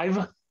 number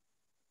 5.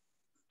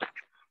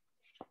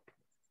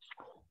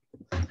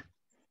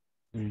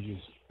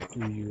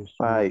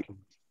 Five.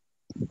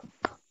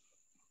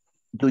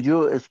 Do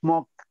you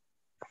smoke?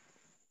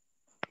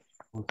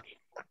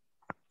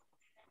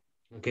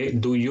 Okay,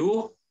 do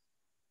you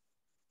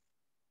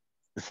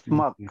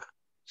smoke?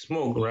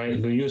 Smoke,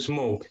 right? Do you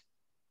smoke?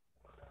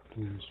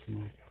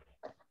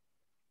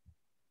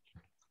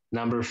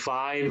 Number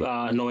 5,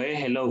 Noé,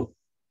 hello.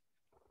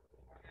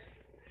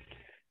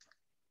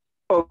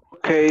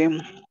 Okay.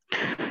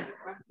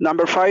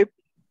 Number 5.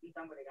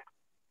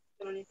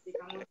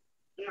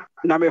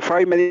 Number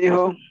 5 me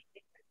dijo.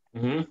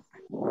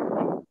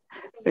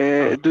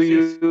 Do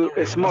you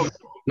smoke?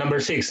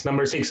 Number 6,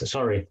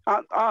 sorry.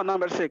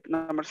 Number 6.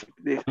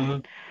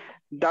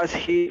 Does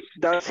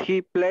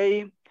he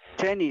play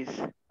tennis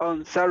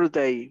on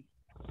Saturday?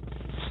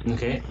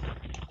 Okay,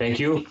 thank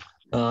you.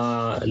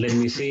 Let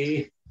me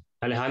see.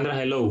 Alejandra,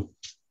 hello.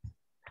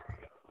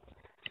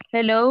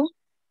 Hello.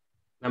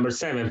 Number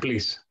 7,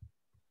 please.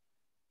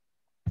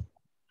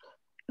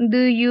 Do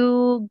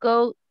you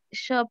go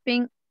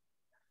shopping?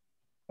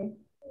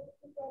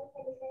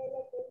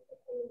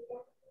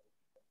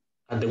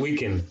 At the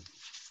weekend.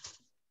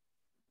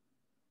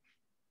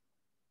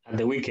 At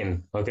the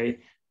weekend, okay.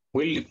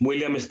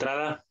 William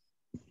Estrada,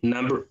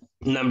 number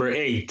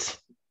 8.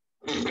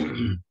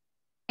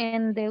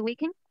 And the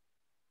weekend?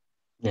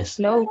 Yes.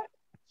 No.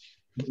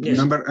 Yes.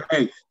 Number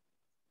 8.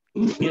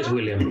 Yes,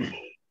 William.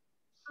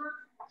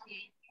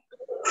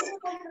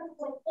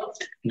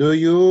 Do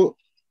you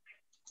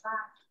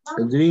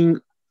drink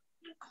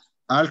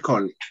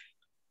alcohol?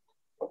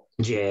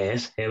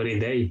 Yes, every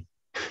day.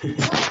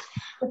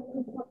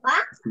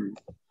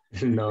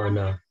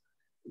 No.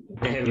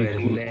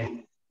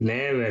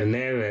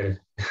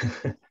 Never.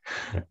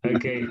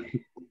 Okay.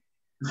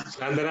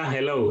 Sandra,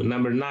 hello.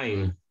 Number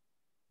 9.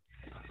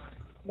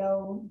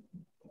 Hello.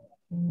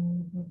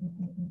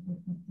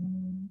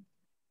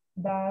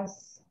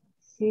 Does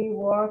she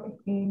work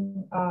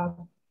in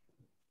an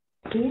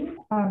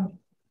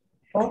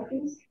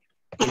office?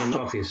 In an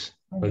office,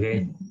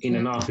 okay? In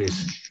an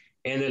office.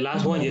 And the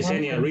last one,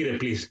 Yesenia, read it,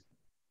 please.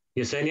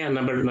 Yesenia,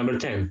 number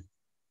 10.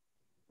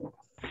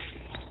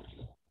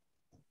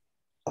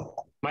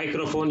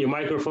 Microphone, your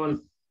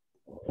microphone.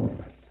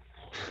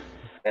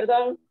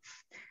 Perdón.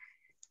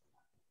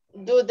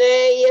 Do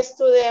they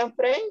study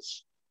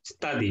French?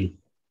 Study.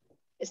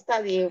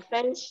 Study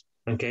French.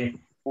 Okay.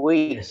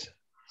 Oui. Yes.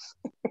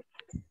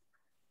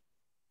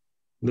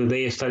 Do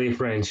they study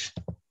French?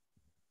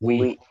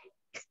 Oui.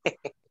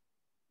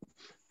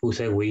 Who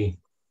said we?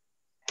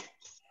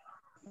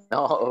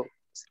 No,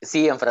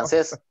 sí, en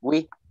francés,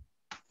 oui.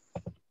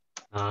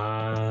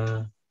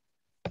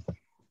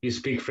 You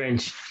speak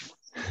French.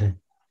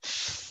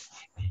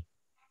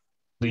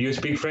 Do you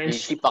speak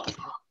French?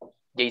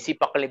 Je ici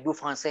parlez-vous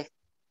français?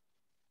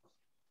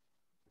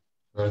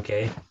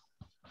 Okay.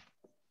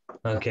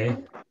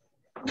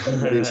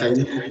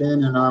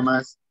 Nada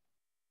más.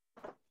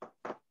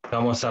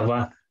 Comment ça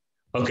va?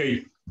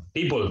 Okay,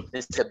 people.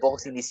 C'est bon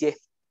s'initier.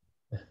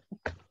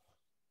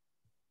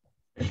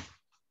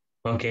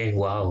 Okay,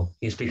 wow,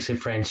 he speaks in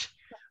French.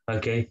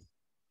 Okay.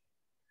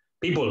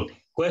 People,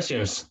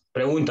 questions,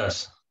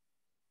 preguntas.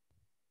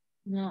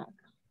 No.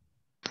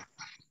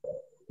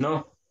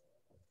 No.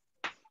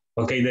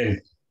 Okay,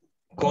 then.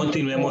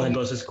 Continuemos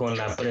entonces con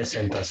la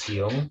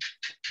presentación.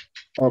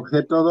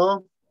 Objeto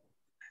 2.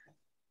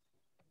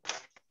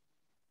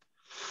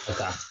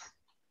 Acá.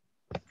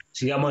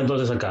 Sigamos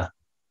entonces acá.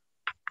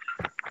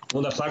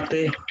 Segunda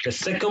parte. The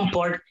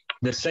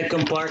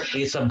second part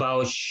is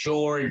about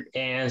short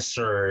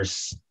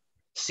answers.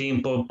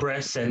 Simple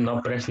present,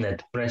 no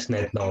present,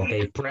 no,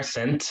 okay,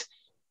 present,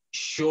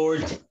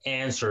 short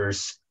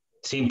answers.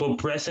 Simple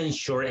present,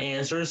 short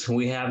answers.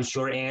 We have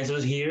short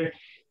answers here.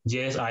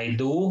 Yes, I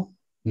do.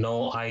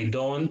 No, I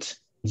don't.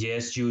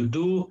 Yes, you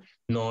do.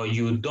 No,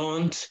 you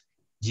don't.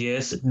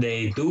 Yes,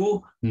 they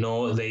do.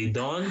 No, they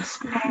don't.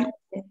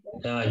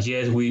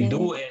 Yes, we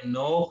do. And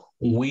no,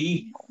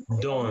 we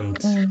don't.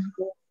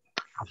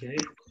 Okay,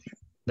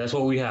 that's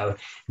what we have.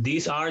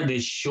 These are the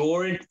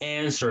short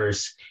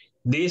answers.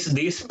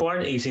 This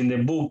part is in the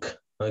book.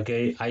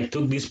 Okay, I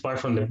took this part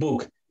from the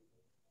book.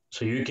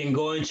 So you can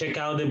go and check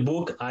out the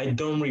book. I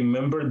don't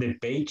remember the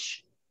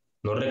page.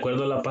 No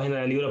recuerdo la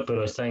página del libro,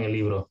 pero está en el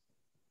libro.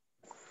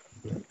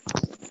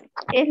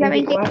 Es la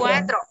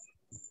 24.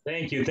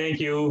 Thank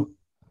you.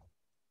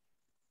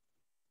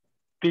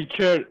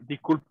 Teacher,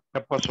 disculpe,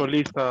 me pasó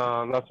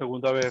lista la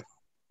segunda vez.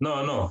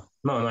 No,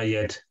 not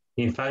yet.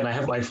 In fact,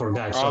 I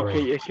forgot,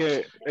 sorry.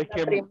 Okay, es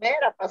que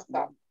Primera,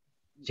 pastor.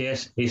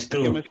 Yes, it's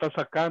true. Es que me está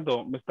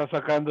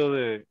sacando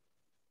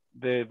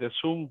de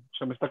Zoom,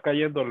 se me está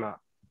cayendo la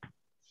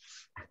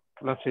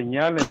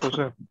señal,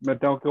 entonces me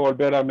tengo que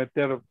volver a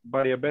meter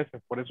varias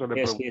veces, por eso le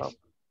preguntaba. Yes.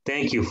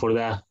 Thank you for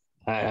that.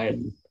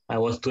 I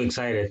was too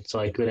excited, so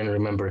I couldn't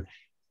remember.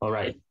 All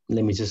right,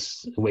 Let me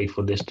just wait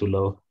for this to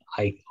load.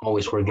 I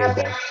always forget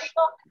that.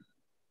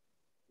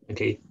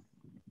 Okay.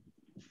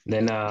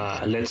 Then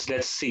let's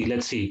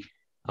see.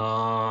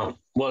 Well,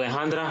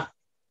 Alejandra,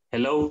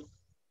 hello.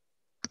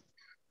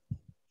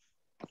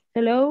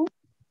 Hello.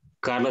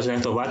 Carlos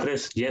Ernesto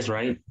Batres, yes,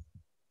 right?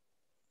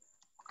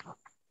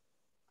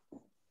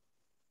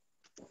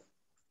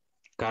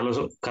 Carlos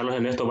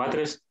Ernesto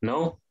Batres,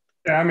 no?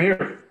 Yeah, I'm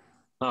here.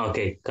 Ah,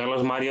 okay.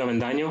 Carlos Mario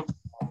Avendaño.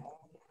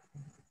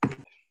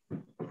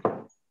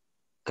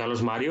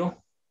 Carlos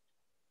Mario.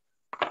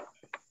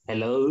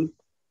 Hello.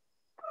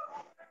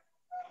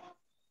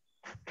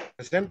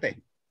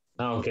 Presente.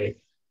 Ah, okay.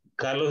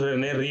 Carlos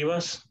René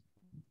Rivas.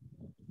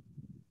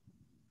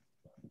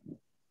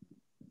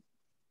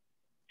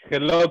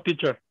 Hello,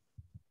 teacher.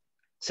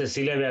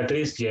 Cecilia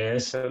Beatriz,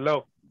 yes.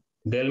 Hello.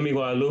 Delmi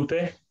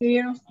Guadalupe.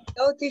 Here.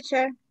 Hello,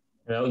 teacher.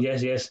 Hello,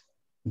 yes.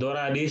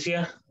 Dora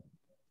Alicia.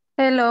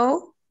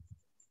 Hello.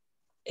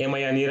 Emma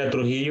Yanira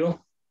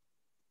Trujillo.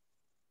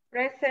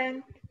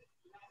 Present.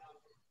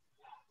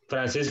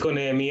 Francisco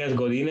Nehemías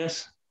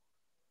Godínez.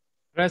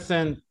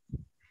 Present.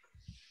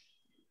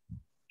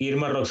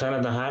 Irma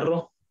Roxana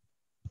Najarro.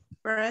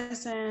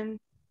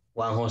 Present.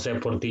 Juan José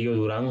Portillo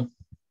Durán.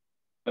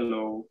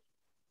 Hello.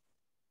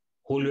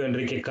 Julio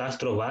Enrique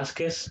Castro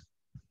Vázquez.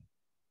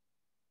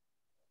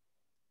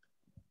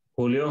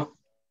 Julio.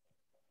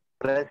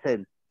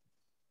 Present.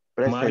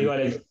 Mario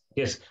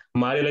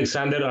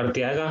Alexander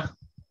Arteaga.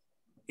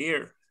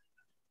 Here.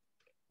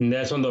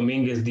 Nelson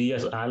Domínguez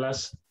Díaz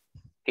Alas.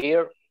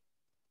 Here.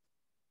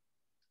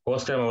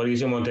 Oscar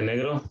Mauricio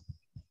Montenegro.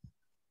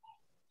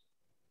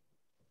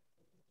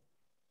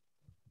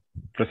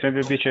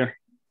 Presente, teacher.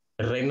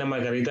 Reina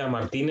Margarita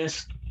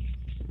Martínez.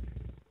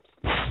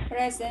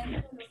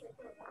 Present.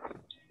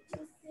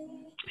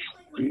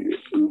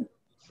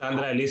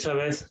 Sandra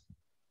Elizabeth.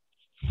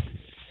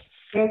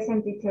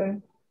 Present,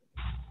 teacher.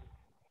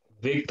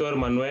 Víctor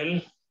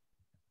Manuel.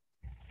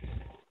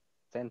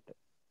 Presente.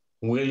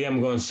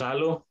 William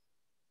Gonzalo.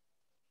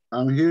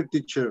 I'm here,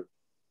 teacher.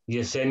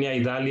 Yesenia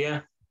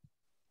Idalia.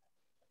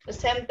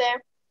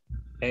 Presente.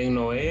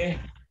 Noé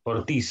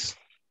Ortiz.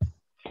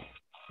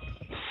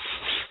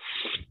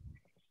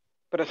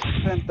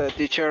 Presente,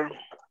 teacher.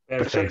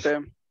 Perfect.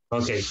 Presente.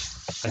 Ok,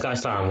 acá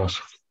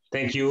estábamos.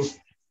 Thank you.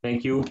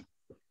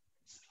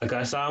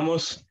 Acá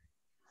estábamos.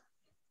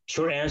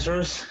 Short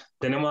answers.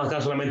 Tenemos acá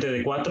solamente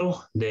de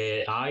 4.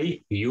 De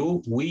I,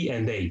 you, we,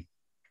 and they.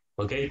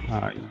 Ok.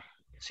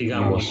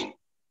 Sigamos.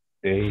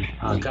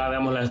 Acá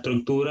vemos la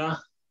estructura.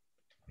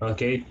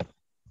 Ok.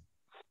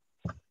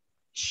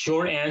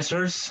 Short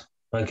answers.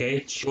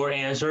 Ok. Short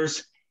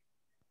answers.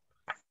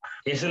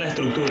 Esa es la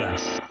estructura.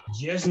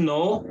 Yes,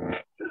 no.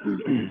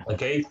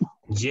 Ok.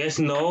 Yes,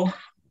 no.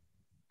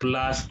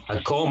 Plus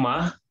a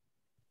comma.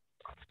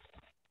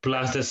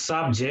 Plus the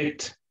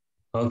subject.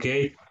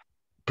 Ok.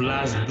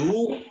 Plus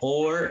do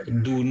or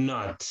do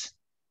not.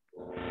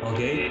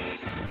 Okay.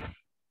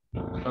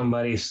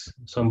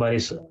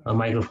 Somebody's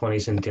microphone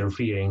is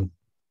interfering.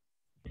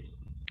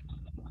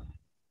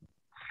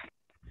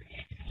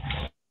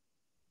 I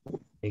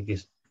think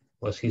it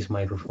was his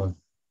microphone.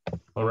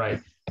 All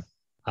right.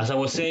 As I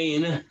was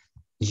saying,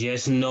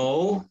 yes,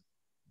 no.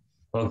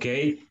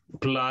 Okay.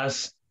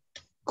 Plus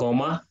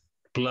comma,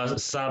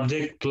 plus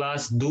subject,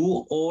 plus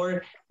do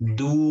or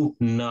do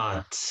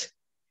not.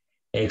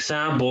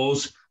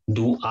 Examples.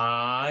 Do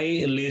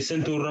I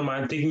listen to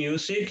romantic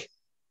music?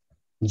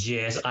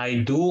 Yes, I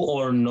do,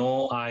 or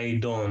no, I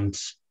don't.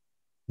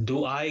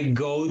 Do I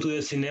go to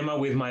the cinema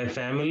with my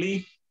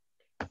family?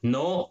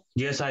 No,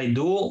 yes, I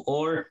do,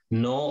 or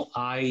no,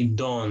 I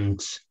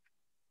don't.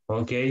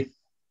 Okay,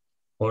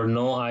 or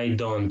no, I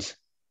don't.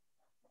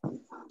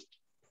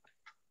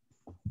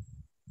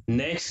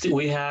 Next,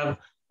 we have,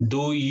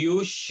 do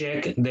you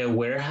check the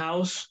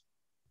warehouse?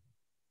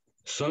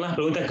 Son las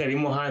preguntas que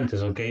vimos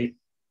antes, ok?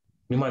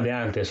 Mismas de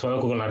antes, solo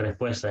con la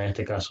respuesta en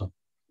este caso.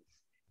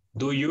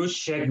 Do you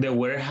check the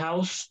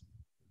warehouse?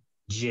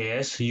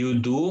 Yes, you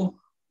do,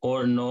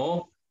 or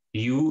no,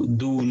 you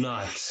do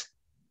not.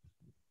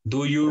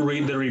 Do you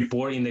read the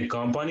report in the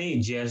company?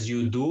 Yes,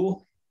 you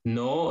do.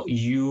 No,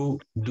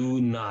 you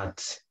do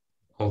not.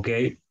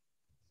 Okay.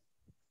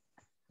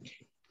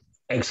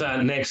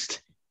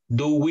 Next,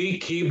 do we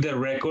keep the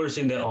records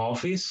in the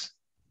office?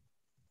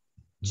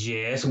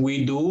 Yes,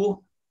 we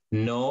do.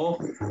 No,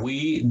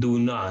 we do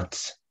not.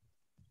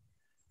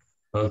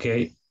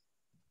 Okay.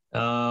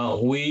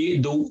 Do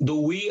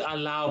we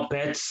allow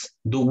pets?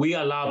 Do we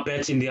allow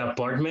pets in the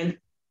apartment?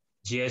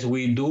 Yes,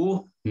 we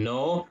do.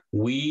 No,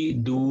 we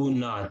do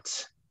not.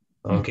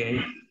 Okay.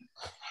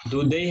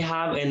 Do they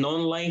have an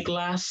online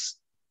class?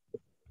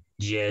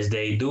 Yes,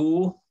 they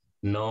do.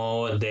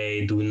 No,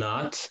 they do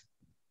not.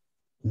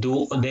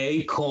 Do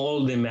they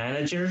call the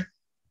manager?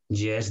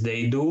 Yes,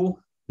 they do.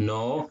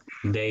 No,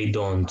 they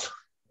don't.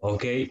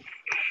 Okay.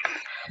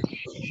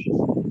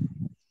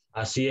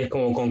 Así es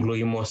como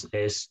concluimos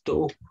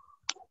esto.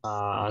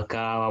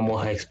 Acá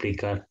vamos a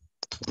explicar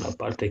una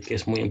parte que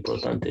es muy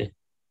importante.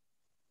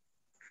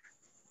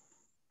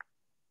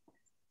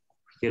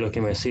 quiero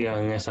que me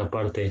sigan en esa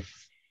parte.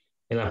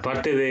 En la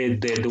parte de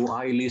do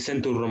I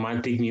listen to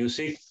romantic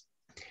music,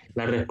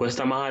 la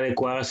respuesta más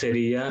adecuada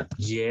sería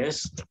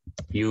yes,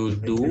 you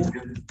do.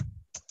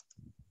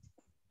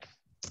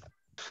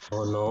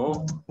 O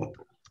no,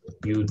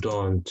 you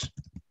don't.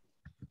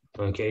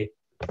 Ok.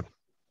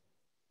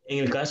 En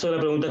el caso de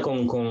la pregunta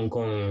con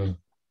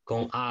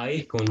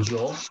I, con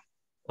yo,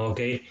 ok,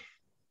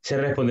 se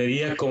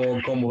respondería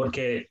como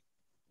porque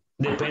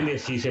depende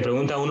si se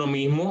pregunta a uno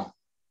mismo,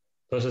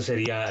 entonces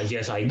sería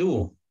yes, I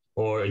do,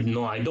 o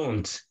no, I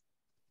don't.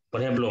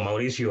 Por ejemplo,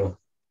 Mauricio,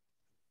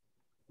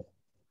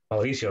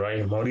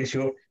 right?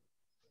 Mauricio,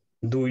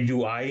 do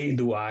I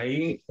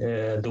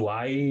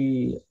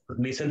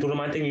listen to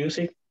romantic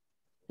music?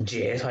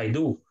 Yes, I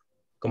do.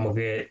 Como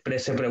que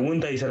se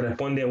pregunta y se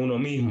responde a uno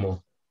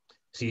mismo.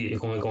 Sí,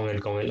 con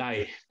el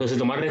I. Entonces,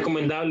 lo más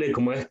recomendable,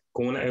 como es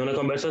en una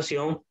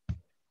conversación,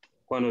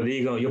 cuando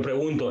digo, yo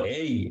pregunto,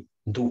 hey,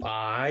 do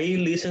I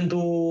listen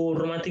to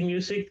romantic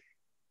music?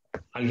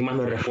 Alguien más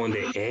me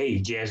responde,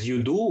 hey, yes,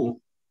 you do,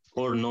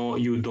 or no,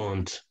 you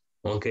don't.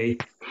 Ok.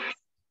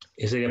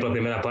 Esa sería la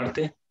primera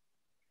parte.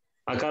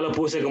 Acá lo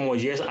puse como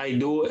yes, I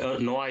do,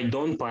 no, I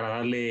don't, para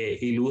darle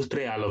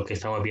ilustre a lo que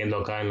estamos viendo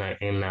acá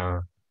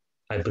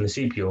al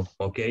principio.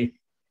 Ok.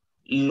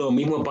 Lo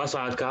mismo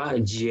pasa acá,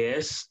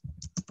 yes,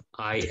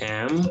 I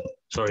am,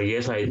 sorry,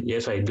 yes,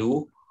 I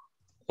do,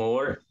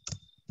 or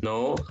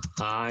no,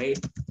 I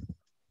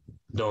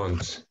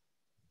don't.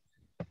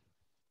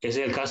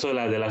 Ese es el caso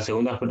de la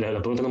segunda, de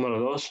la pregunta número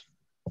 2,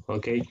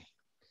 ok.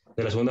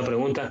 De la segunda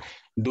pregunta,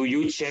 do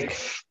you check,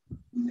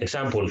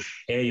 example,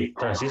 hey,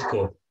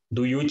 Francisco,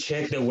 do you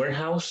check the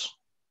warehouse?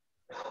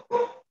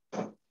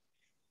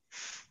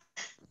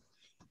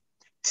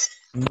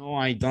 No,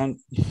 I don't.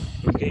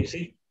 Ok,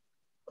 sí.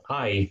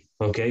 I,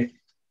 ok.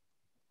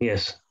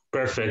 Yes,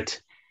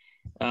 perfect.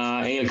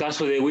 En el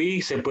caso de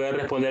we, se puede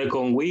responder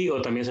con we o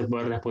también se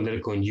puede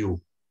responder con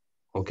you.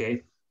 Ok.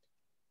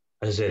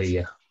 Eso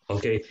sería.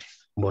 Ok.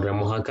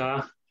 Borramos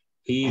acá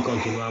y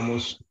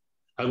continuamos.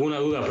 ¿Alguna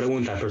duda,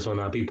 pregunta,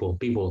 persona, people?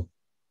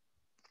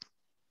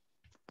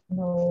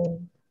 No.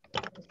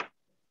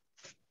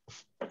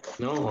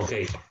 No, ok.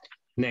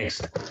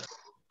 Next.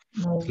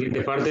 No.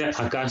 Siguiente parte,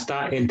 acá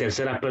está en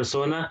tercera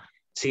persona.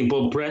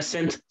 Simple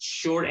present,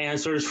 short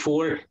answers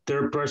for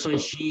third person,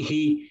 she,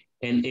 he,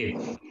 and it.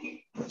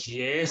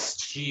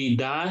 Yes, she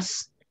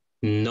does.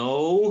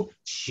 No,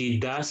 she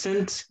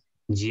doesn't.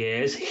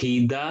 Yes,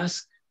 he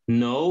does.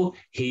 No,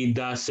 he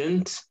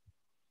doesn't.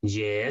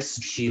 Yes,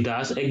 she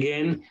does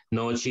again.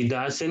 No, she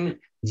doesn't.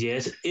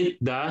 Yes,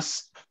 it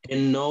does.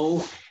 And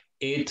no,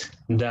 it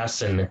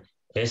doesn't.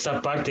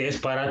 Esta parte es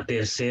para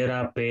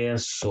tercera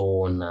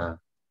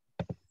persona.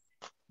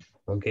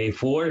 Ok,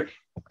 for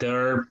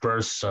third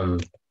person.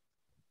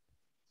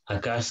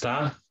 Acá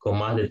está con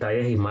más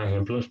detalles y más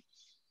ejemplos.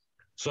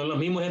 Son los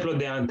mismos ejemplos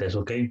de antes,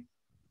 ok.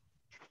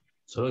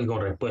 Solo que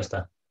con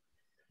respuesta.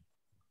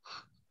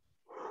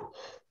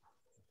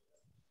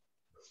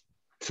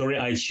 Sorry,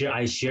 I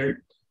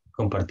shared.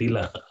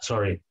 Compartirla.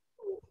 Sorry.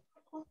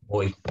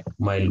 Boy,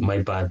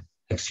 my bad.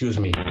 Excuse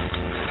me.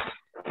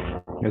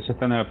 Eso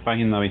está en la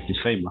página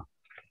 26, ¿no?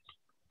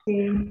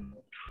 Sí.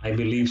 I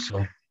believe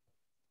so.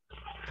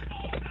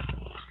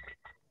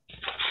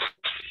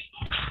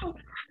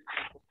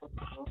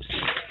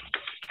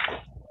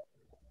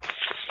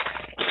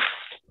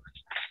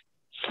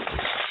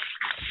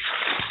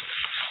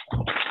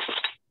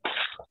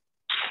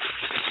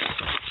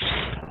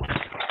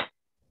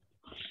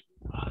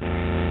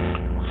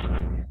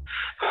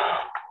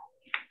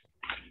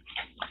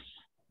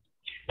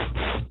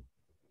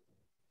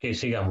 Ok,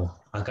 sigamos.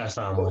 Acá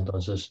estábamos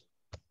entonces.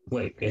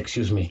 Wait,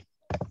 excuse me.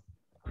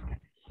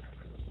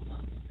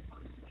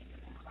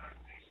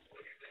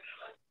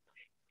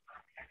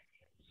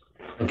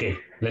 Okay,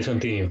 let's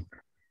continue.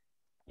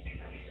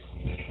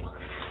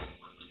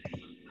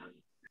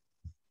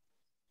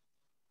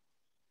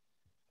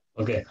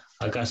 Okay,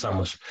 acá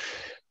estamos.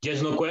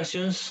 Just no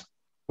questions?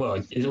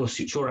 Well, it was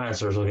short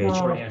answers, okay, No.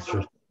 short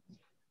answers.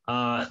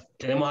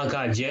 Tenemos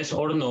acá yes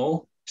or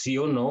no, sí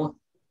o no,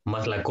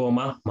 más la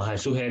coma, más el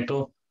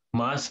sujeto,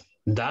 más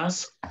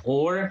does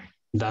or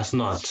does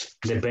not.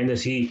 Depende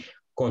si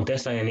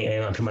contestan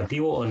en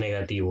afirmativo o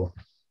negativo.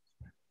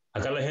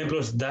 Acá los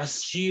ejemplos,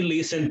 does she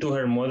listen to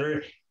her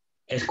mother?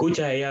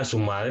 ¿Escucha ella a su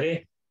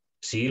madre?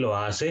 Sí, lo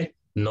hace.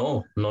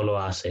 No, no lo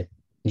hace.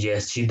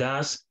 Yes, she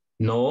does.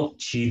 No,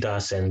 she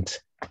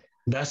doesn't.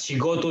 Does she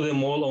go to the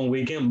mall on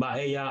weekend? ¿Va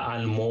ella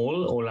al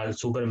mall o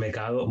al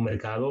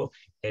mercado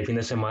el fin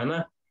de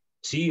semana?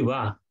 Sí,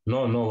 va.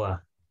 No, no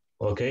va.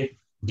 Ok.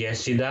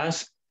 Yes, she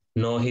does.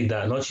 No, he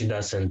does. No, she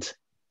doesn't.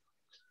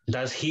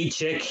 Does he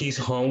check his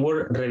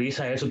homework?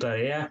 ¿Revisa él su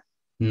tarea?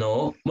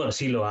 No. Bueno,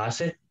 sí lo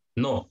hace.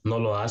 No, no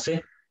lo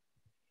hace.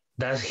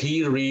 Does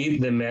he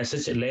read the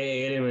message?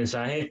 ¿Lee él el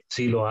mensaje?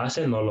 Sí lo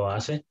hace. No lo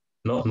hace.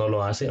 No, no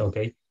lo hace. Ok.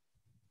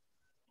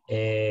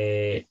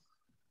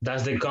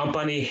 Does the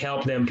company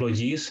help the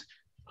employees?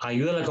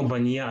 ¿Ayuda la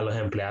compañía a los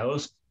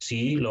empleados?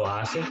 Sí, lo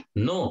hace.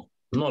 No,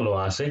 no lo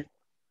hace.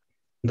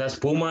 Does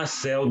Puma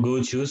sell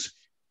good shoes?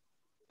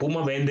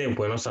 Puma vende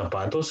buenos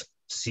zapatos.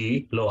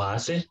 Sí, lo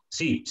hace.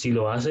 Sí, sí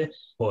lo hace.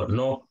 O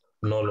no,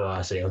 no lo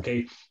hace. ¿Ok?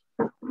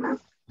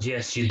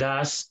 Yes, she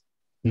does.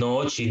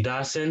 No, she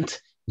doesn't.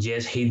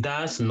 Yes, he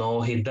does.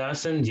 No, he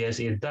doesn't.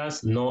 Yes, it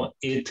does. No,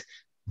 it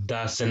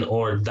doesn't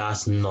or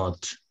does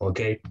not.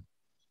 ¿Ok?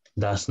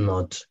 Does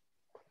not.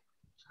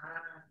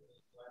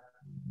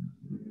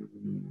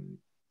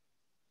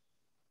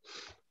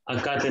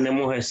 Acá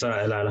tenemos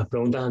las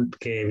preguntas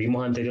que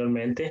vimos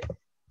anteriormente.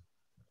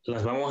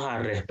 Las vamos a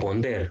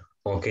responder,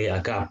 ok,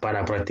 acá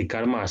para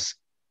practicar más.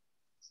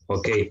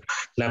 Ok,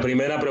 la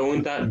primera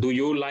pregunta, do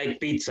you like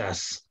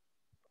pizzas?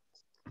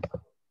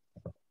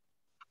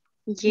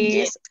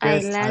 Yes, I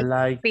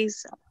like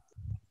pizza.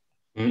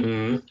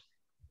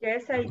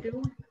 Yes, I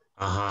do.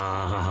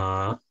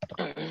 Ajá.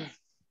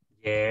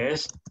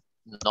 Yes.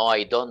 No,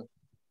 I don't.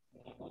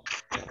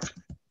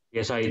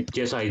 Yes,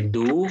 I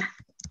do.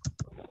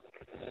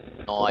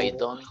 No, I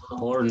don't.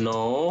 Or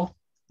no,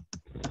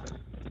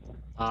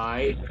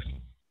 I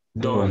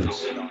don't.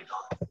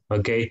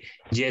 Ok,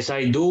 yes,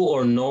 I do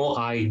or no,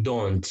 I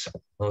don't.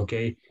 Ok,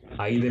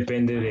 ahí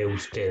depende de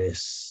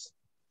ustedes.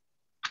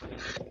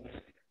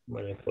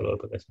 Bueno, el color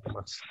porque es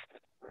más.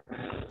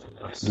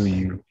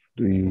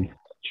 Do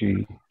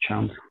you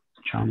shampoo?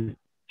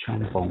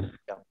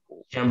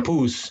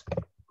 Shampoos.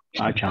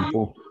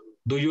 Shampoo.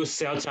 Do you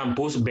sell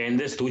shampoos?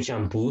 ¿Vendes tú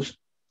shampoos?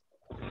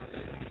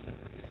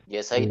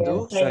 Yes, I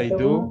do. Yes, I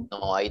do.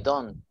 No, I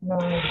don't. No,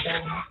 I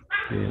don't.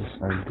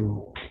 Yes, I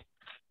do.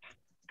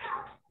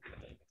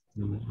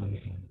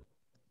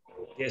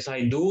 Yes,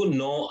 I do.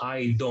 No,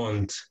 I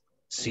don't.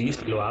 Sí,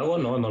 lo hago.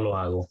 No, no lo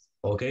hago.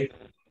 Ok.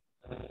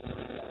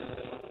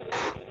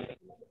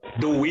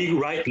 Do we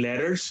write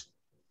letters?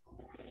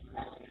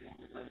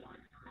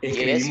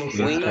 Yes,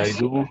 I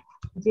do.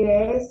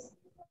 Yes.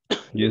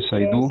 Yes,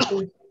 I do.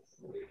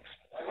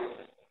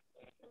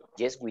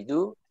 Yes, we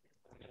do.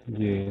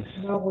 Yes.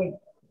 No,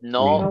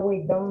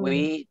 we don't.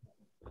 We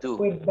do.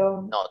 We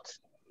don't. Not.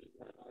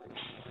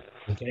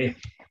 Okay.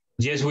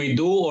 Yes, we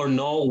do or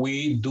no,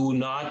 we do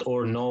not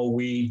or no,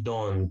 we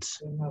don't.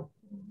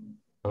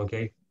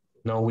 Okay.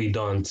 No, we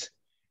don't.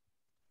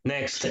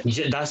 Next,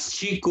 does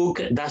she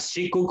cook? Does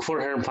she cook for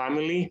her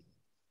family?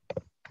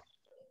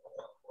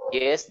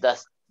 Yes,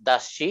 does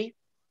she?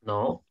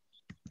 No.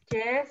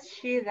 Yes,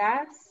 she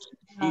does.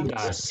 She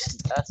does. She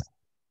does.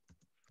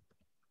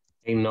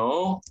 Hey,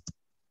 no.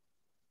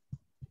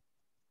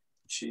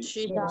 She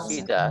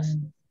does.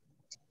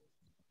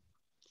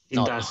 She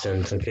No.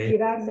 doesn't, okay? She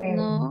doesn't.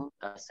 No,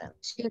 Doesn't.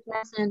 she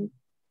doesn't.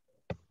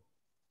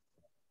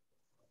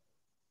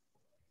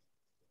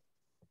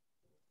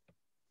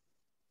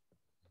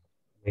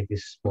 Make it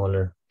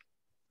smaller.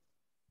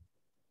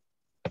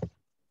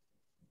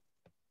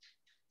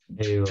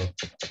 There you go.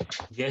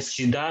 Yes,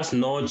 she does.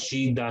 No,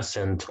 she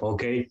doesn't.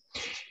 Okay.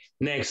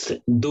 Next,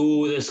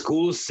 do the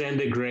schools send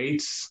the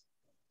grades?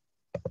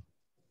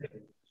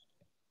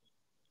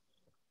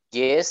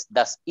 Yes,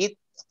 does it?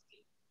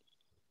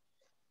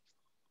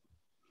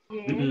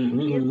 Yes,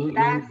 it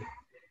does.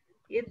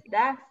 It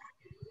does.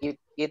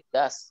 It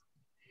does.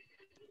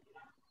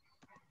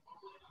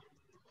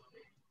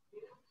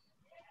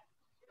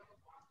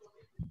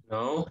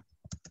 No.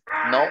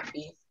 No,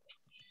 it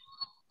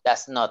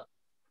does not.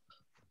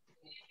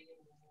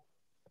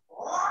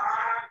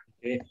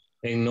 Okay.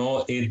 And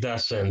no, it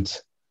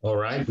doesn't. All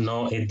right.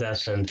 No, it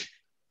doesn't.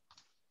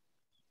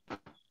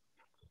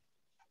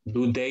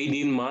 Do they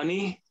need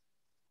money?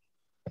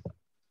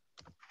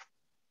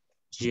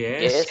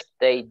 Yes. Yes,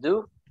 they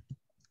do.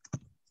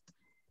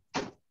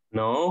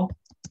 No.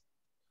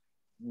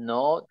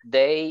 No,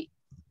 they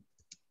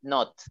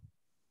not.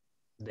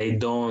 They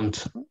don't.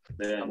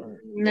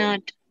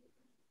 Not.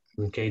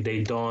 Okay,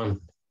 they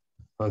don't.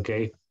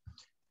 Okay.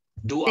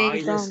 Do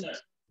They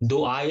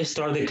don't. I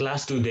start the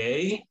class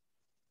today?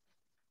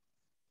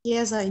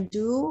 Yes, I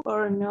do,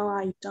 or no,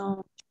 I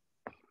don't.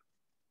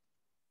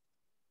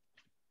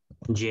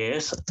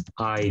 Yes,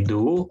 I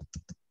do.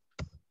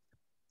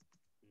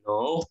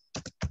 No,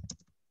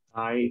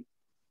 I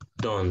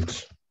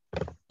don't.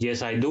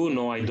 Yes, I do.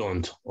 No, I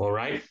don't. All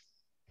right.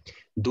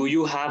 Do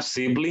you have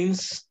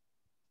siblings?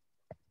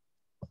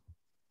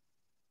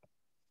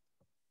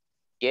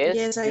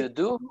 Yes, you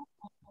do.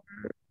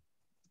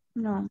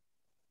 No.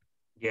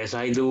 Yes,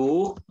 I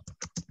do.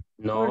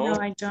 No, Or no,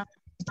 I don't.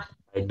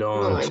 I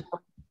don't.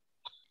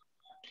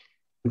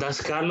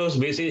 Does Carlos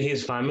visit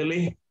his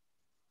family?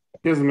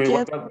 Excuse me,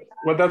 Yes.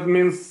 what that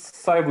means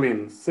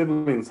siblings?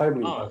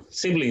 Oh,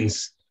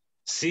 siblings.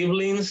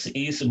 Siblings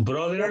is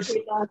brothers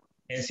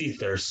and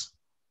sisters.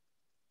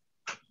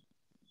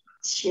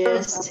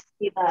 Yes,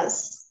 he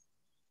does.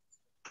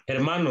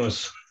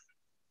 Hermanos,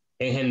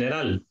 en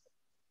general.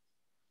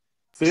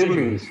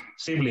 Siblings.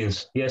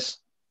 Siblings, yes.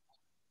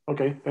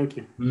 Okay, thank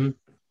you.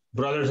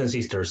 Brothers and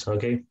sisters,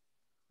 okay.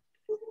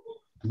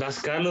 Does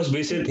Carlos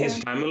visit his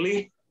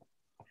family?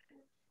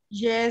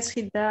 Yes,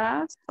 he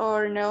does,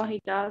 or no,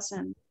 he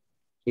doesn't.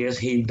 Yes,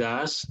 he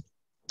does.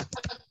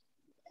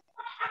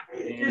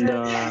 And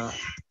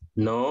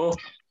no,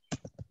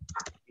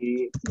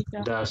 he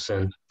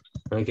doesn't.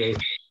 Okay.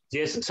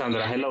 Yes,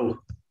 Sandra,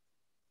 hello.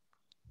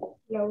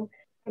 Hello.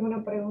 Tengo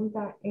una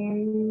pregunta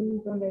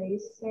en donde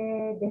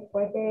dice,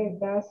 después de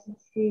does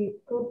she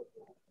cook,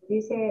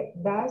 dice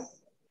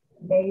does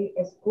they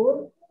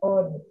school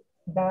o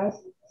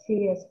does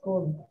she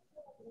school.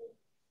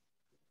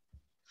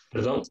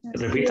 Perdón,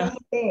 repita.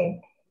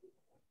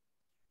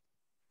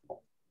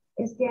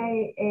 Es que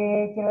hay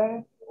que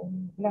ver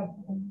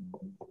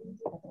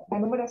la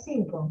número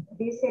 5.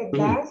 Dice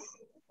does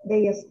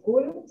they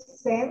school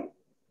send.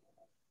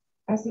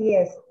 Así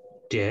es.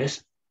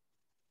 Yes.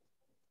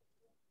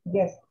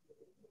 Yes.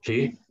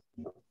 Sí.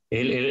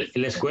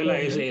 La escuela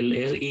es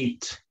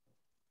it.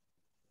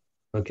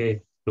 Ok,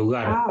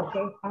 lugar.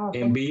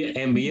 Okay.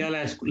 Envía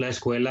la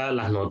escuela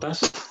las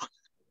notas.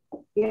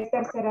 Y es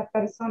tercera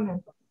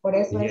persona. Por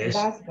eso Yes. es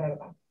das,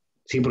 ¿verdad?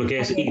 Sí, porque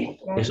es it.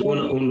 Es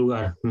un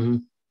lugar.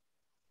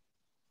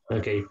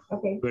 Okay,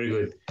 very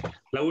good.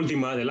 La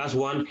última, the last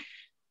one.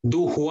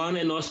 Do Juan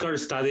and Oscar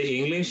study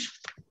English?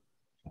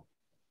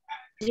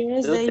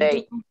 Yes,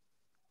 they do.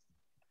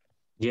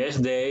 Yes,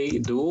 they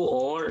do,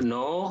 or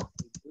no?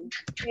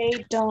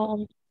 They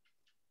don't.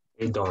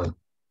 They don't.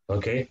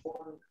 Okay.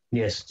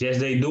 Yes,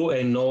 they do,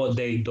 and no,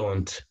 they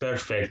don't.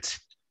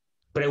 Perfect.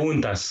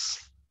 Preguntas.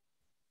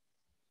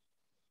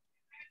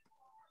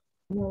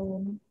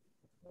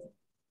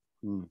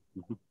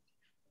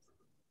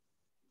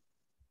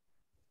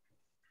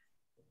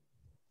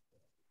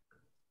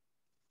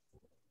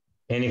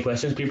 Any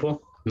questions,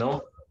 people?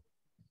 No?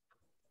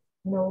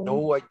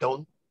 No, I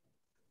don't.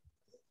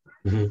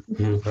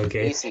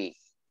 Okay. Easy.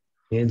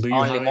 Yeah,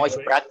 Only much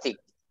practice.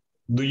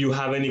 Do you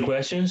have any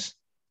questions?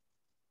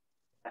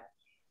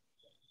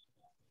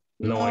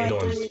 No, I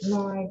don't.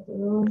 No, I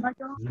do.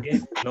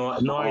 Okay. No,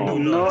 I do not.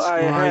 No,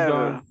 I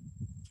have.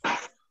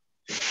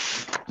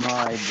 No,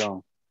 I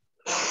don't.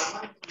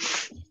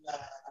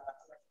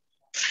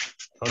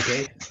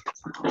 Okay.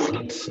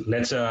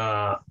 Let's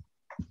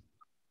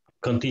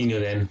continue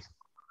then.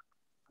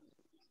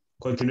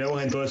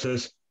 Continuemos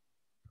entonces.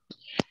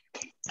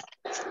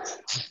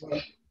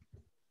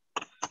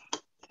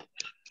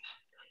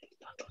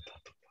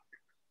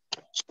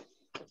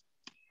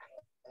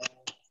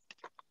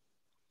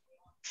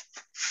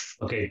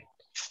 Ok.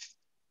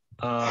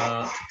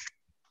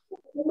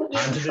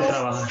 Antes de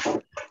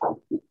trabajar.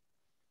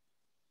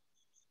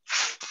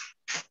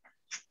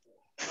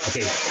 Ok.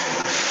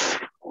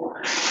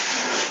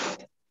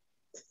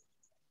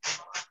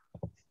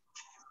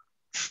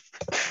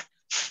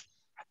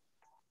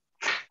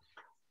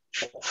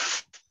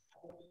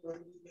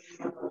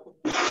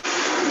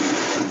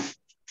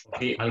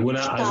 Okay.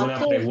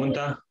 ¿Alguna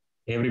pregunta?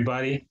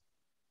 Everybody?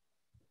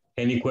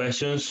 Any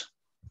questions?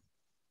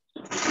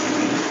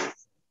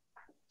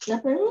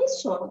 ¿La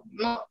permiso?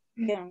 No.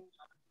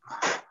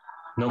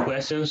 No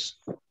questions?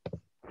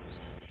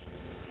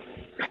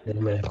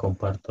 Déjenme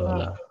comparto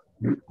la...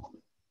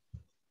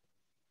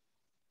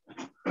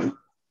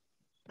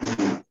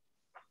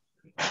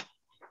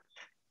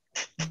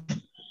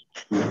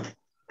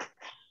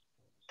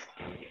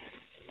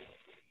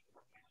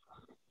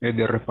 Es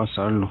de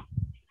repasarlo.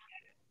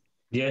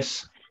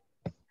 Yes.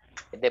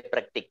 De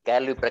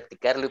practicarlo y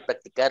practicarlo y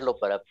practicarlo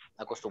para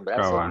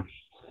acostumbrarse. Cabal.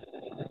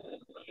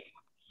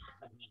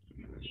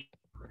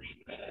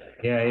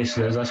 Yeah,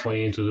 that's what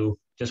you need to do.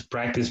 Just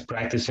practice,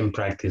 practice, and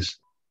practice.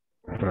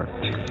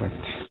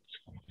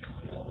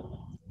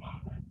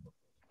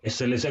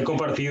 Les he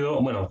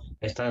compartido, bueno,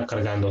 está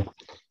cargando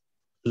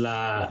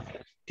la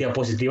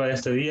diapositiva de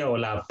este día o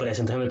la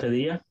presentación de este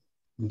día.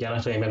 Ya la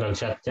estoy enviando al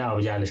chat,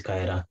 ya les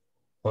caerá.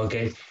 Ok.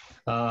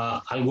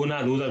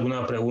 ¿Alguna duda,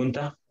 alguna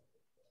pregunta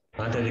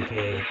antes de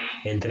que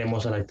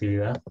entremos a la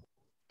actividad?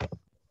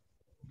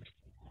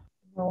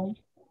 No.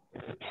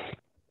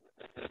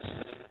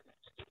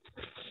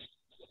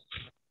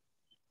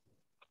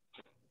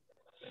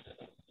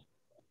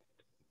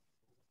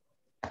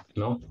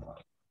 No.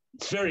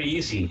 It's very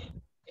easy.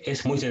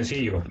 Es muy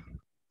sencillo.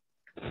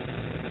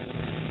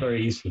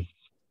 Very easy.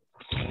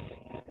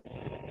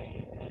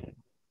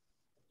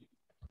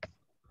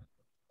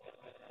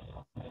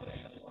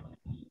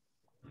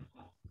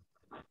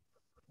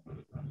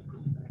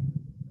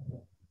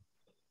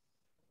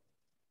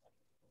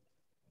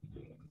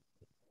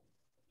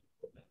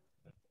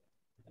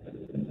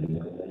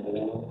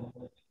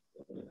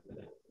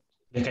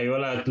 ¿Les cayó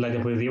la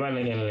diapositiva en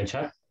el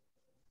chat?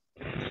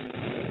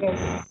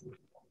 Yes.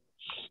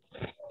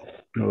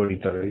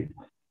 Ahorita ahí.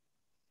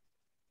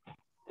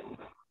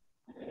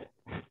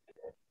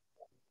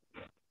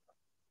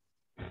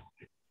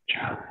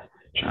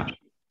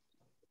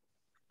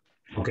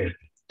 Ok.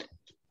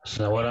 Pues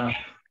ahora...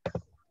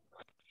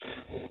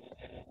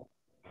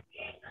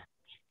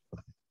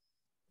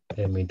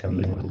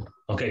 Permítanme.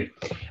 Ok.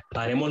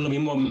 Haremos lo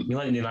mismo,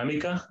 misma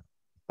dinámica.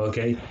 Ok.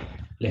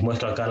 Les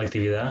muestro acá la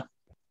actividad.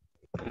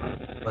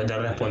 Voy a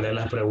responder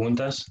las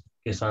preguntas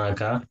que están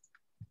acá.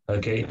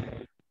 Ok.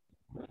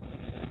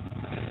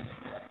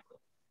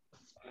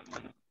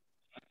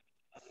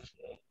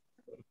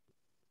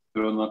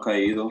 Pero no ha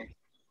caído.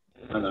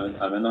 Bueno,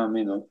 al menos a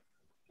mí no.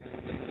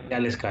 Ya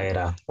les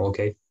caerá. Ok.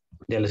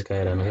 Ya les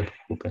caerá, no se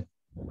preocupen.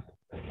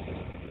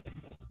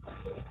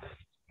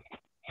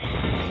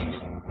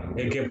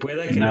 El que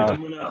pueda que le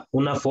tome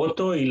una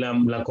foto y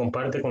la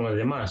comparte con los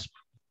demás.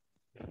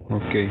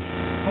 Ok.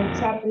 Al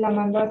chat la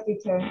mandó,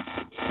 teacher.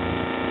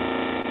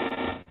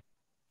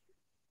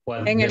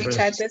 What, En the el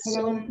chat de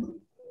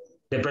Zoom.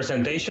 The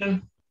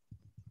presentation?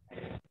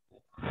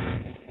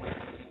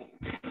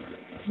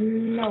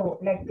 No,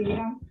 la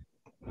actividad.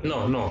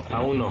 No,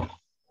 aún no.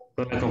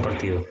 No la he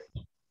compartido.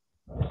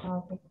 Ah,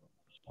 ok.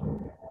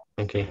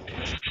 Ok.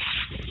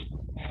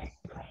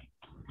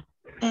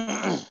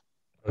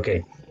 Ok.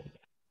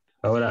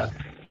 Ahora,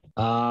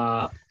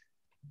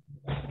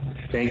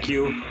 thank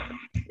you.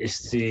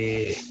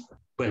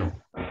 Bueno,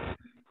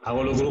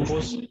 hago los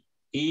grupos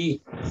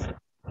y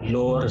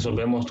lo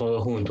resolvemos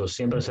todos juntos.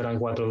 Siempre serán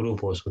 4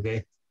 grupos, ¿ok?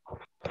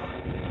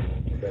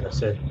 Para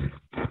hacer.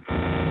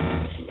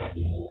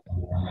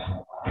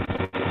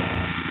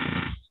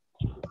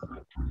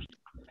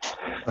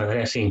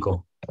 Bueno,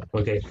 5.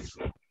 Ok.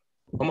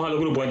 Vamos a los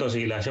grupos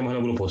entonces y le hacemos en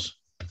los grupos.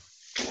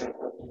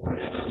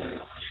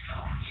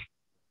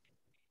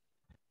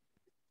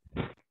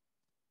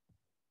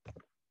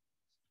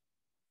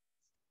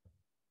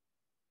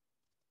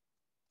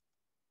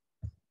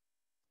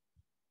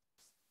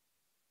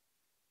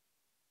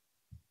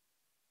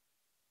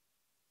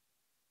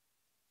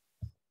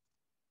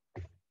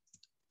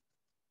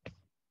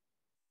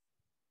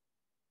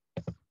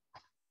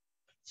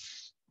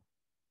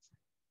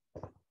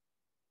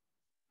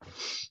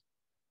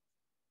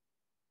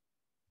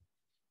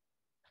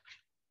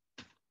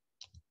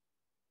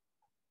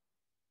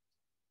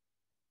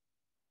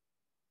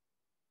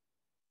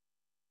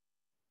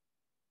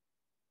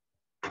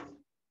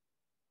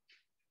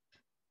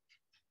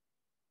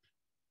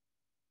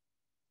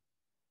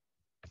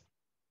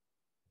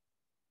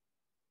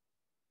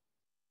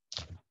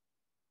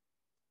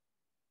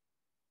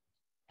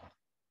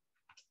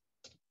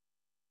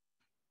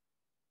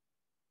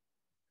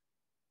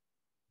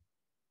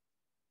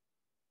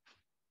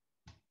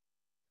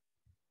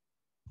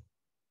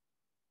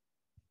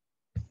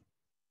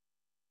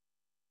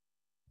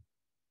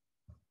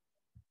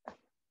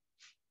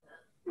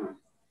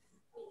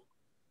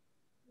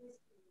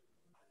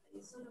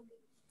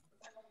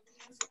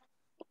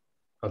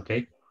 Ok.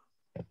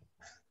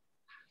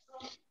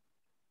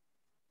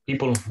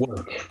 People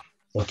work.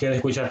 Os quiero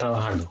escuchar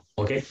trabajando.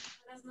 Ok.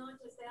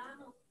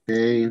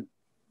 Ok.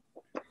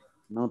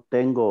 No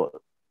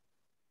tengo.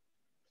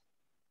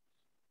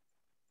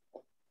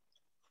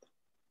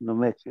 No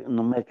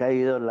me ha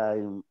caído la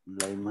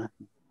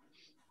imagen.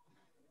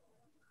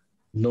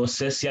 No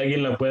sé si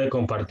alguien la puede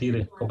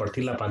compartir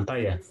la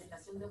pantalla.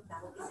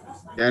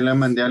 Ya le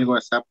mandé al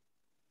WhatsApp.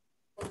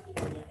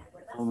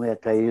 No me ha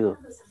caído.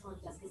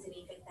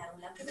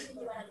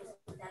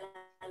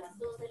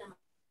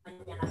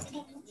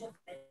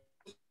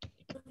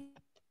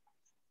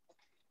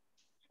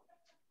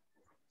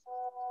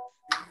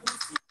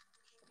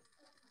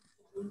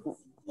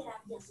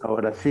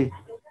 Ahora sí.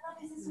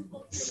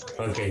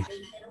 Ok,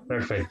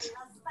 perfecto.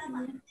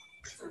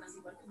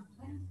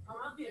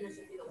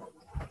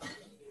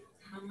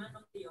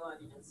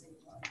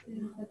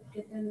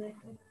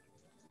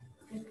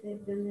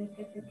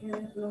 Que te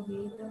quede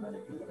flojito para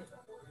que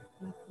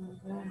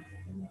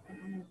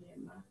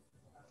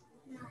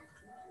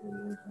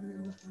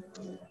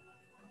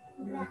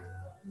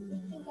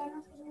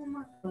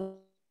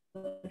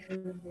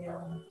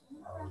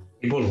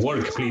People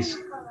work, please.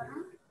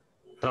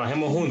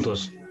 Trabajemos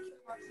juntos.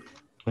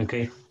 Ok.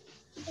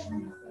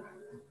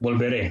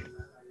 Volveré.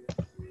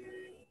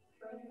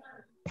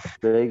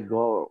 They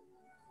go.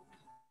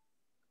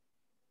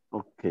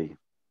 Ok.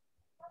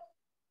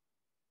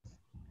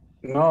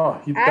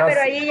 No, he Pero doesn't.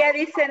 ahí ya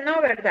dice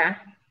no, ¿verdad?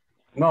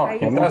 No, Ahí.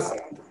 he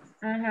doesn't.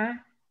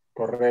 Ajá.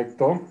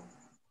 Correcto.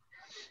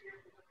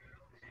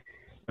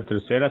 La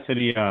tercera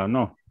sería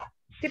no.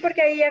 Sí,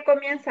 porque ahí ya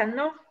comienza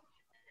no.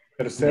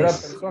 Tercera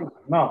persona.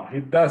 No, he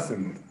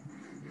doesn't.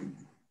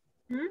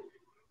 ¿Mm?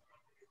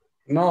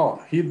 No,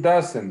 he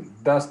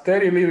doesn't. Does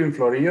Terry live in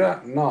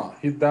Florida? No,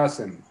 he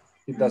doesn't.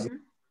 He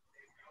doesn't.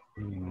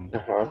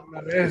 Ajá.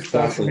 Una vez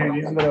estás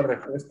escribiendo la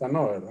respuesta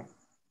no, ¿verdad?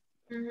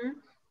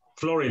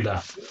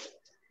 Florida.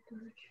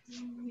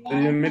 Do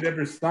you meet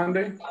every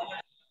Sunday?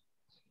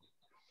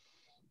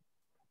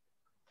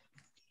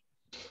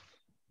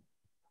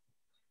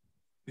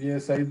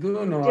 Yes, I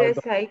do. No, I Yes,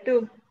 don't. I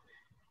do.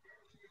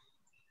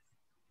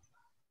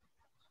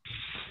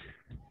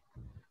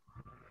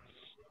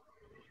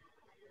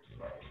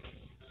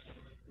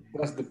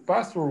 Does the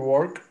password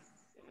work?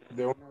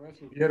 De una vez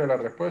sugiere la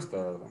respuesta,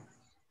 ¿verdad?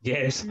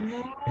 Yes.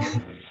 No.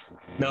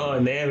 No,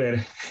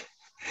 never.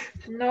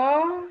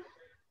 No.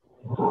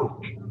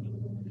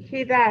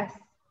 He does.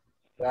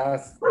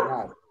 Does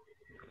not.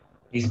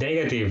 It's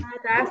negative.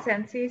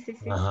 Doesn't. Sí, sí,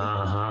 sí.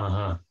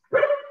 Ajá.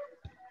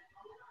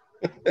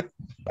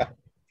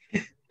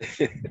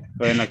 Entonces,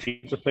 en la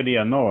quinta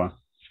sería no.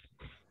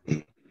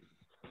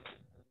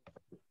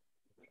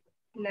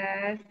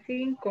 La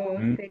 5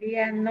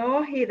 sería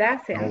no, he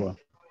doesn't. No.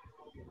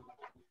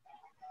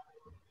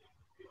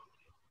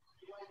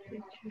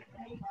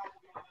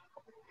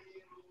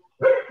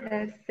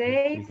 The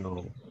 6.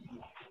 No.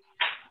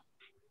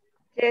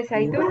 Yes,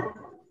 I do.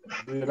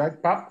 Do you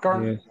like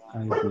popcorn? Yes,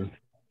 I do.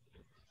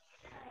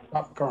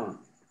 Popcorn.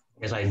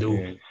 Yes, I do.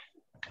 Yes.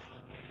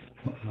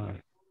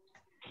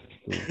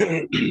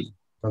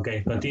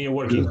 Okay, continue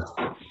working.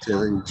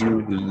 Didn't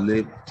you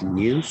believe the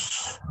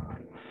news?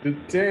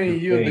 Today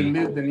you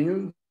delete the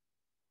news.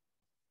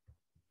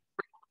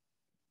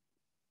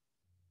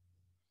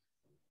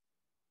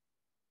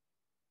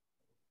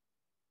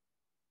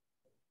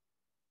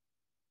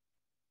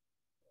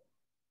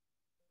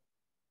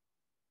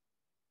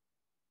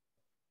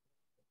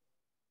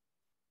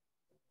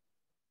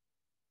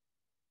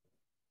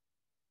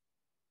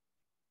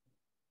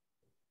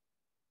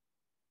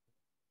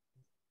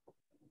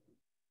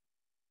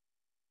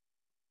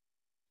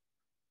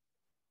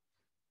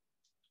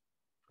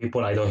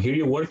 People, I don't hear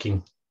you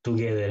working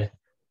together.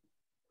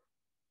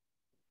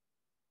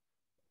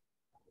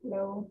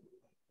 Hello.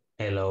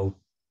 Hello.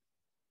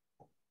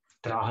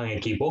 ¿Trabajan en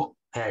equipo?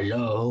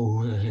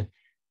 Hello.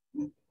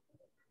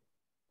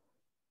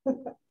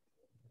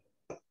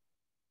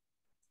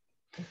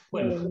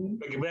 Bueno,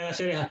 lo que pueden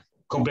hacer es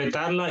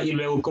completarla y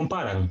luego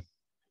comparan.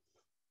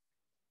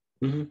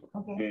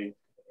 Okay.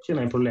 Sí,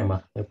 no hay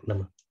problema, no hay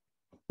problema.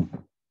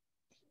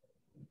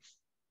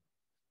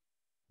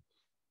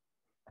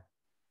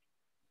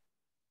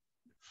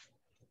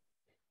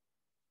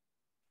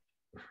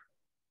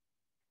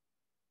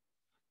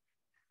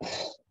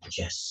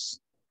 Yes.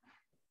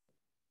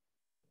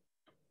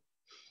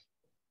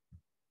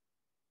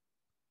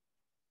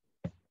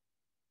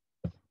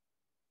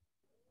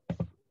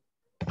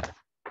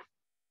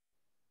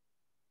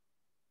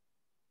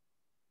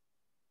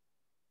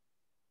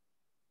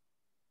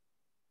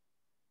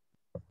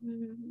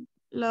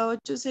 La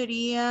 8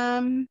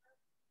 sería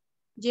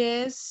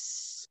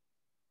yes,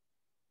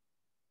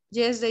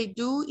 yes they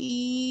do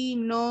y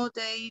no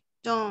they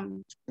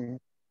don't.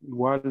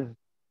 Igual.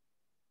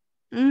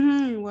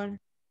 Igual.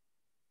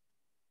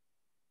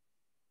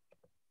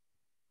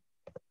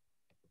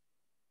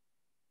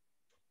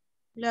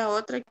 La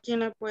otra,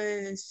 ¿quién la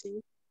puede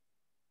decir?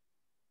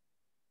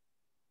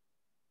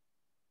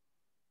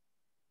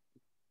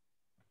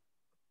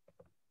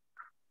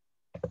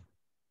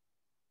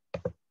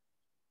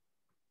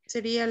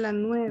 Sería la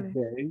 9.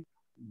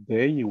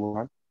 They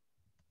igual.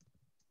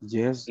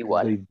 Yes,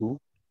 Igual. they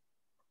do.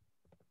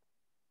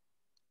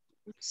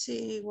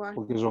 Sí, igual.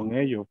 Porque son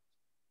ellos,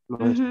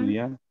 los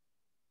estudiantes.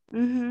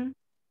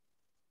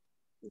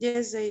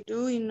 Yes, they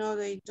do y no,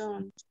 they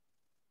don't.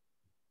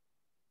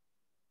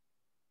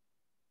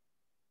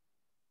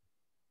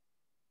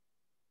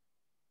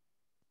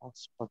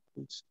 That's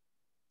Patricia.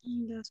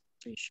 That's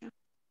Patricia.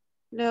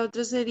 La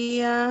otra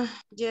sería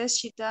yes,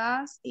 she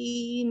does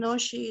y no,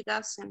 she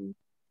doesn't.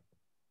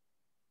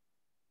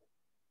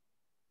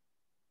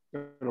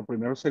 Pero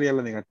primero sería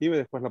la negativa y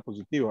después la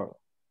positiva.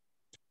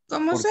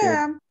 Como Porque-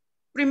 sea,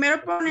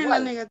 primero ponen la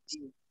Igual.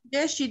 negativa.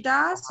 Yes, she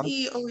does Ajá.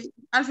 y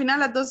al final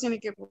las dos tienen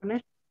que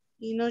poner.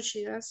 Y no,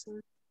 she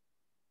doesn't.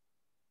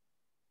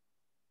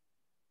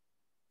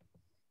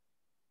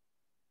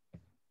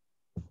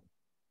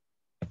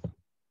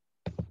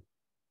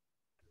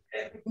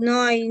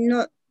 No, I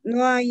not.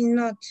 No, I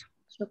not.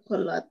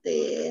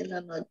 Chocolate en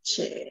la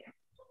noche.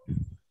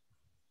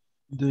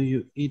 Do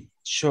you eat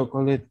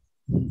chocolate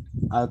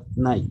at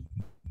night?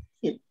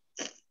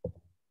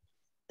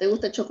 ¿Te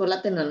gusta el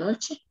chocolate en la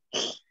noche?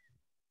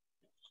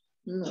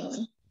 No.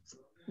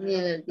 Ni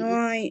en el No,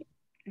 día. I.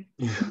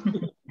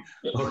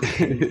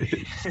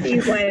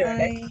 Igual,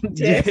 ¿verdad? I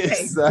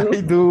Yes,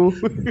 I do.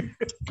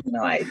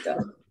 No, I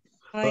don't.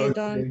 I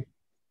don't.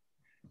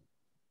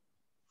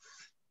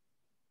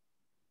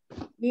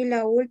 Y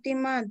la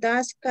última,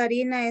 does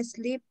Karina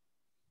sleep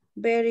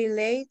very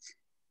late?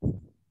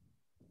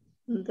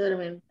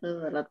 Duermen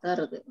toda la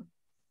tarde.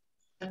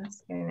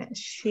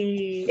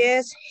 She...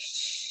 Yes,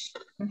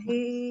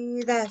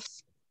 he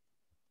does.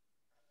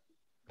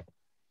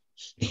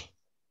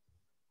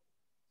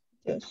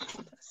 Yes,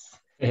 she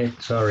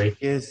does. Sorry.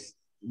 Yes,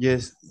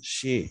 yes,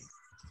 she.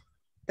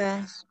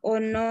 Does. O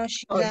no,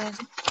 she Oh. does.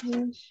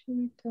 Yes,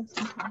 she does.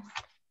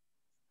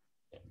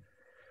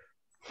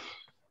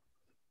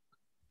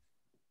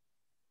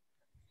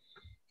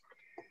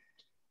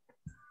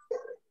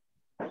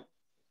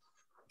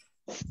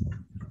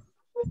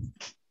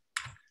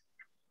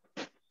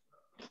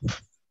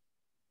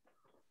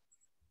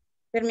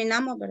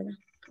 Terminamos, ¿verdad?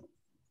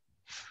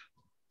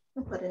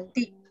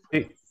 Sí.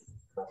 Sí.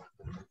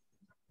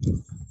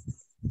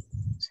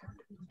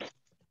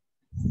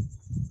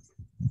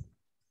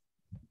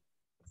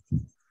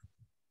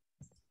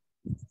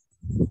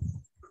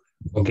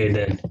 Okay,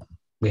 then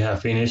we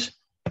have finished.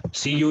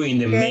 See you in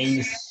the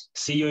Yes.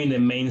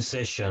 main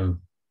session.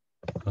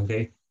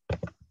 Okay.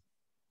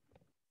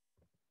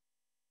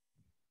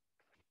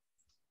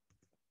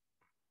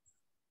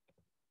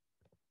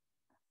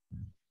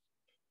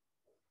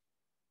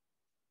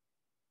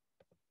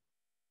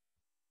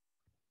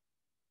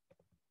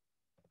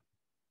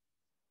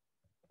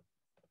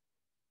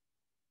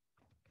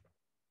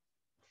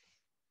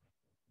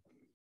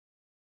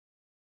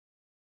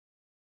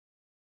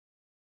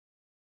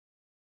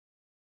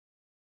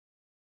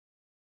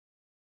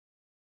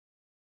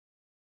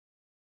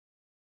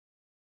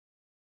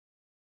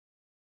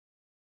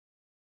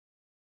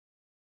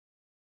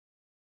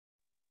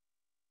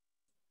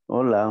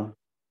 Hola.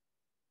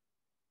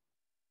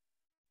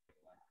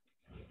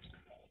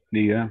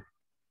 Diga.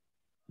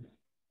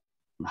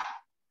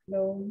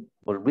 Hello.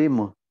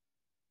 Volvimos.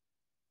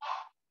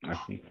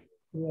 Aquí.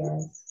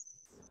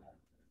 Yes.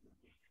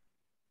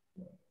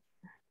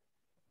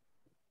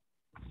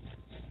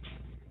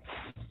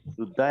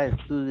 You die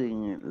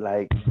studying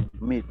like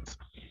me.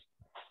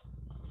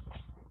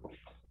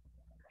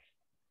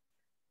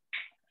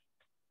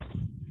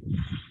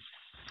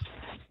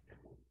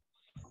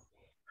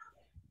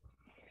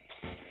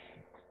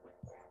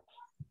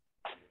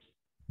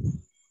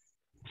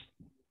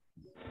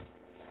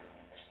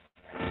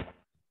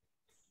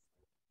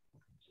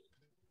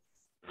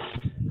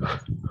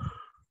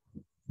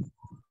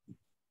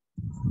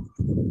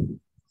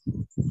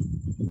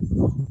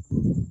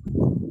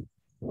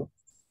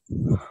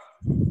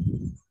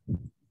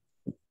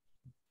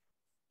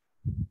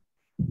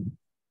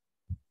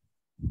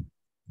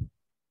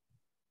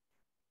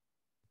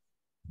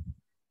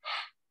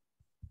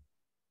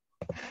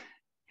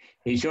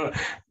 Y yo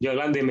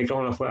hablando y el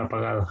micrófono fue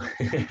apagado.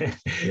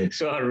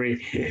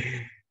 Sorry.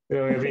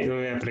 No me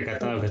había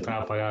percatado que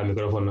estaba apagado el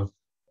micrófono.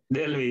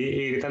 Delmi,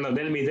 y gritando,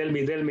 Delmi,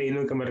 y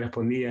nunca me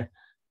respondía.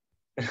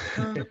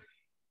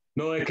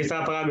 No, es que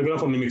estaba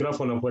apagado mi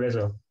micrófono, por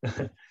eso.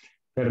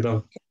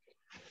 Perdón.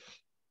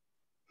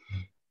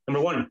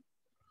 Number 1.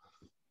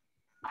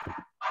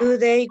 Do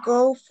they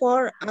go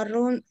for a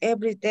run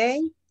every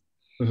day?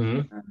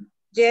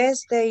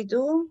 Yes, they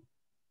do.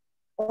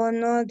 Or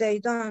no, they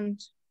don't.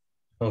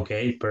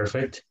 Okay,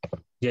 perfect.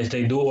 Yes,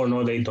 they do or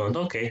no, they don't.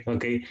 Okay.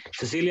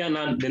 Cecilia,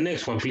 now the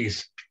next one,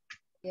 please.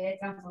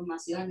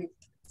 Transformaciones.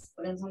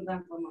 Por eso son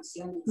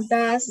transformaciones.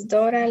 Does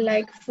Dora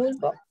like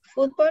football?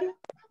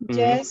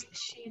 Yes,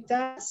 she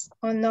does.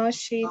 Or no,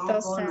 she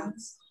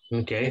doesn't.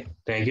 Okay,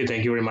 thank you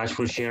very much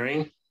for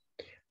sharing.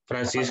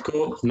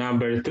 Francisco,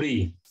 number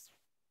 3.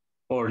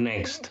 Or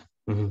next.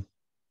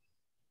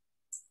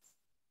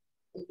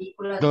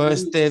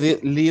 Does Teddy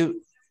live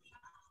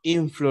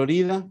in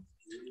Florida?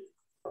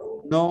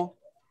 No,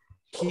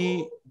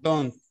 he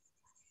don't.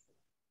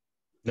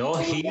 No,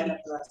 he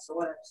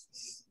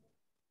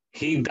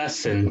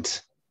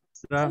doesn't.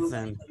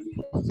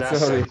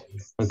 Sorry.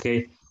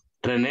 Okay.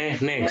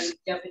 René, next.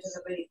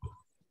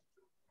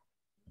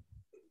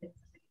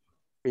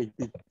 Hey,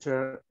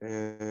 teacher,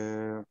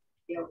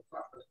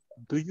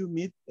 do you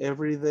meet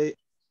every day,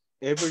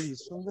 every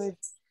Sunday?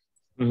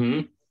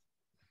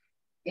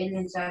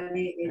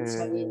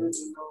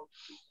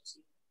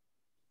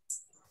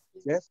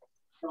 Yes.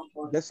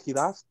 Yes, he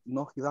does.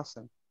 No, he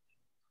doesn't.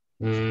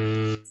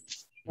 Do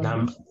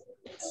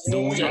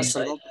we? Yes,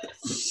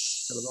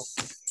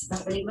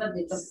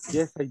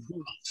 I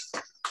do.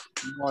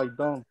 No, I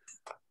don't.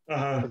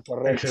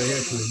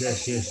 Excellent.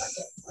 Yes.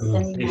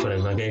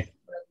 Different, okay.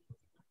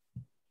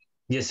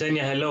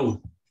 Yesenia, hello.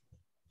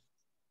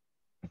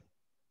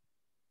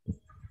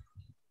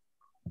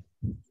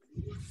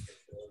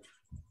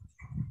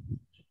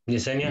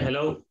 Yesenia,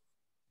 hello.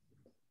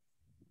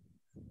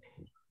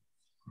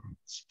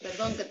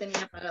 Perdón que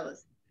tenía apagado.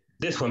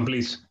 This one,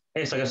 please.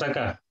 Esa que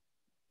saca.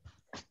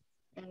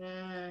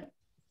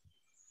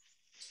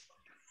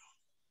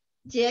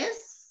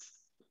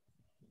 Yes.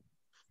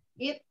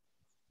 It.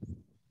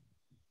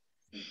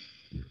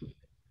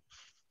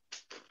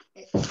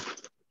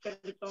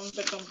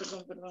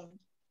 Perdón.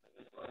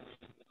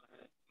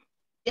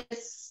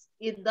 Yes,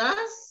 it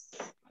does.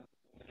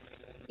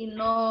 Y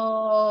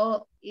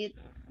no, it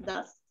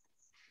does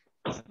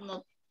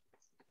not.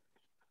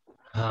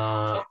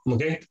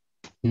 Okay.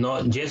 No,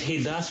 yes,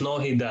 he does. No,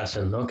 he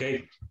doesn't.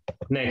 Okay.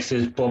 Next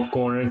is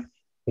popcorn.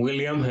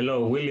 William,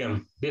 hello,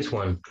 William. This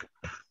one.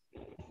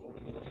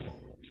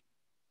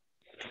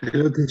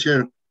 Hello,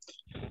 teacher.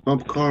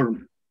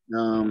 Popcorn.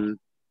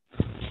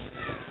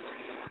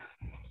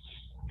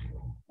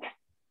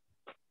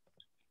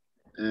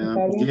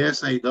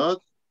 Yes, I do.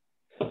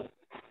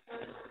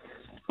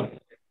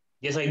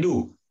 Yes, I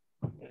do.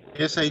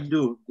 Yes, I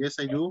do. Yes,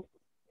 I do.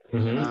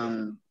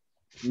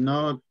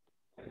 Not.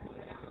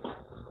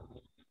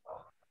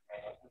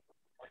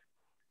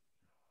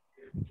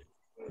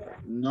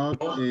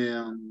 Not.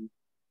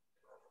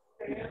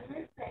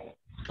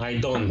 I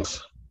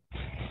don't.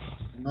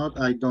 Not.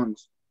 I don't.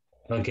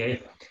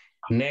 Okay.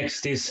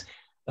 Next is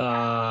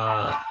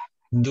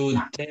do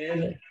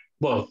Ted.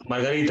 Well,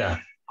 Margarita.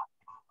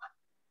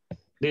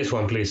 This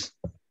one, please.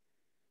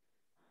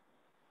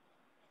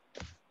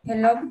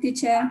 Hello,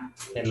 teacher.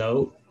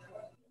 Hello.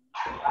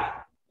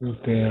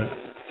 Okay,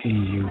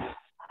 you.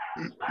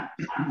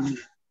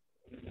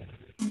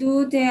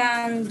 Do they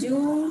and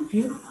you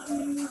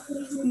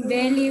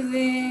believe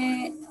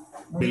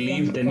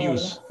the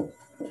news?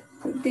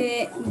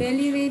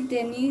 Believe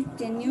the news?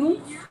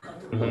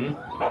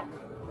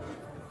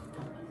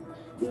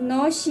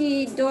 No,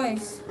 she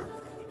does.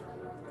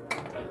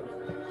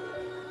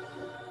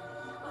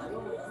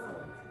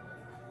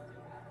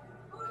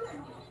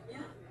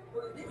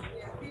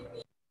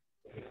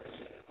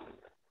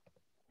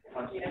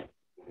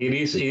 It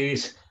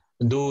is.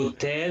 Do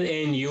Ted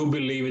and you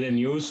believe the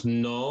news?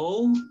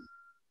 No.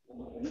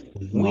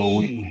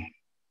 We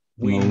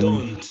We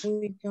don't.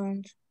 We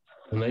don't.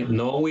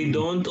 No, we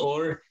don't,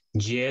 or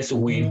yes,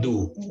 we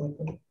do.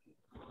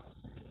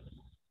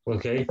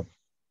 Okay.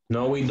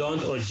 No, we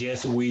don't, or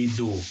yes, we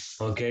do.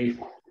 Okay.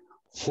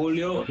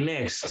 Julio,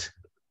 next.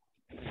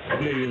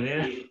 Julio, you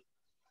there?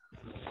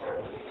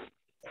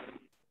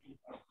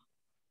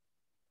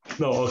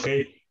 No,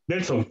 okay.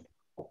 Nelson.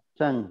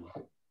 San.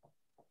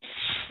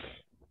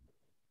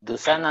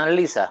 Dusan and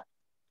Lisa.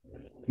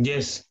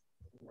 Yes.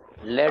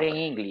 Learning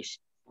English.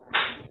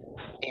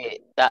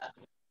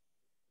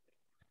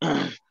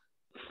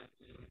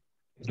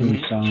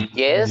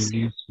 Yes.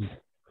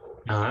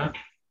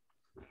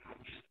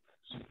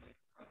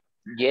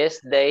 Yes,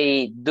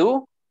 they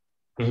do.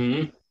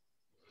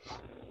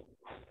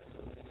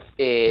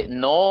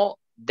 No,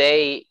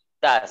 they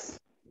doesn't.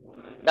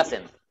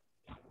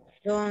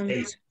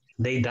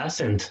 They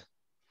doesn't.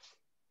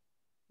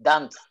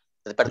 Don't.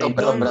 Perdón, They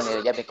perdón, don't.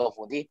 perdón, ya me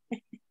confundí.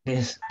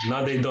 Yes,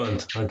 no, they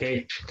don't.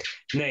 Okay.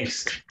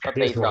 Next. No,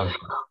 This they one. don't.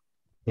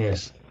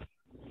 Yes.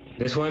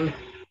 This one,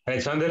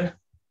 Alexander.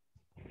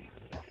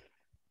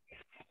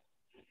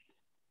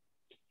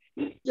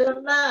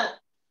 You're not.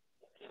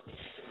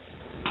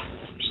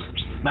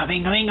 Va,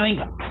 venga.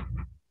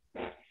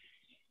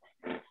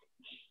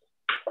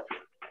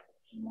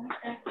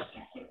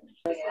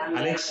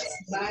 Alex.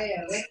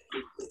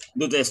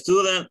 Do the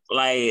student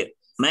like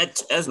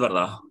match? Es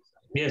verdad.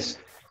 Yes.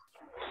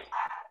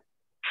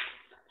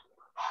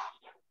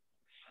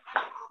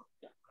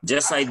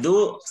 Yes, I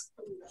do.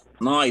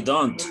 No, I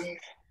don't.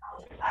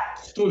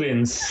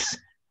 Students.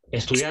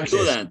 Estudiantes.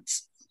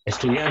 Students.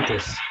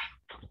 Estudiantes.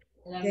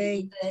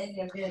 They.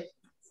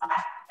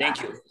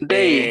 Thank you.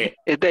 They.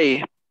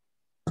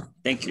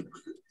 Thank you.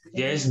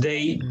 Yes,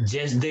 they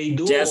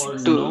do. Yes, or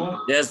do.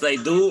 no? Yes, they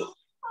do.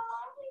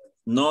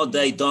 No,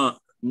 they don't.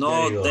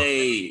 No,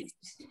 they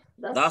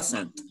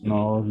doesn't.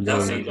 No,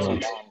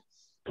 Doesn't.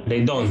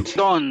 They don't.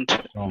 Don't.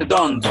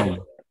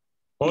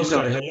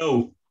 Oscar,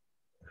 hello.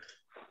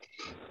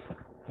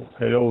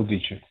 Hello,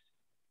 teacher.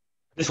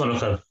 This one,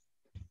 Oscar.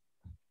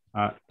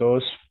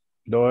 Dos,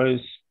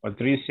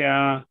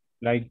 Patricia,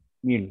 like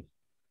mil.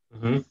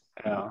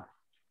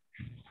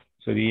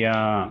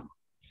 Sería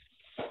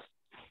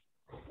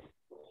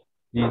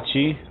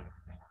Ichi.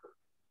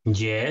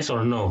 Yes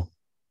or no?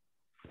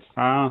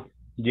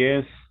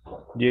 Yes,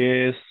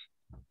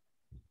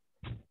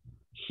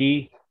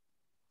 he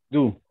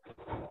do.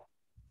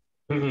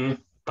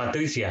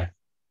 Patricia.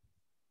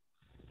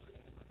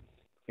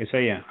 Es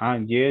ella.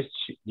 Yes,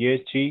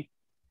 she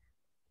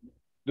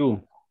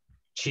do.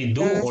 She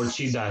do or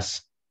she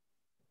does?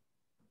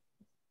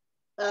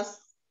 Does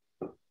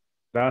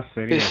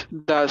sería.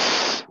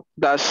 Does.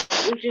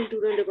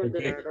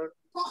 Okay.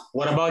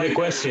 What about the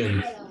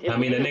question? I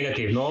mean the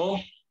negative. No,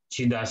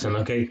 she doesn't.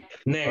 Okay.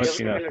 Next.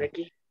 She doesn't.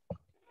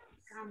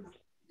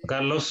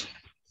 Carlos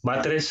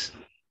Batres.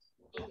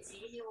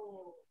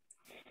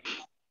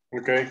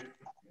 Okay.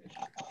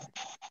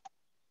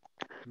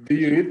 Do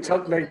you eat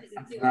chocolate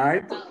at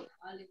night?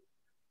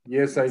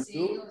 Yes, I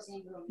do.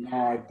 No,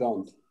 I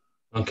don't.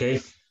 Okay.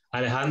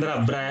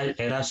 Alejandra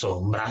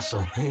Erazo.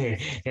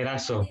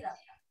 Erazo.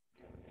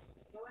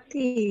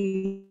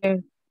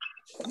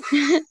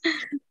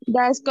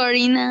 Does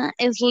Corina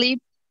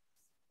sleep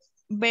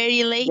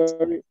very late?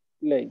 Very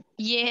late.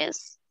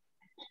 Yes.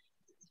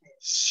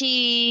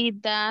 She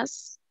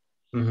does.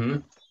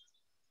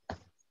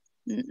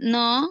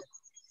 No,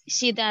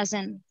 she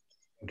doesn't.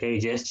 Okay,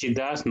 yes, she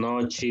does.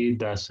 No, she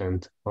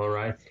doesn't. All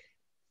right.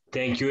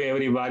 Thank you,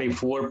 everybody,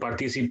 for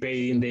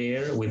participating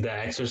there with the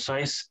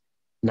exercise.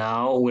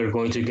 Now we're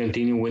going to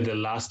continue with the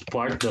last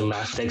part, the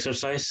last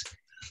exercise.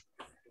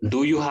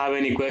 Do you have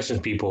any questions,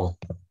 people?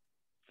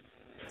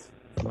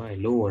 My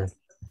Lord.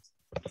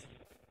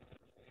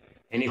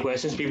 Any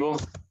questions, people?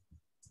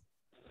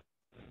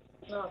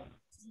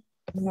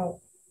 No.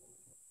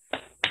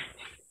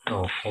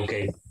 No,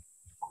 okay.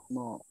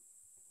 No.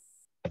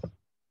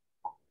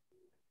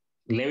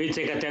 Let me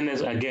take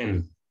attendance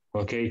again,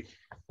 okay?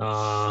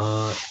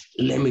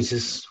 Let me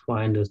just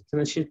find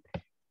the sheet.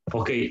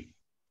 Okay,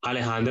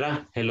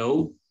 Alejandra,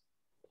 hello.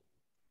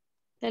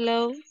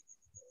 Hello.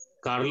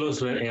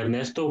 Carlos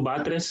Ernesto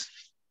Batres.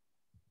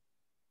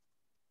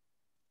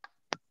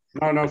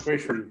 No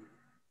question.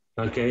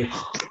 Okay.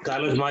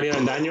 Carlos Mario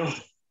Andaño.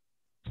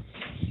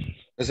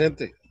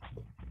 Presente.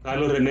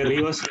 Carlos René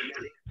Rivas.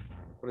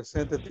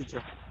 Presente,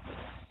 teacher.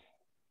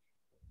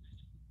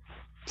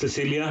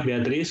 Cecilia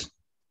Beatriz.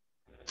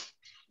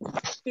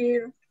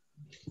 Here.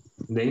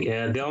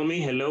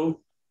 Delmi,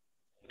 hello.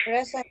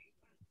 Present.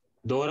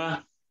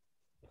 Dora.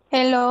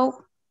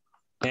 Hello.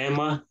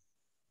 Emma.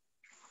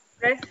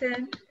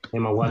 Present.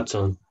 Emma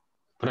Watson.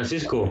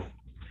 Francisco.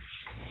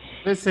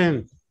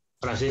 Present.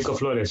 Francisco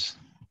Flores.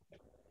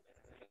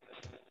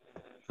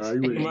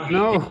 Irma.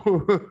 No.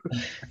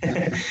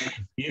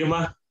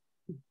 Irma.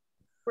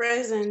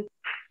 Present.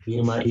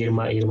 Irma.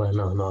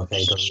 No,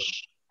 okay.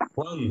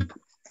 Juan.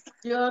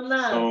 You're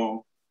not.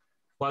 No.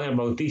 Juan el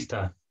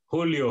Bautista.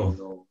 Julio.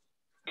 No.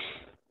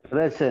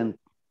 Present.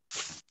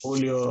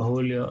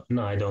 Julio.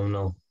 No, I don't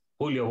know.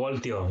 Julio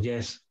Voltio,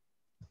 yes.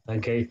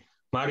 Okay.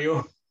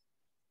 Mario?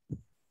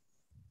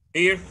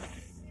 Here.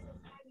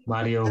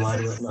 Mario,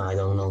 I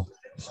don't know.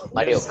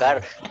 Mario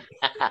Kart.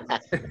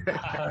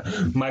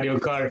 Mario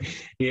Kart,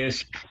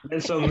 yes.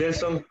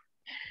 Nelson.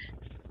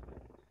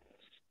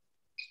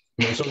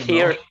 Nelson,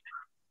 Here.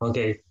 no?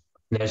 Okay.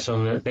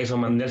 Nelson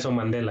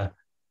Mandela.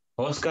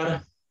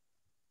 Oscar?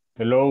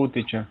 Hello,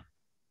 teacher.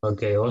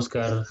 Okay,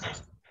 Oscar.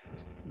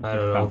 I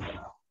don't know.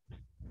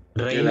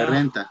 De la Reina?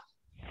 renta.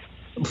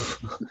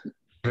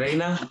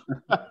 Reina?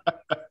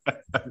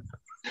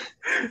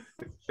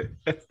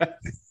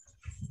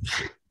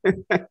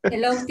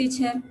 Hello,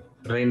 teacher.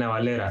 Reina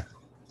Valera.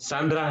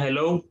 Sandra,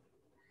 hello.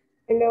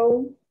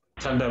 Hello.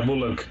 Sandra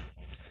Bullock.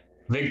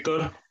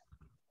 Victor?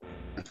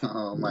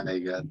 Oh my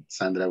God,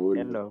 Sandra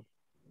Bullock. Hello.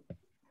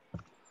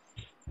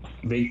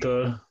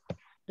 Victor?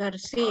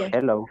 García.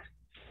 Hello.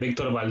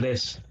 Victor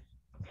Valdés.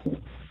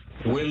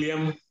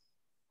 William?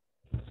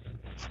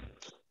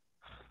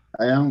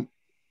 I am.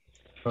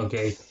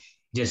 Okay.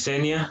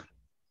 Yesenia?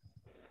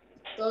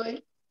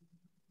 Soy.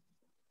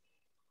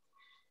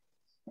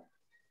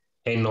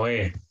 And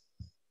Noé.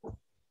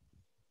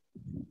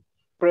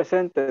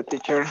 Presente,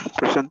 teacher.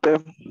 Presente.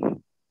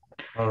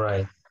 All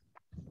right.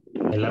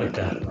 El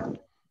arca.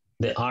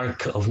 The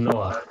Ark of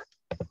Noah.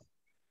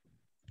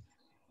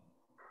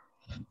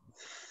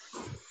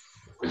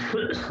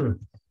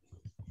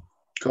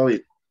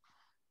 COVID.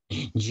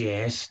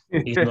 Yes,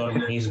 it's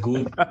normal, it's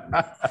good.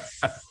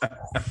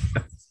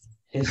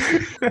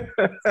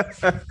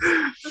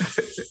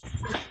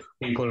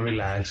 People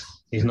relax.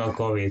 It's not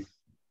COVID.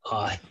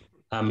 Oh,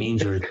 I'm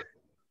injured.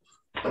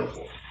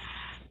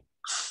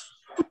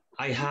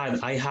 I had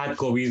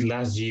COVID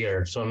last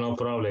year, so no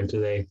problem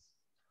today.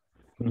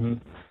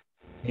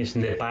 It's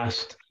in the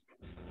past.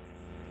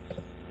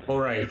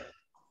 All right.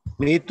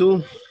 Me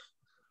too.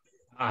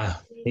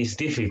 It's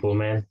difficult,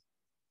 man.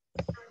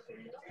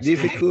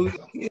 Difficult,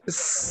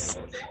 yes.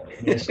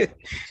 Yes.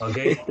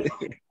 Okay.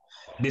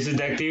 This is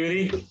the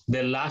activity,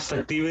 the last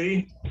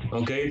activity.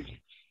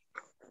 Okay.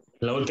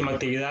 La última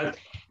actividad.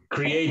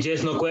 Create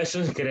yes, no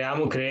questions.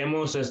 Creemos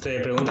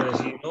preguntas de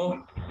sí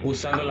no,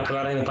 usando las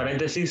palabras en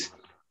paréntesis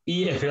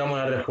y escribamos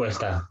la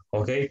respuesta.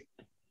 Ok.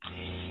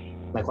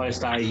 La cual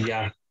está ahí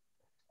ya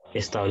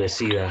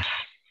establecida.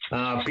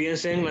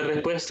 Piensen en la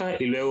respuesta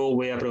y luego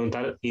voy a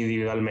preguntar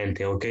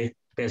individualmente. Ok.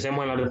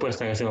 Pensemos en la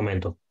respuesta en ese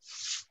momento.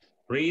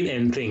 Read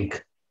and think.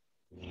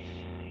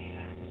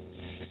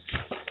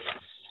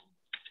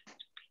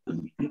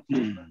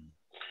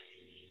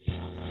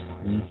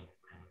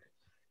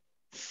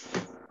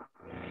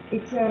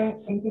 Teacher,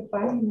 ¿en qué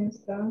página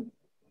está?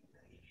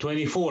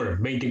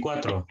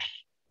 24.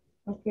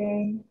 Ok,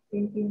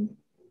 thank you.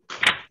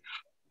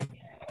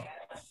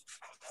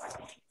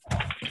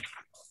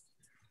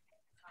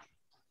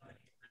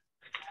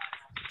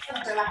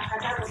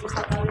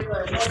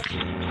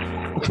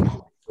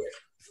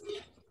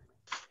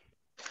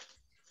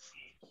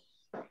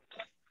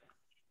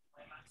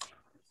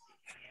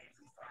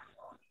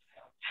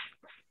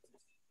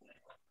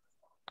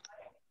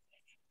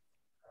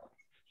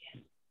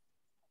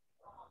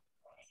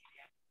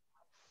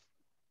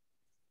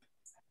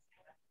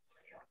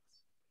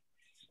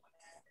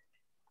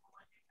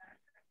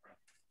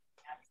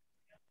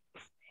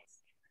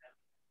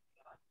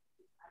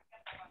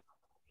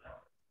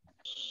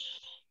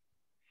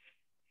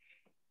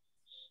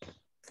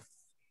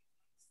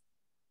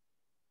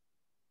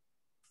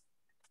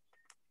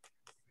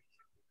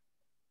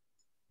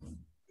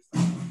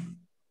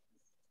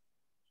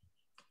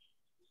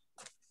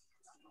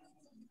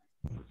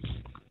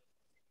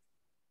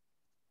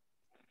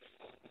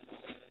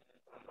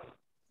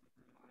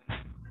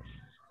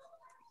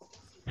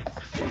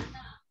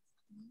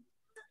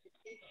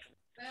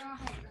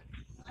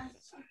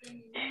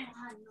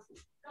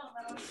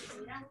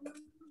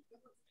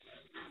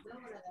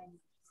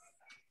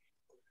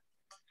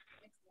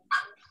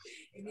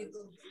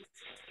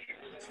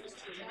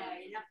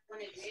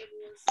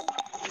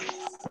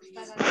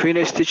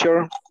 Finish,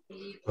 teacher.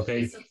 Ok.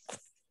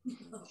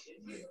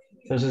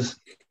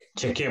 Entonces,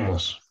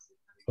 chequemos.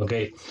 Ok.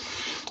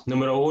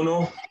 Número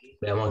 1.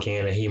 Veamos a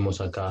quién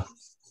elegimos acá.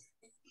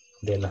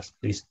 Del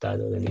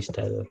listado.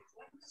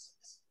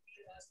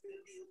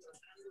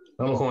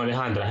 Vamos con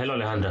Alejandra. Hello,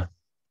 Alejandra.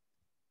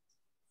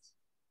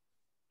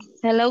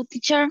 Hello,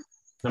 teacher.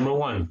 Number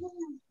 1.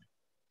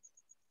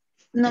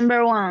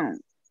 Number 1.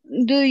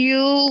 Do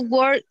you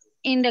work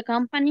in the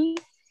company?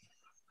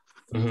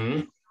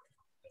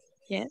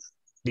 Yes.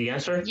 The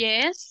answer?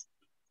 Yes.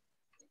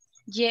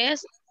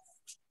 Yes,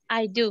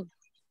 I do.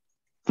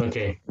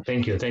 Okay.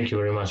 Thank you. Thank you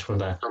very much for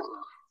that.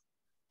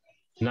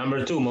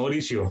 Number 2,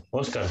 Mauricio.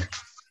 Oscar.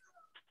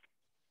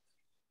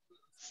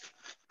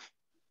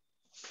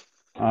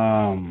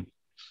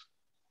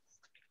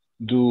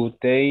 Do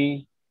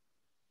they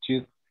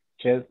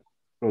check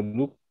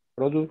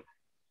product?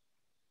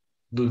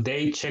 Do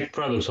they check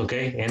products?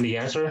 Okay. And the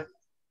answer?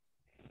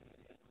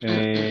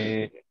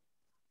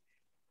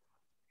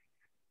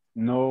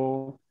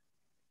 No,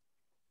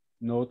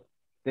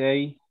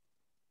 they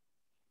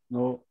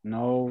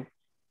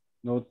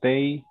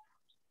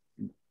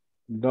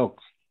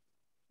Dogs.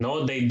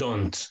 No, they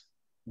don't.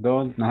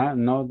 Don't,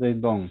 no, they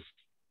don't.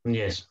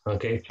 Yes,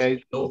 okay.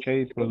 Chase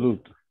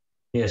product.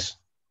 Yes.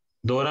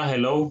 Dora,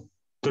 hello.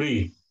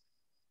 3.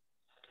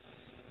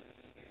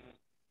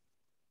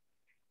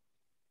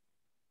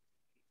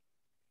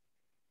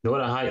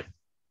 Dora, hi.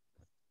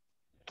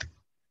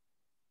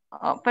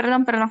 Oh,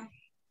 perdón.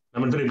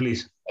 Number 3,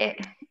 please.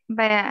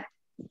 Vaya.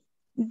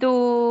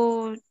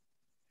 Do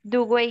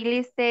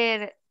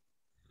waitlister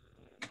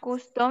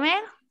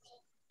customer?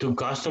 To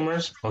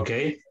customers,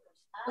 okay.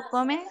 To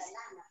comments?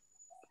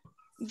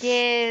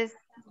 Yes,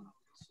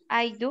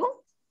 I do.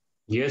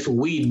 Yes,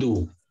 we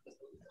do.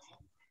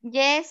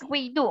 Yes,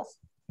 we do.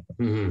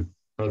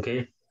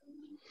 Okay.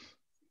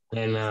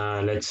 And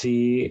let's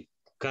see,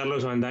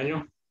 Carlos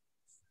Bandaño.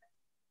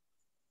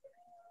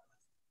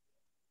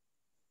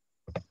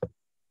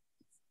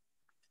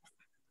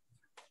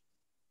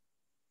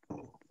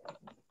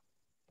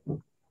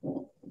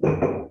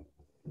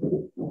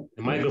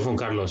 The microphone,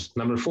 Carlos.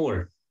 Number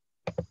 4.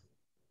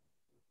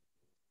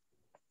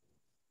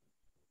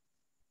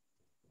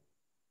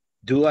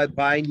 Do I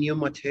buy new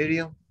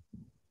material?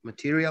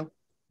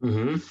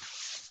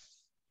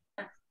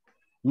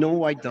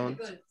 No, I don't.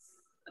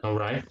 All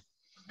right.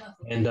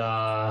 And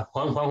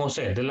Juan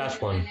Jose, the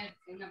last one.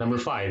 Number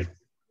 5.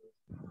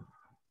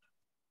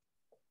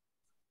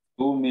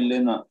 Do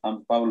Milena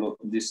and Pablo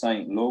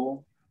design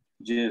logo?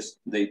 Yes,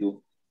 they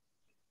do.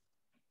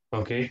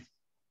 Okay.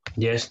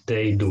 Yes,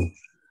 they do.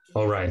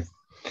 All right.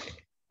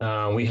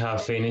 We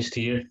have finished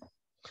here.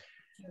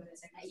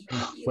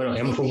 Bueno,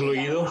 hemos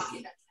concluido.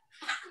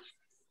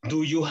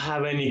 Do you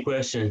have any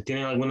questions?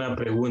 ¿Tienen alguna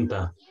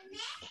pregunta?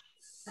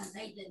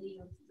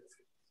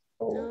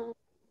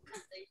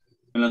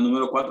 En la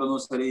número 4 no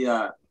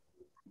sería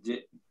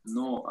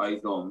no,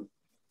 I don't.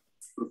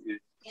 Porque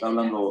está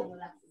hablando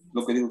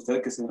lo que dijo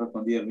usted que se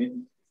respondía el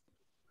mismo.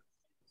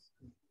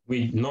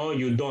 No,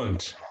 you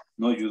don't.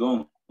 No, you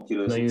don't.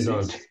 Quiero No, decir, you sí.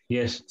 don't.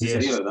 Yes, Sí yes.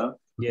 sería, ¿verdad?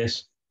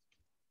 Yes.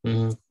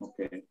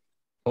 Okay.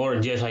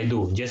 Or yes, I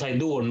do. Yes, I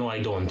do or no,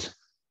 I don't.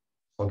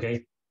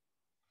 Okay.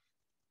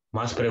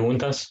 ¿Más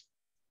preguntas?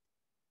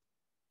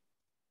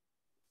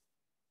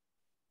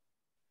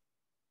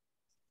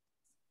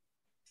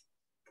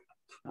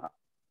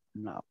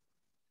 No.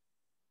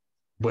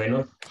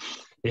 Bueno,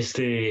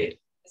 en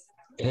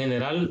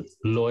general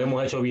lo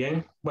hemos hecho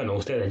bien. Bueno,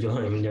 ustedes, yo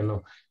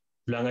no.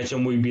 Lo han hecho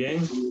muy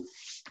bien.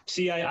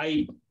 Sí,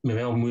 me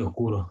veo muy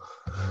oscuro.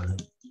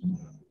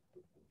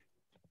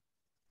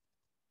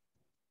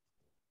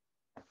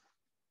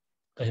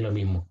 Es lo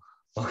mismo.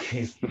 Ok,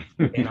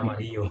 en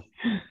amarillo.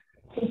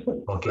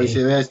 Ok. Hoy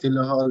se ve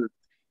estilo Hall.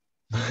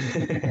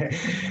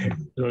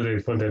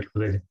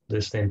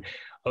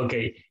 Ok,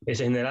 en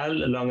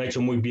general lo han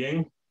hecho muy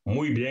bien,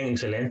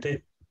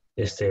 excelente.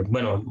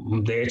 Bueno,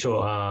 de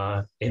hecho,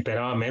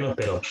 esperaba menos,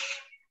 pero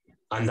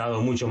han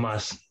dado mucho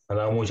más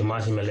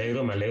y me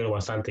alegro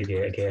bastante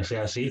que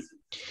sea así.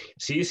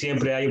 Sí,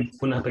 siempre hay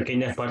unas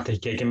pequeñas partes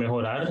que hay que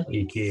mejorar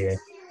y que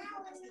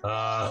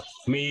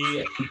mi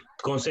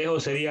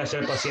consejo sería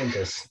ser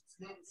pacientes,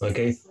 ¿ok?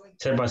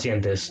 Ser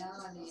pacientes.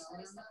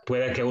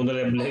 Puede que a uno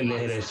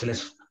se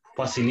les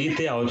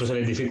facilite, a otros se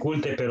les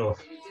dificulte, pero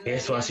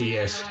eso así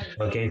es,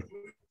 ¿ok?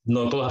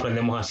 No todos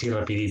aprendemos así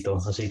rapidito,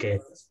 así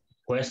que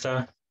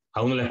cuesta,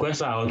 a uno les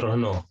cuesta, a otros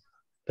no,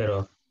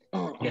 pero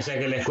ya sea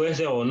que les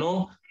cueste o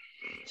no,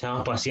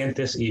 seamos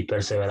pacientes y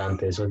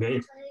perseverantes, ¿ok?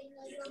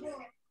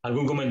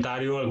 ¿Algún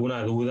comentario,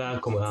 alguna duda,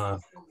 como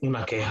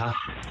una queja?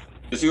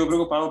 Yo sigo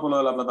preocupado por lo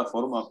de la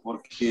plataforma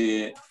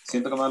porque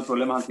siento que me dan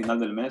problemas al final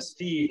del mes.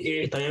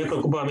 Sí, también me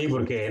preocupa a mí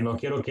porque no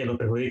quiero que lo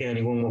perjudiquen en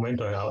ningún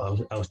momento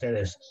a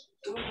ustedes.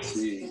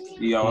 Sí,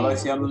 y ahora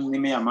decía ni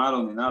me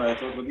llamaron ni nada.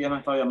 Estos otros días me han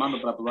estado llamando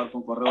para probar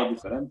con correos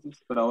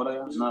diferentes, pero ahora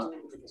ya nada.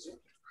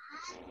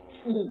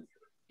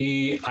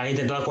 Y ha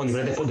intentado con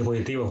diferentes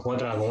dispositivos, con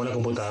una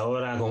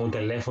computadora, con un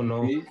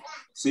teléfono.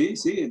 Sí,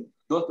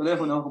 2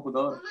 teléfonos, 2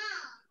 computadoras.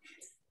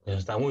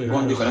 Está muy raro.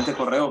 Con diferentes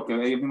correos que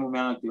ellos mismos me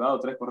han activado,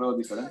 3 correos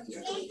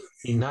diferentes.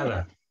 Y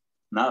nada.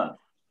 Nada.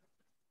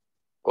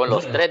 Con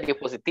los 3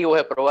 dispositivos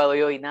he probado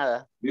yo y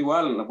nada.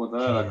 Igual, la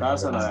computadora de la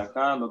casa, la de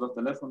acá, los 2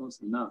 teléfonos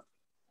y nada.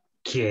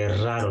 Qué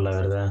raro, la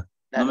verdad.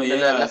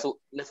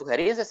 La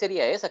sugerencia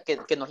sería esa,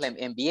 que nos la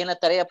envíen la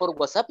tarea por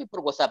WhatsApp y por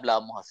WhatsApp la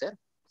vamos a hacer.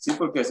 Sí,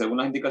 porque según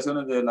las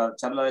indicaciones de la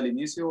charla del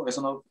inicio,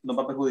 eso nos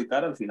va a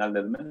perjudicar al final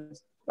del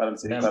mes, para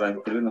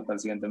inscribirnos para el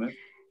siguiente mes.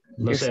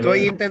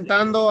 Estoy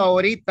intentando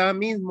ahorita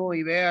mismo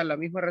y vea la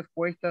misma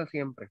respuesta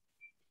siempre.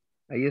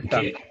 Ahí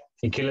está.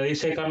 ¿Y qué le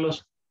dice,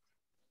 Carlos?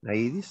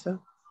 Ahí dice.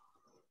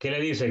 ¿Qué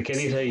le dice? ¿Qué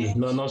dice ahí?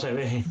 No se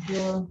ve.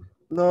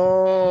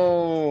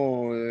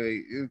 No,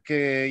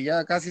 que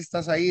ya casi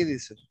estás ahí,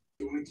 dice.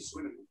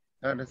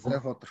 Ahora este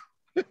es otro.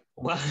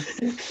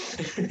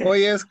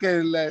 Oye, es que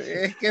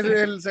es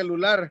el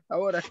celular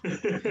ahora.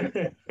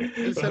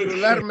 El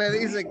celular me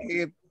dice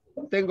que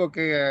tengo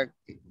que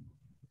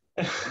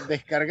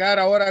descargar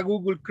ahora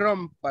Google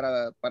Chrome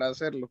para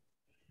hacerlo.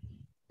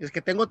 Es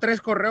que tengo 3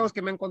 correos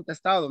que me han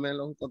contestado. Me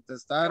los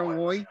contestaron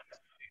hoy.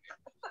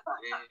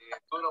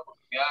 ¿Tuve la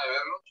oportunidad de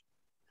verlos?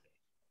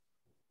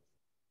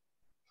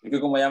 Es que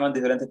como llaman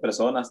diferentes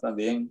personas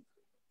también.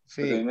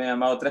 Sí. Porque a mí me han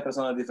llamado 3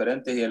 personas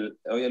diferentes y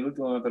hoy el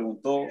último me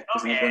preguntó que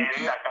si de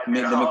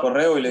mi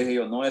correo y le dije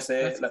yo, no,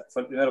 ese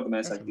fue el primero que me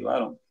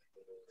desactivaron.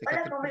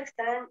 Hola, ¿cómo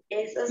están?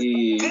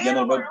 Y ya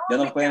no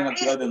los pueden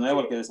activar de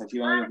nuevo, que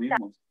desactivan ellos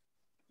mismos.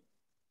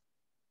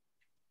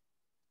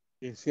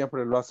 Y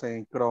siempre lo hacen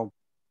en Chrome.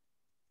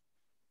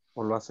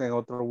 O lo hacen en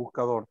otro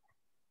buscador.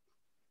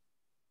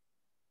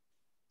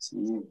 Sí,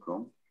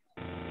 Chrome.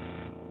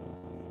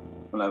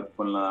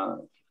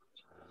 Con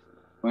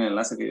el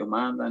enlace que ellos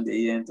mandan, de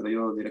ahí entro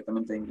yo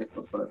directamente a Inglés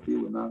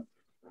Corporativo y nada.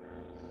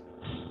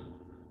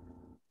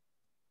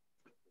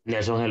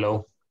 Nelson,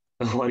 hello.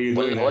 What are you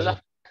doing,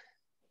 Hola.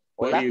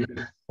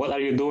 Nelson? What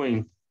are you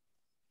doing?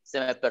 Se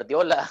me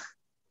perdió la...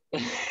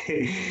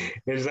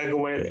 Está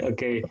como,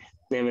 ok,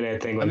 déjame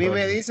tengo. A mí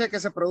me entonces. dice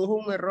que se produjo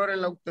un error en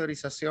la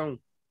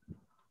autorización.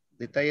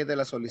 Detalles de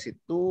la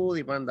solicitud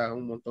y manda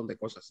un montón de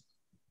cosas.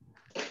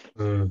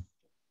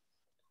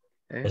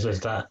 Eso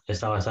está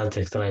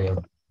bastante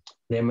extraño.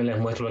 Déjenme les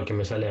muestro lo que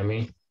me sale a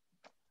mí.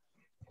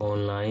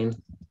 Online.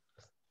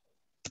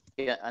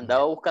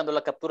 Andaba buscando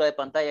la captura de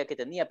pantalla que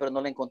tenía, pero no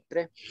la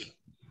encontré.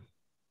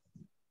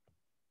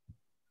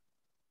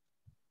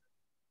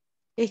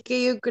 Es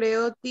que yo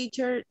creo,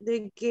 teacher,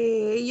 de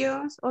que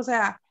ellos, o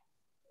sea,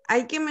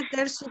 hay que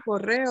meter su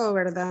correo,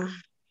 ¿verdad?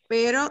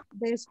 Pero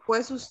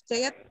después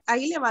usted,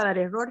 ahí le va a dar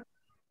error.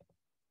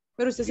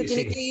 Pero usted se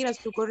tiene que ir a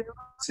su correo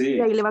y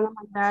ahí le van a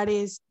mandar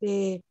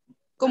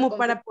como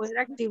para poder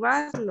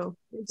activarlo.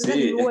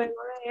 Entonces luego de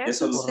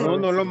eso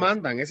no lo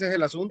mandan, ese es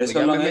el asunto. Eso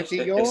ya lo me han metí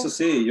hecho, yo. eso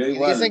sí, yo y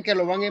igual. dicen que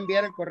lo van a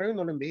enviar el correo y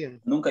no lo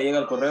envían. Nunca llega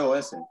el correo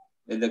ese,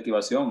 el de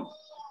activación.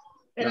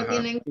 Pero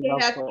tienen que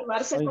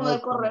activarse con el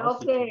correo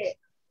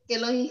que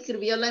los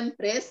inscribió la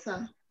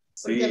empresa.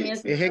 Sí,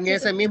 es en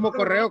ese mismo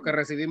correo que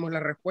recibimos la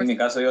respuesta. En mi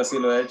caso yo así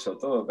lo he hecho,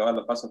 todo, cada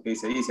los pasos que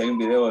hice ahí, si hay un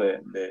video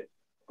de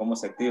cómo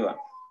se activa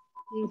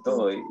y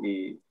todo.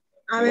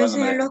 A veces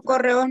en los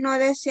correos no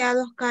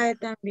deseados cae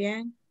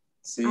también.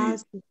 Sí.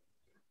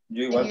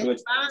 Yo igual estuve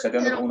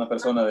chateando con una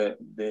persona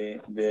de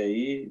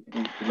ahí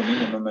y lo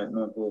mismo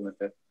no me pudo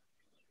meter.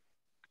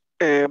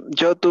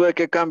 Yo tuve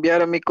que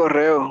cambiar mi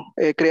correo,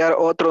 crear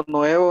otro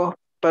nuevo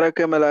para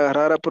que me la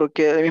agarrara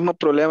porque el mismo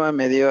problema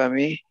me dio a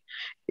mí.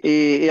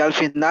 Y al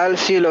final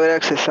sí logré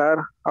accesar.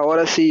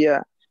 Ahora sí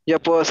ya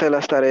puedo hacer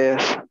las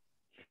tareas.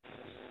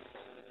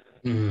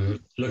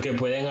 Lo que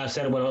pueden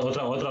hacer, bueno,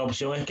 otra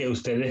opción es que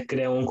ustedes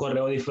crean un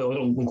correo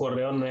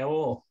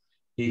nuevo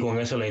y con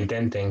eso lo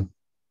intenten.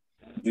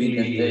 Yo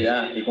intenté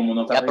ya y como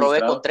no está ya probé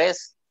registrado, con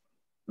 3.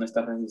 No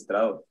está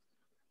registrado.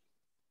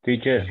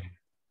 Teacher.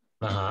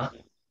 Ajá.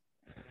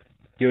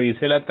 Yo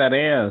hice la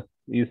tarea,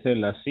 hice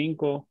las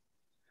 5,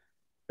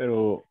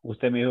 pero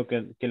usted me dijo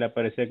que le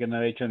parecía que no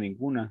había hecho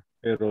ninguna,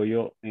 pero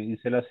yo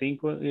hice las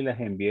 5 y las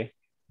envié.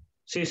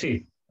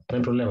 Sí, no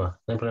hay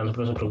problema,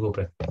 no se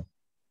preocupe.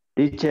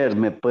 Teacher,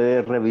 ¿me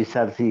puede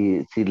revisar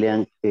si le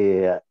han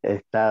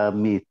está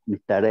mis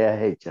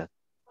tareas hechas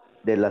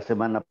de la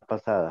semana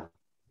pasada?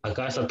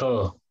 Acá está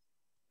todo.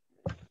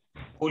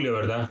 Julio,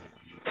 ¿verdad?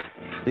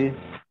 Sí.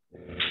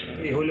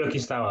 Sí, Julio aquí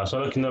estaba,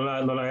 solo que no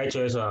la ha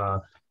hecho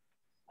esa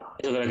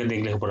creo que es de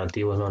inglés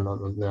corporativo,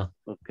 no.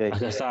 Okay.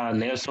 Acá está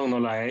Nelson, no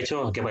la ha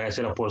hecho, aquí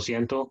aparece el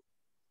 %.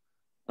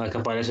 Acá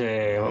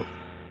aparece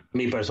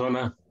mi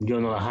persona, yo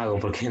no las hago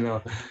porque no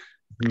es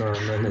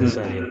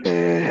necesario.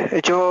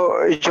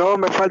 Yo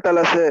me falta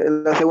la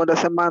segunda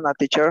semana,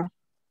 teacher.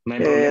 No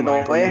hay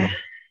problema,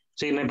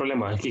 Sí, no hay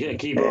problema.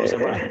 Aquí puedo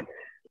observar.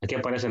 Aquí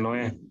aparece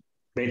Noé,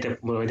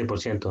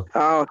 20%.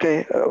 Ah, ok.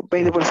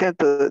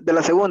 20% de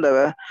la segunda,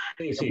 ¿verdad?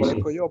 Sí.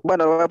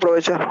 Bueno, voy a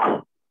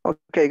aprovechar.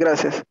 Ok,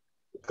 gracias.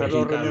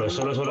 Aquí Carlos,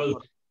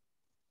 solo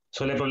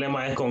el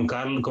problema es con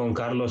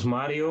Carlos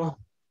Mario,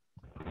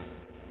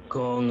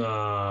 con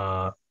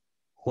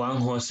Juan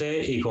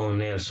José y con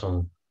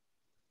Nelson.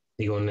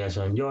 Yo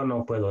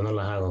no puedo, no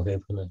las hago. Okay?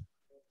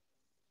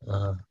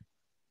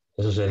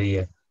 Eso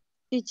sería.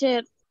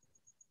 Teacher,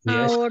 Yes.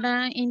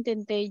 ahora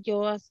intenté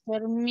yo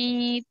hacer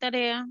mi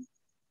tarea,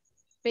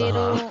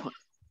 pero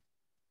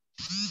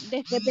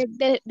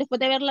después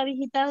de haberla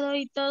digitado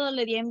y todo,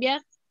 le di a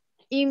enviar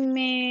y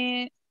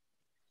me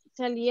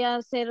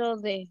salía 0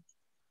 de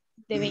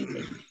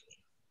 20.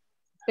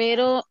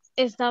 Pero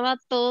estaba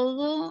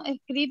todo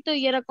escrito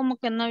y era como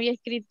que no había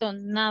escrito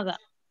nada.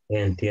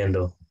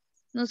 Entiendo.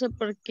 No sé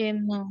por qué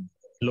no.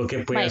 Lo que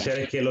puede hacer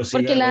es que lo siga.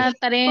 Porque la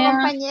tarea...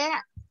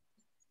 Compañera,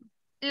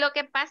 lo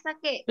que pasa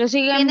que lo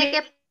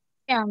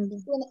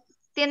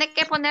tiene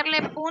que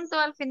ponerle punto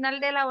al final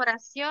de la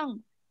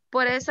oración.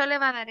 Por eso le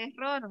va a dar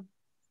error.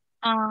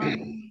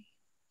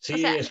 Sí, o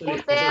sea, eso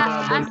usted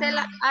está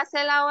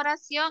hace la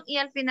oración y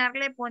al final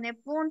le pone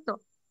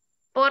punto.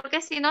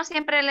 Porque si no,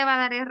 siempre le va a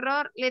dar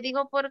error. Le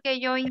digo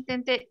porque yo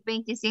intenté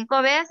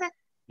 25 veces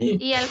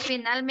y al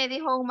final me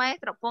dijo un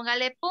maestro,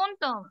 póngale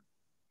punto.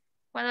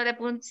 Cuando le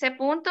puse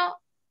punto,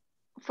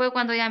 fue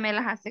cuando ya me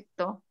las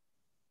aceptó.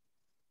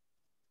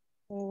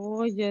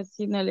 Yo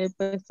sí no le he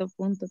puesto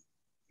punto.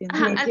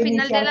 Al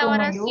final de la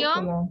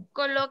oración,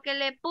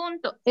 colóquele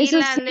punto. Eso y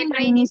la sí,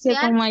 letra inicia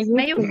inicial, con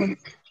mayúscula.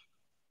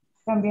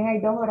 También hay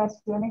dos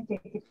oraciones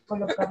que hay que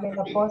colocarle el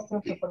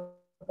apóstrofe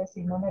porque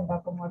si no les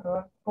da como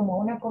error, como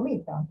una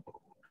comita.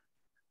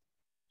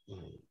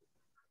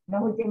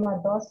 Las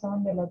últimas dos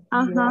son de la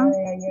actividad Ajá.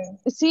 de ayer.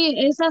 Sí,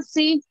 esas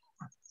sí.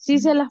 Sí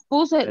se las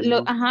puse.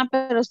 Ajá,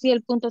 pero sí,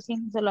 el punto sí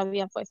no se lo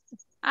había puesto.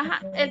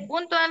 Ajá, el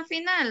punto al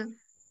final.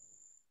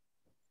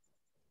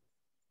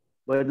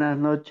 Buenas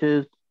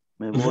noches,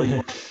 me voy.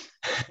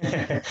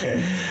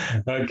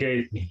 Ok.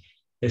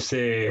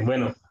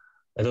 Bueno,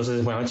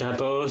 entonces buenas noches a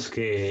todos.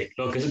 Que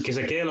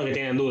se queden los que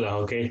tienen dudas,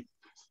 ok.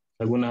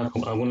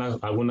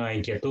 Alguna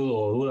inquietud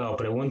o duda o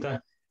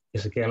pregunta, que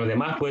se queden los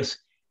demás,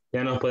 pues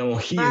ya nos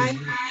podemos ir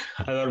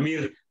a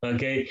dormir,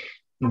 ok.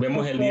 Nos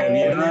vemos el día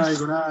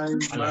viernes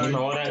a la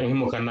misma hora en el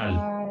mismo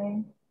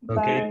canal. Bye.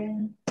 Ok.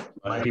 Bye.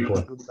 Bye,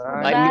 people.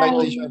 Bye, Bye.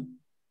 teacher.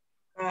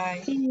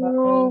 See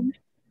you.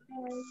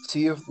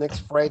 See you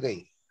next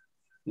Friday.